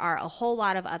there are a whole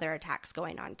lot of other attacks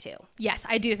going on too. Yes,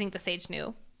 I do think the sage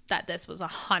knew that this was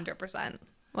 100%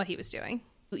 what he was doing.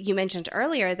 You mentioned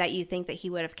earlier that you think that he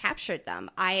would have captured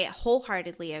them. I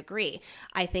wholeheartedly agree.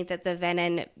 I think that the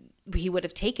Venom, he would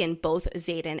have taken both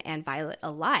Xaden and Violet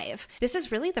alive. This is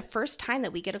really the first time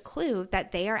that we get a clue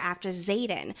that they are after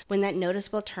Xaden, when that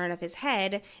noticeable turn of his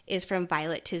head is from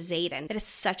Violet to Xaden. It is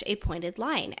such a pointed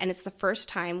line, and it's the first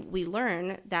time we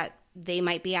learn that they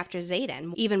might be after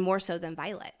Xaden, even more so than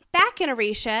Violet. Back in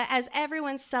Orisha, as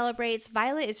everyone celebrates,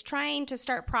 Violet is trying to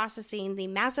start processing the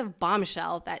massive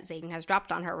bombshell that Xaden has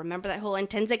dropped on her. Remember that whole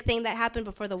Intrinsic thing that happened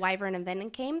before the Wyvern and Venom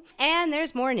came? And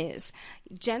there's more news.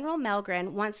 General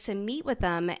Melgren wants to meet with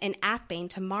them in Athbane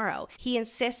tomorrow. He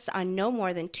insists on no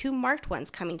more than 2 marked ones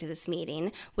coming to this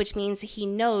meeting, which means he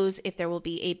knows if there will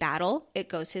be a battle, it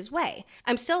goes his way.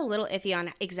 I'm still a little iffy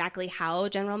on exactly how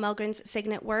General Melgren's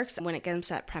signet works when it comes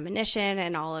to that premonition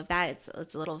and all of that. It's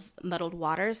a little muddled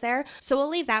waters there. So we'll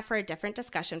leave that for a different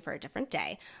discussion for a different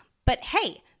day. But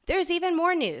hey, there's even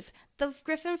more news. the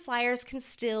Griffin Flyers can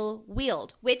still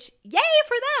wield, which, yay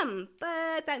for them!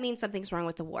 But that means something's wrong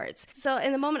with the wards. So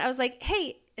in the moment, I was like,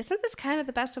 hey, isn't this kind of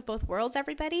the best of both worlds,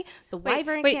 everybody? The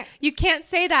Wyvern Wait, you can't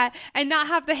say that and not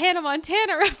have the Hannah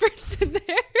Montana reference in there.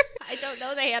 I don't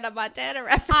know the Hannah Montana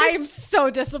reference. I'm so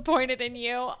disappointed in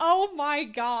you. Oh my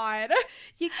God.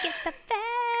 You get the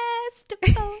best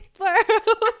of both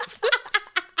worlds.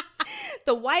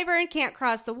 The Wyvern can't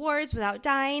cross the wards without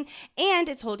dying, and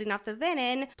it's holding off the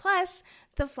venom. Plus,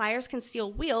 the Flyers can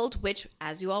still wield, which,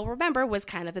 as you all remember, was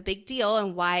kind of a big deal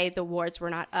and why the wards were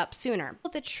not up sooner.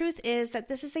 Well, the truth is that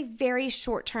this is a very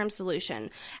short-term solution.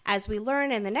 As we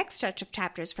learn in the next stretch of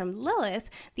chapters from Lilith,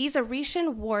 these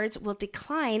Orishan wards will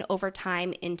decline over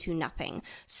time into nothing.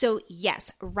 So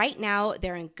yes, right now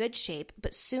they're in good shape,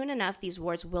 but soon enough these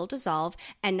wards will dissolve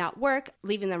and not work,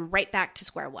 leaving them right back to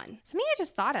square one. Something I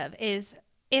just thought of is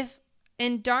if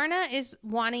Andarna is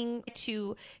wanting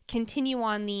to continue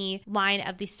on the line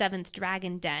of the 7th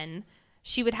Dragon Den,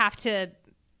 she would have to,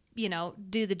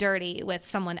 do the dirty with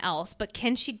someone else. But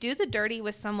can she do the dirty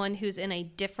with someone who's in a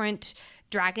different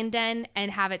Dragon Den and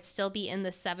have it still be in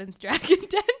the 7th Dragon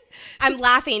Den? I'm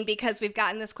laughing because we've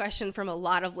gotten this question from a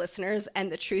lot of listeners,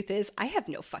 and the truth is I have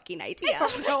no fucking idea. I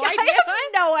have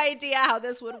no idea how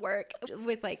this would work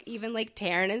with even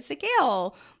Taryn and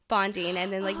Sigil bonding,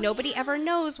 and then nobody ever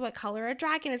knows what color a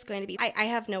dragon is going to be. I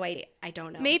have no idea. I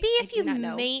don't know. Maybe if you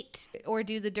mate or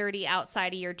do the dirty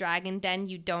outside of your dragon den,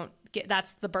 you don't get,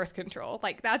 that's the birth control.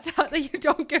 That's how you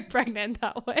don't get pregnant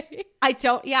that way. I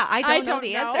don't know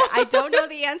the answer. I don't know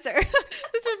the answer.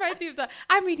 This reminds me of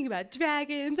I'm reading about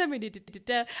dragons. I'm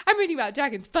reading about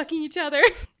dragons fucking each other.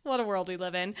 What a world we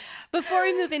live in. Before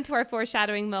we move into our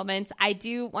foreshadowing moments, I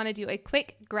do want to do a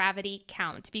quick gravity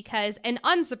count, because an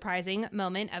unsurprising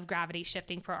moment of gravity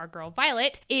shifting for our girl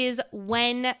Violet is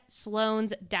when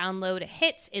Sloane's download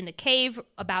hits in the cave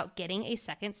about getting a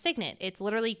second signet. It's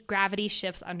literally gravity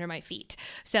shifts under my feet.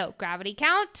 So gravity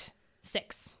count,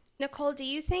 6. Nicole, do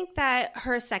you think that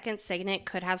her second signet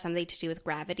could have something to do with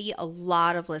gravity? A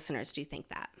lot of listeners do think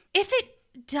that. If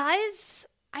it does,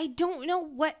 I don't know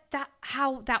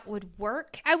how that would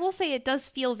work. I will say it does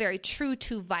feel very true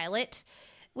to Violet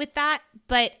with that,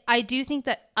 but I do think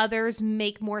that others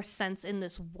make more sense in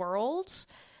this world.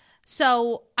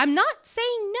 So I'm not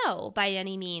saying no by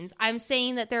any means. I'm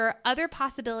saying that there are other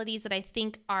possibilities that I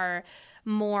think are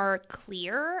more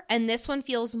clear, and this one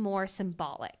feels more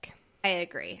symbolic. I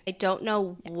agree. I don't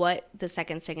know what the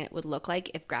second signet would look like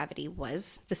if gravity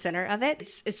was the center of it.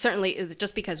 It's certainly,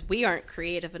 just because we aren't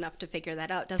creative enough to figure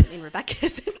that out doesn't mean Rebecca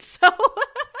isn't. So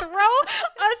throw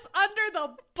us under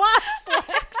the bus,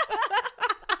 Lex.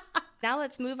 Now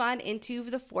let's move on into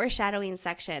the foreshadowing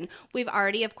section. We've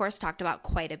already, of course, talked about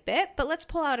quite a bit, but let's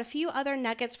pull out a few other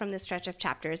nuggets from this stretch of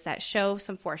chapters that show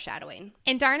some foreshadowing.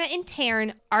 Andarna and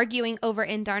Taryn arguing over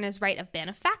Andarna's right of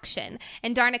benefaction.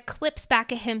 Andarna clips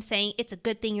back at him saying, "It's a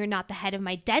good thing you're not the head of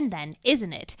my den then,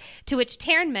 isn't it?" To which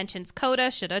Taryn mentions Coda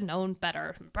should have known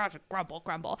better.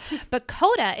 Grumble. But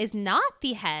Coda is not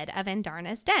the head of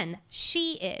Andarna's den.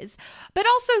 She is. But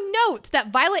also note that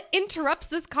Violet interrupts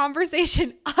this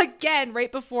conversation again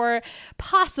right before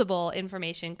possible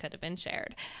information could have been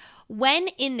shared. When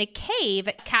in the cave,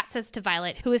 Kat says to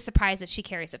Violet, who is surprised that she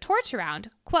carries a torch around,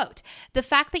 quote, "The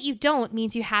fact that you don't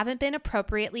means you haven't been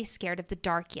appropriately scared of the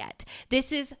dark yet."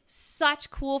 This is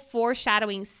such cool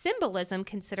foreshadowing symbolism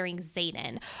considering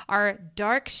Xaden. Our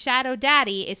dark shadow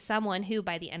daddy is someone who,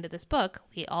 by the end of this book,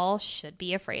 we all should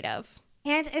be afraid of.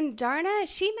 And Andarna,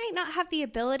 she might not have the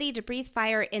ability to breathe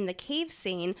fire in the cave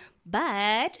scene,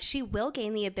 but she will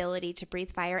gain the ability to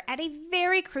breathe fire at a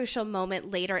very crucial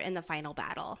moment later in the final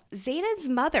battle. Xaden's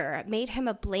mother made him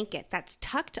a blanket that's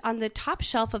tucked on the top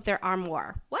shelf of their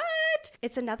armoire. What?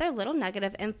 It's another little nugget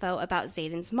of info about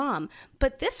Xaden's mom,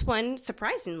 but this one,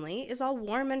 surprisingly, is all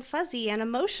warm and fuzzy and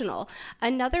emotional.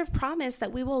 Another promise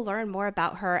that we will learn more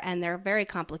about her and their very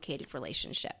complicated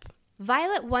relationship.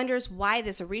 Violet wonders why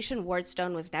this Orishan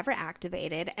Wardstone was never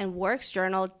activated, and Warwick's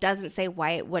journal doesn't say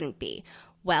why it wouldn't be.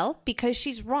 Well, because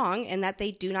she's wrong in that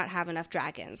they do not have enough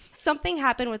dragons. Something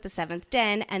happened with the 7th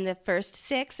Den, and the first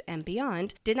 6 and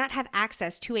beyond did not have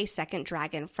access to a second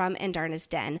dragon from Andarna's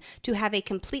den to have a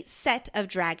complete set of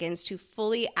dragons to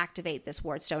fully activate this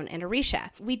Wardstone in Orisha.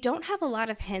 We don't have a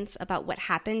lot of hints about what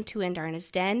happened to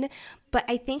Andarna's den, but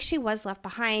I think she was left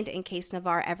behind in case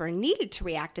Navarre ever needed to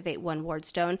reactivate one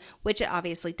Wardstone, which it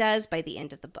obviously does by the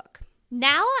end of the book.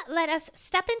 Now, let us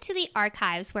step into the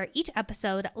archives where each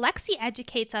episode, Lexi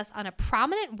educates us on a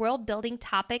prominent world-building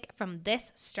topic from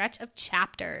this stretch of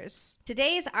chapters.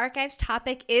 Today's archives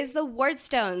topic is the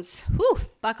Wardstones. Whew,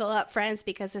 buckle up, friends,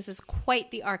 because this is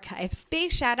quite the archives.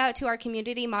 Big shout out to our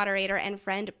community moderator and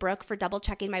friend, Brooke, for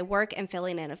double-checking my work and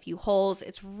filling in a few holes.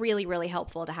 It's really, really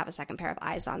helpful to have a second pair of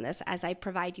eyes on this as I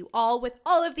provide you all with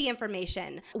all of the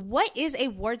information. What is a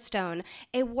Wardstone?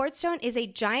 A Wardstone is a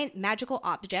giant magical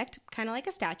object, kind of like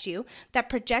a statue, that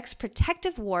projects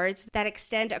protective wards that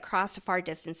extend across far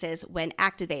distances when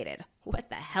activated. What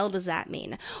the hell does that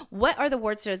mean? What are the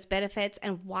Wardstone's benefits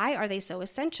and why are they so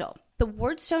essential? The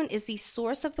Wardstone is the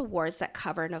source of the wards that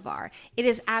cover Navarre. It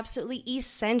is absolutely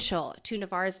essential to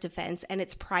Navarre's defense and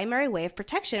its primary way of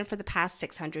protection for the past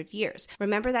 600 years.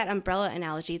 Remember that umbrella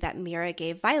analogy that Mira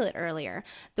gave Violet earlier?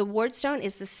 The Wardstone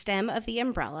is the stem of the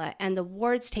umbrella, and the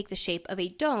wards take the shape of a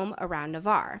dome around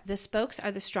Navarre. The spokes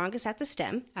are the strongest at the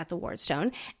stem, at the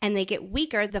Wardstone, and they get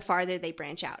weaker the farther they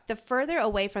branch out. The further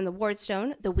away from the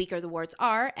Wardstone, the weaker the wards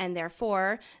are, and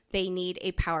therefore they need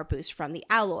a power boost from the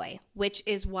alloy, which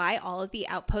is why all of the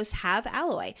outposts have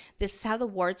alloy. This is how the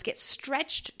wards get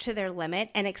stretched to their limit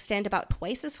and extend about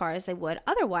twice as far as they would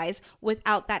otherwise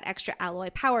without that extra alloy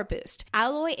power boost.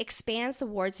 Alloy expands the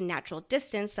ward's natural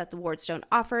distance that the Wardstone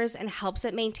offers and helps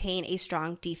it maintain a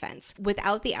strong defense.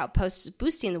 Without the outposts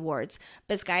boosting the wards,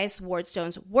 Basgiath's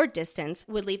Wardstone's ward distance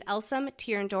would leave Elsam,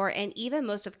 Tyrrendor, and even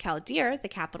most of Caldir, the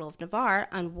capital of Navarre,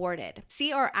 unwarded.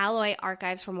 See our alloy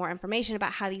archives for more information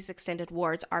about how these extended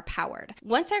wards are powered.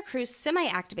 Once our crew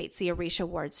semi-activates the Orisha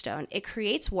Wardstone, it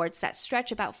creates wards that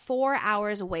stretch about 4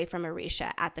 hours away from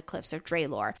Orisha at the cliffs of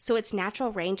Draelor, so its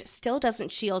natural range still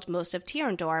doesn't shield most of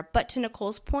Tyrrendor, but to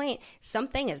Nicole's point,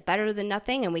 something is better than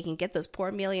nothing, and we can get those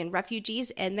poor Melian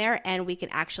refugees in there, and we can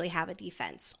actually have a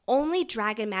defense. Only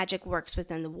dragon magic works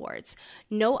within the wards.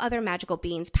 No other magical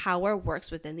being's power works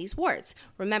within these wards.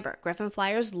 Remember, Griffin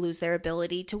Flyers lose their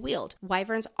ability to wield.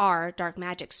 Wyverns are dark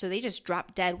magic, so they just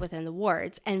drop dead within the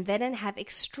wards, and Venin have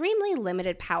extremely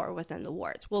limited power within the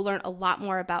wards. We'll learn a lot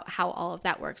more about how all of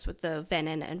that works with the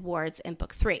Venin and wards in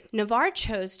Book 3. Navarre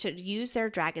chose to use their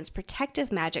dragon's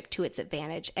protective magic to its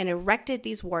advantage and erected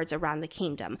these wards around the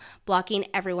kingdom, blocking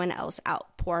everyone else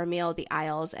out, Poromiel, the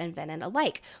Isles, and Venin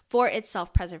alike, for its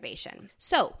self-preservation.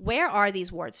 So, where are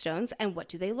these Wardstones and what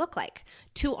do they look like?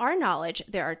 To our knowledge,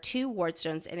 there are 2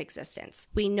 Wardstones in existence.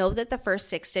 We know that the first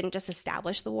 6 didn't just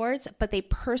establish the wards, but they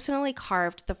personally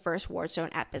carved the first Wardstone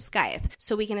at Basgiath,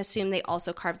 so we can assume they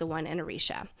also carved the one in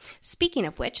Orisha. Speaking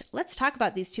of which, let's talk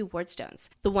about these 2 Wardstones.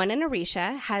 The one in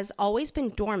Orisha has always been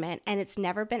dormant and it's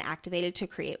never been activated to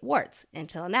create wards,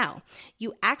 until now.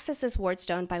 You access this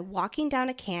Wardstone by walking down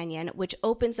a canyon, which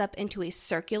opens up into a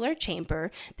circular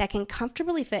chamber that can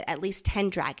comfortably fit at least 10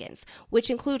 dragons, which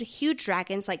include huge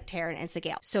dragons like Terran and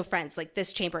Sigale. So friends,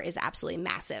 this chamber is absolutely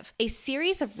massive. A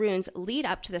series of runes lead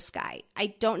up to the sky.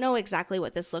 I don't know exactly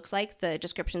what this looks like. The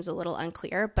description's a little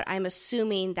unclear, but I'm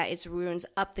assuming that it's runes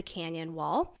up the canyon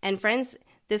wall. And friends,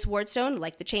 this Wardstone,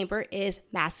 like the chamber, is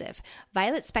massive.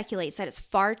 Violet speculates that it's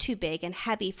far too big and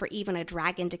heavy for even a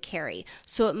dragon to carry,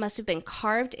 so it must have been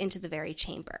carved into the very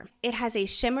chamber. It has a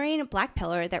shimmering black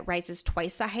pillar that rises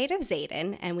twice the height of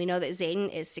Xaden, and we know that Xaden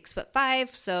is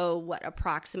 6'5", so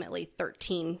approximately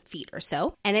 13 feet or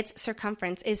so. And its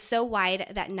circumference is so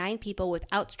wide that 9 people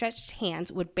with outstretched hands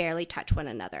would barely touch one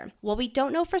another. While we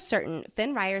don't know for certain,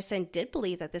 Finn Ryerson did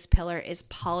believe that this pillar is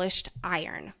polished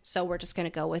iron, so we're just going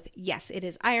to go with yes, it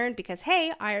is iron because,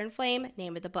 hey, Iron Flame,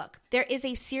 name of the book. There is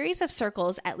a series of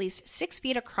circles at least 6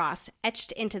 feet across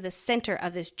etched into the center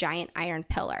of this giant iron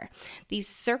pillar. These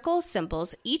circle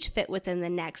symbols each fit within the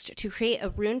next to create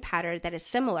a rune pattern that is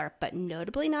similar, but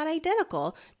notably not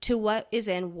identical, to what is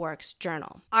in Warwick's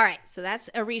journal. All right, so that's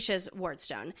Orisha's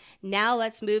Wardstone. Now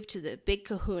let's move to the Big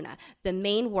Kahuna, the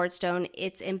main Wardstone.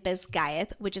 It's in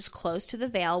Basgiath, which is close to the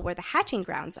Vale where the hatching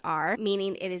grounds are,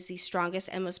 meaning it is the strongest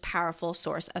and most powerful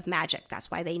source of magic.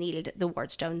 That's why they needed the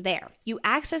Wardstone there. You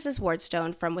access this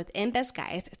Wardstone from within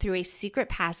Basgiath through a secret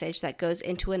passage that goes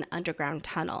into an underground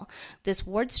tunnel. This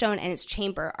Wardstone and its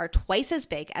chamber are twice as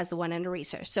big as the one in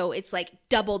Orisha, so it's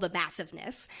double the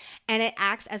massiveness, and it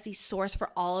acts as the source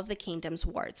for all of the kingdom's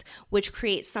wards, which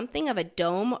creates something of a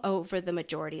dome over the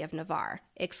majority of Navarre,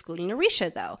 excluding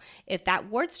Orisha though. If that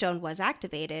Wardstone was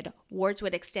activated, wards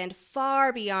would extend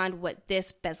far beyond what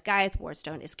this Basgiath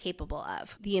Wardstone is capable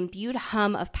of. The imbued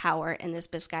hum of power in in this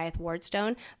Bisgayeth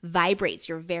Wardstone vibrates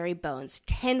your very bones,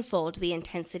 tenfold the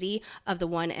intensity of the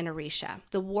one in Orisha.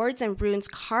 The wards and runes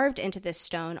carved into this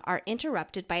stone are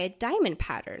interrupted by a diamond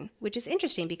pattern, which is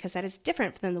interesting because that is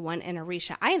different than the one in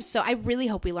Orisha. I really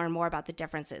hope we learn more about the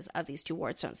differences of these two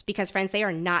wardstones because, friends, they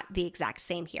are not the exact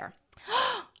same here.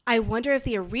 I wonder if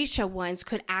the Orisha ones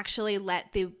could actually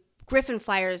let the Griffin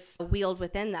Flyers wield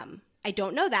within them. I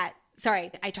don't know that.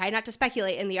 Sorry, I try not to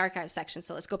speculate in the archive section,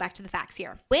 so let's go back to the facts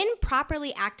here. When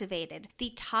properly activated,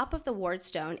 the top of the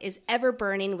wardstone is ever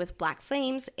burning with black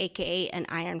flames, aka an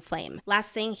iron flame.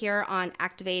 Last thing here on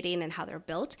activating and how they're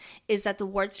built is that the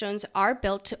wardstones are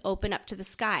built to open up to the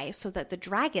sky so that the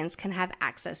dragons can have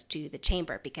access to the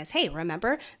chamber. Because, hey,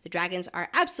 remember, the dragons are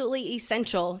absolutely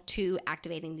essential to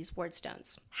activating these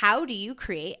wardstones. How do you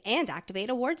create and activate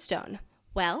a wardstone?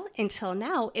 Well, until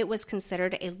now, it was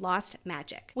considered a lost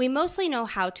magic. We mostly know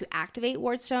how to activate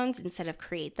wardstones instead of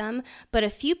create them, but a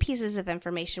few pieces of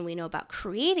information we know about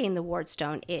creating the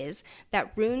wardstone is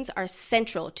that runes are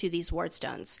central to these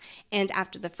wardstones. And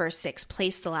after the first 6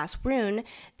 placed the last rune,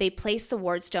 they placed the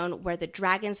wardstone where the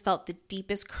dragons felt the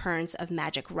deepest currents of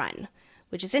magic run.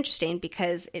 Which is interesting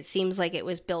because it seems like it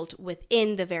was built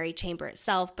within the very chamber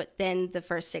itself, but then the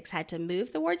first 6 had to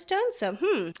move the wardstone. So,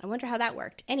 I wonder how that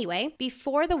worked. Anyway,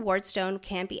 before the wardstone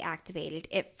can be activated,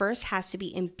 it first has to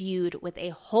be imbued with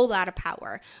a whole lot of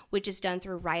power, which is done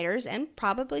through riders and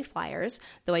probably flyers,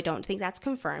 though I don't think that's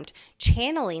confirmed,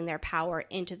 channeling their power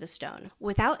into the stone.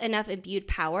 Without enough imbued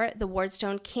power, the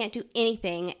wardstone can't do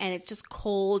anything, and it's just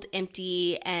cold,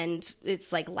 empty, and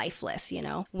it's like lifeless, you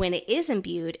know? When it is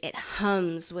imbued, it hums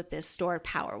with this stored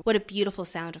power. What a beautiful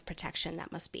sound of protection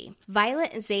that must be.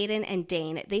 Violet, Xaden, and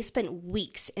Dane, they spent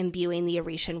weeks imbuing the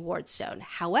Orishan Wardstone.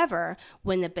 However,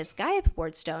 when the Bisgayeth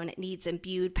Wardstone needs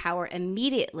imbued power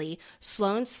immediately,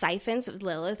 Sloane siphons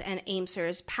Lilith and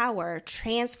Aimser's power,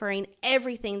 transferring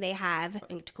everything they have,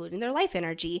 including their life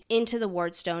energy, into the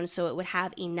Wardstone so it would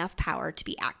have enough power to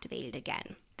be activated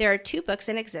again. There are 2 books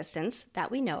in existence that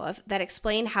we know of that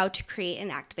explain how to create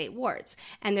and activate wards,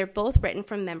 and they're both written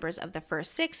from members of the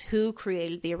first 6 who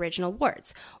created the original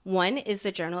wards. One is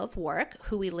the Journal of Warwick,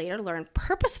 who we later learned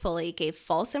purposefully gave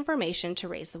false information to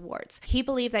raise the wards. He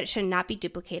believed that it should not be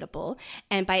duplicatable,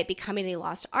 and by it becoming a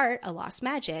lost art, a lost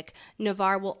magic,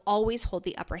 Navarre will always hold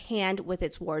the upper hand with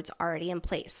its wards already in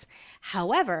place.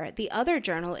 However, the other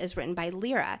journal is written by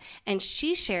Lyra, and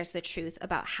she shares the truth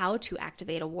about how to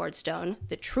activate a wardstone,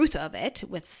 the truth of it,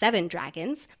 with 7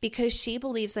 dragons, because she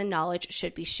believes the knowledge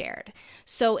should be shared.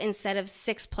 So instead of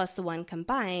 6 plus the 1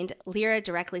 combined, Lyra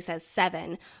directly says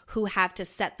 7, who have to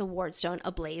set the wardstone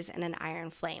ablaze in an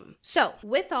iron flame. So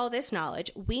with all this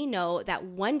knowledge, we know that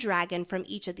 1 dragon from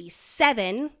each of these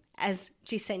 7, as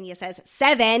Gisenia says,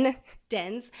 7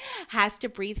 dens, has to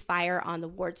breathe fire on the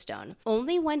wardstone.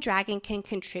 Only 1 dragon can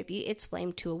contribute its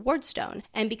flame to a wardstone,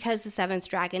 and because the 7th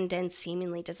dragon den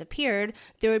seemingly disappeared,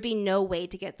 there would be no way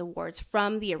to get the wards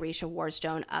from the Orisha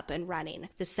wardstone up and running.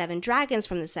 The 7 dragons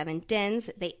from the 7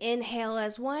 dens, they inhale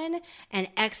as one and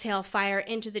exhale fire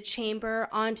into the chamber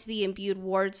onto the imbued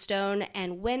wardstone,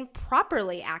 and when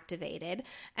properly activated,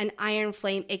 an iron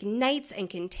flame ignites and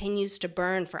continues to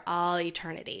burn for all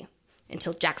eternity.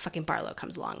 Until Jack fucking Barlow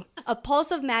comes along. A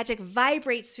pulse of magic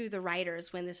vibrates through the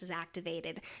riders when this is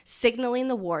activated, signaling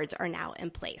the wards are now in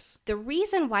place. The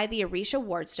reason why the Orisha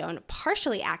Wardstone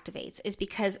partially activates is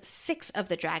because 6 of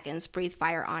the dragons breathe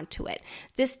fire onto it.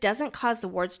 This doesn't cause the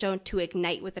wardstone to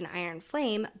ignite with an iron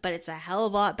flame, but it's a hell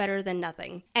of a lot better than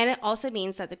nothing. And it also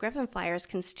means that the Griffin Flyers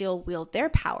can still wield their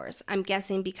powers, I'm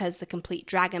guessing because the complete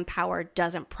dragon power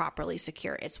doesn't properly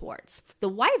secure its wards. The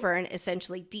Wyvern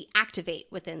essentially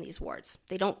deactivate within these wards.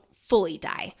 They don't fully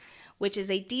die, which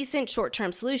is a decent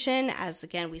short-term solution, as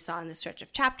again we saw in the stretch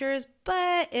of chapters,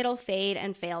 but it'll fade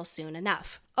and fail soon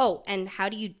enough. Oh, and how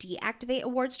do you deactivate a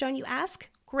wardstone, you ask?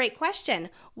 Great question.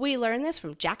 We learned this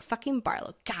from Jack fucking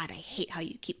Barlow. God, I hate how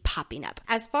you keep popping up.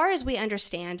 As far as we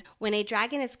understand, when a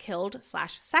dragon is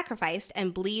killed/sacrificed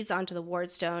and bleeds onto the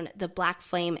wardstone, the black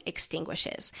flame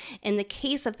extinguishes. In the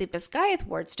case of the Bisgayeth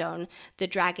wardstone, the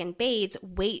dragon Bade's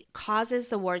weight causes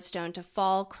the wardstone to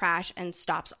fall, crash, and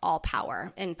stops all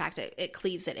power. In fact, it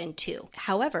cleaves it in 2.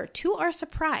 However, to our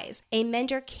surprise, a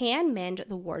mender can mend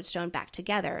the wardstone back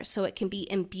together so it can be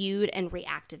imbued and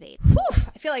reactivated. Whew,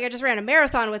 I feel like I just ran a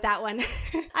marathon with that one.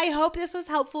 I hope this was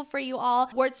helpful for you all.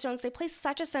 Wardstones, they play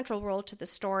such a central role to the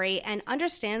story, and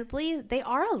understandably, they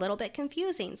are a little bit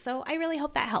confusing. So I really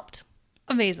hope that helped.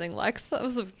 Amazing, Lex. That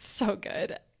was so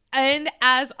good. And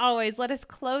as always, let us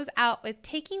close out with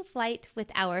taking flight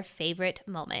with our favorite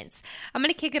moments. I'm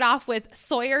going to kick it off with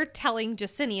Sawyer telling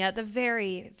Jesinia the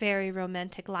very, very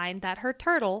romantic line that her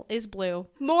turtle is blue.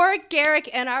 More Garrick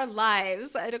in our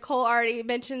lives. Nicole already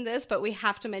mentioned this, but we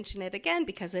have to mention it again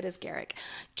because it is Garrick.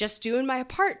 Just doing my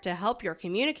part to help your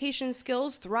communication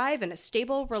skills thrive in a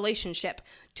stable relationship.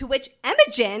 To which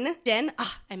Imogen,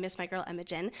 I miss my girl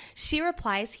Imogen, she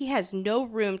replies he has no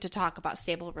room to talk about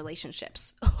stable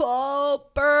relationships. Oh,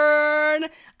 burn.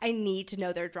 I need to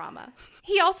know their drama.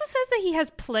 He also says that he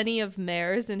has plenty of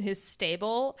mares in his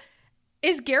stable.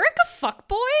 Is Garrick a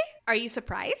fuckboy? Are you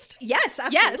surprised? Yes,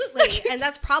 absolutely. Yes. And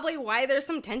that's probably why there's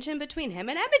some tension between him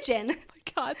and Imogen. Oh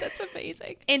my God, that's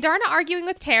amazing. And Darna arguing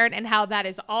with Taryn and how that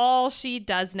is all she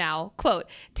does now. Quote,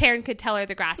 Taryn could tell her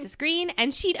the grass is green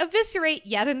and she'd eviscerate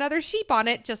yet another sheep on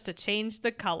it just to change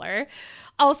the color.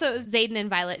 Also, Xaden and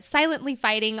Violet silently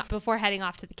fighting before heading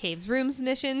off to the cave's rooms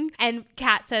mission. And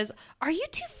Kat says, are you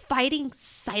two fighting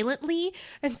silently?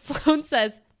 And Sloane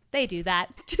says, they do that.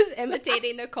 Just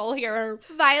imitating Nicole here.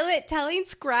 Violet telling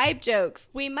scribe jokes.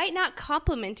 We might not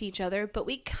compliment each other, but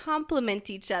we complement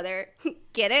each other.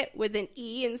 Get it? With an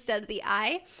E instead of the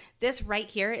I. This right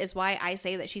here is why I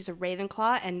say that she's a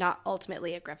Ravenclaw and not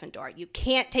ultimately a Gryffindor. You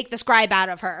can't take the scribe out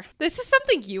of her. This is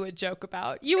something you would joke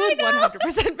about. You would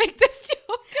 100% make this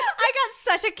joke. I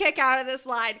got such a kick out of this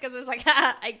line because it was like,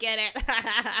 I get it.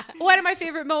 One of my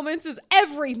favorite moments is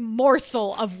every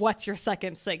morsel of What's Your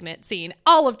Second Signet scene.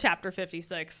 All of chapter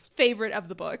 56. Favorite of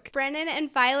the book. Brennan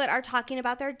and Violet are talking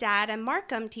about their dad and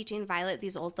Markham teaching Violet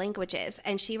these old languages,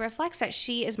 and she reflects that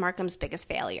she is Markham's biggest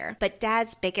failure, but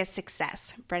Dad's biggest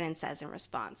success, Brennan says in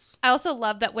response. I also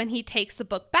love that when he takes the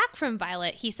book back from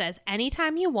Violet, he says,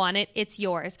 anytime you want it, it's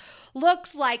yours.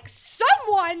 Looks like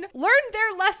someone learned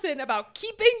their lesson about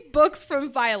keeping books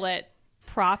from Violet.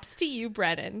 Props to you,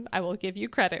 Brennan. I will give you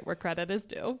credit where credit is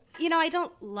due. You know, I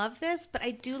don't love this, but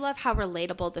I do love how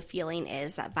relatable the feeling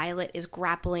is that Violet is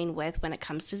grappling with when it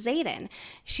comes to Xaden.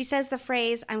 She says the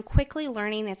phrase, I'm quickly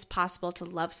learning it's possible to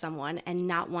love someone and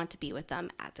not want to be with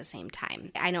them at the same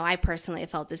time. I know I personally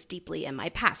have felt this deeply in my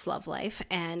past love life,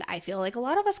 and I feel like a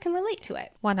lot of us can relate to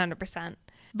it. 100%.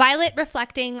 Violet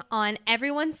reflecting on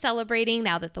everyone celebrating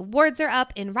now that the wards are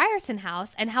up in Ryerson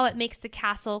House and how it makes the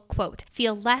castle, quote,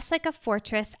 feel less like a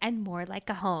fortress and more like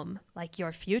a home. Like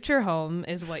your future home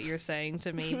is what you're saying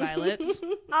to me, Violet.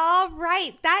 All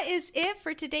right. That is it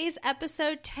for today's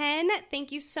episode 10.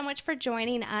 Thank you so much for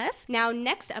joining us. Now,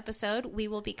 next episode, we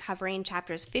will be covering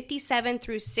chapters 57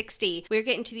 through 60. We're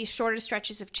getting to these shorter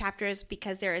stretches of chapters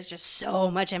because there is just so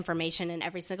much information in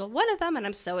every single one of them. And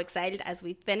I'm so excited as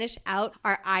we finish out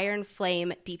our Iron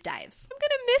Flame deep dives. I'm going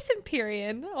to miss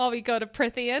Empyrean while we go to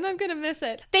Prythian. I'm going to miss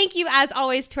it. Thank you, as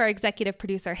always, to our executive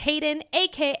producer, Hayden,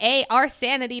 a.k.a. our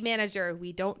sanity manager.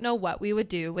 We don't know what we would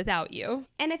do without you.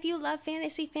 And if you love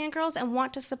Fantasy Fangirls and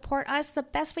want to support us, the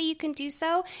best way you can do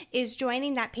so is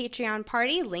joining that Patreon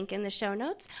party, link in the show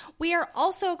notes. We are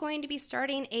also going to be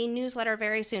starting a newsletter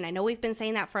very soon. I know we've been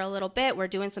saying that for a little bit. We're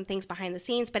doing some things behind the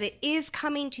scenes, but it is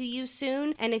coming to you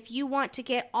soon. And if you want to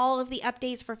get all of the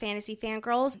updates for Fantasy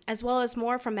Fangirls, as well as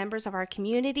more from members of our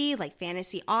community like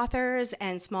fantasy authors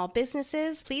and small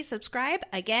businesses, please subscribe.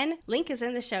 Again, link is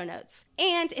in the show notes.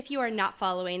 And if you are not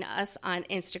following us on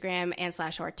Instagram and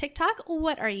 /or TikTok,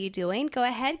 what are you doing? Go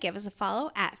ahead, give us a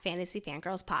follow at Fantasy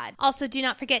Fangirls Pod. Also, do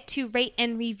not forget to rate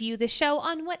and review the show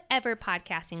on whatever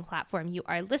podcasting platform you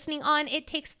are listening on. It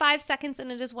takes 5 seconds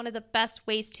and it is one of the best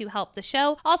ways to help the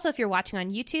show. Also, if you're watching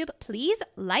on YouTube, please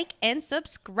like and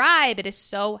subscribe. It is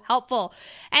so helpful.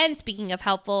 And speaking of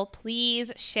helpful,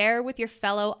 please share with your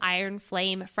fellow Iron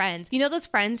Flame friends. You know those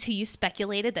friends who you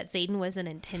speculated that Xaden was an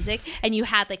Intrinsic and you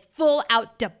had like full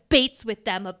out debates with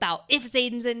them about if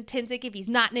Xaden's an Intrinsic, if he's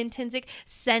not an Intrinsic?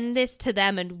 Send this to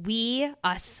them and we,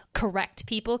 us correct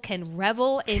people, can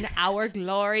revel in our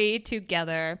glory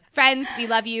together. Friends, we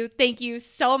love you. Thank you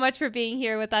so much for being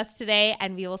here with us today,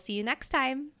 and we will see you next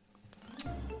time,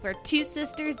 where two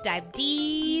sisters dive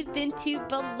deep into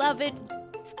beloved...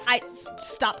 I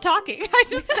stopped talking. I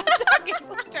just stopped talking.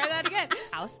 Let's try that again.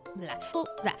 House. Blah,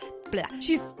 blah, blah.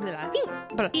 She's blah,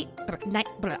 blah, blah, night,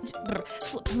 blah,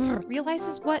 blah.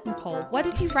 Realizes what, Nicole? What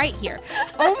did you write here?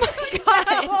 Oh my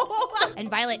god! And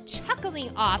Violet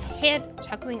chuckling off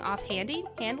handedly?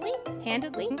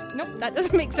 Nope, that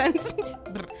doesn't make sense.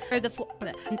 Or the floor.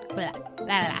 Blah, blah,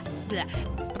 blah, blah.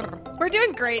 We're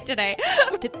doing great today.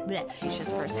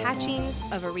 Orisha's first hatchings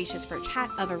of Orisha's first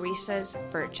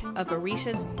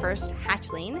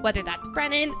hatchling. Whether that's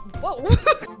Brennan. Whoa.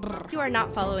 If you are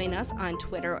not following us on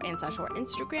Twitter and /or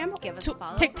Instagram, give us a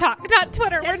follow. TikTok, not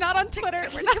Twitter. We're not on Twitter.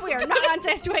 We are not on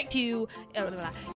TikTok.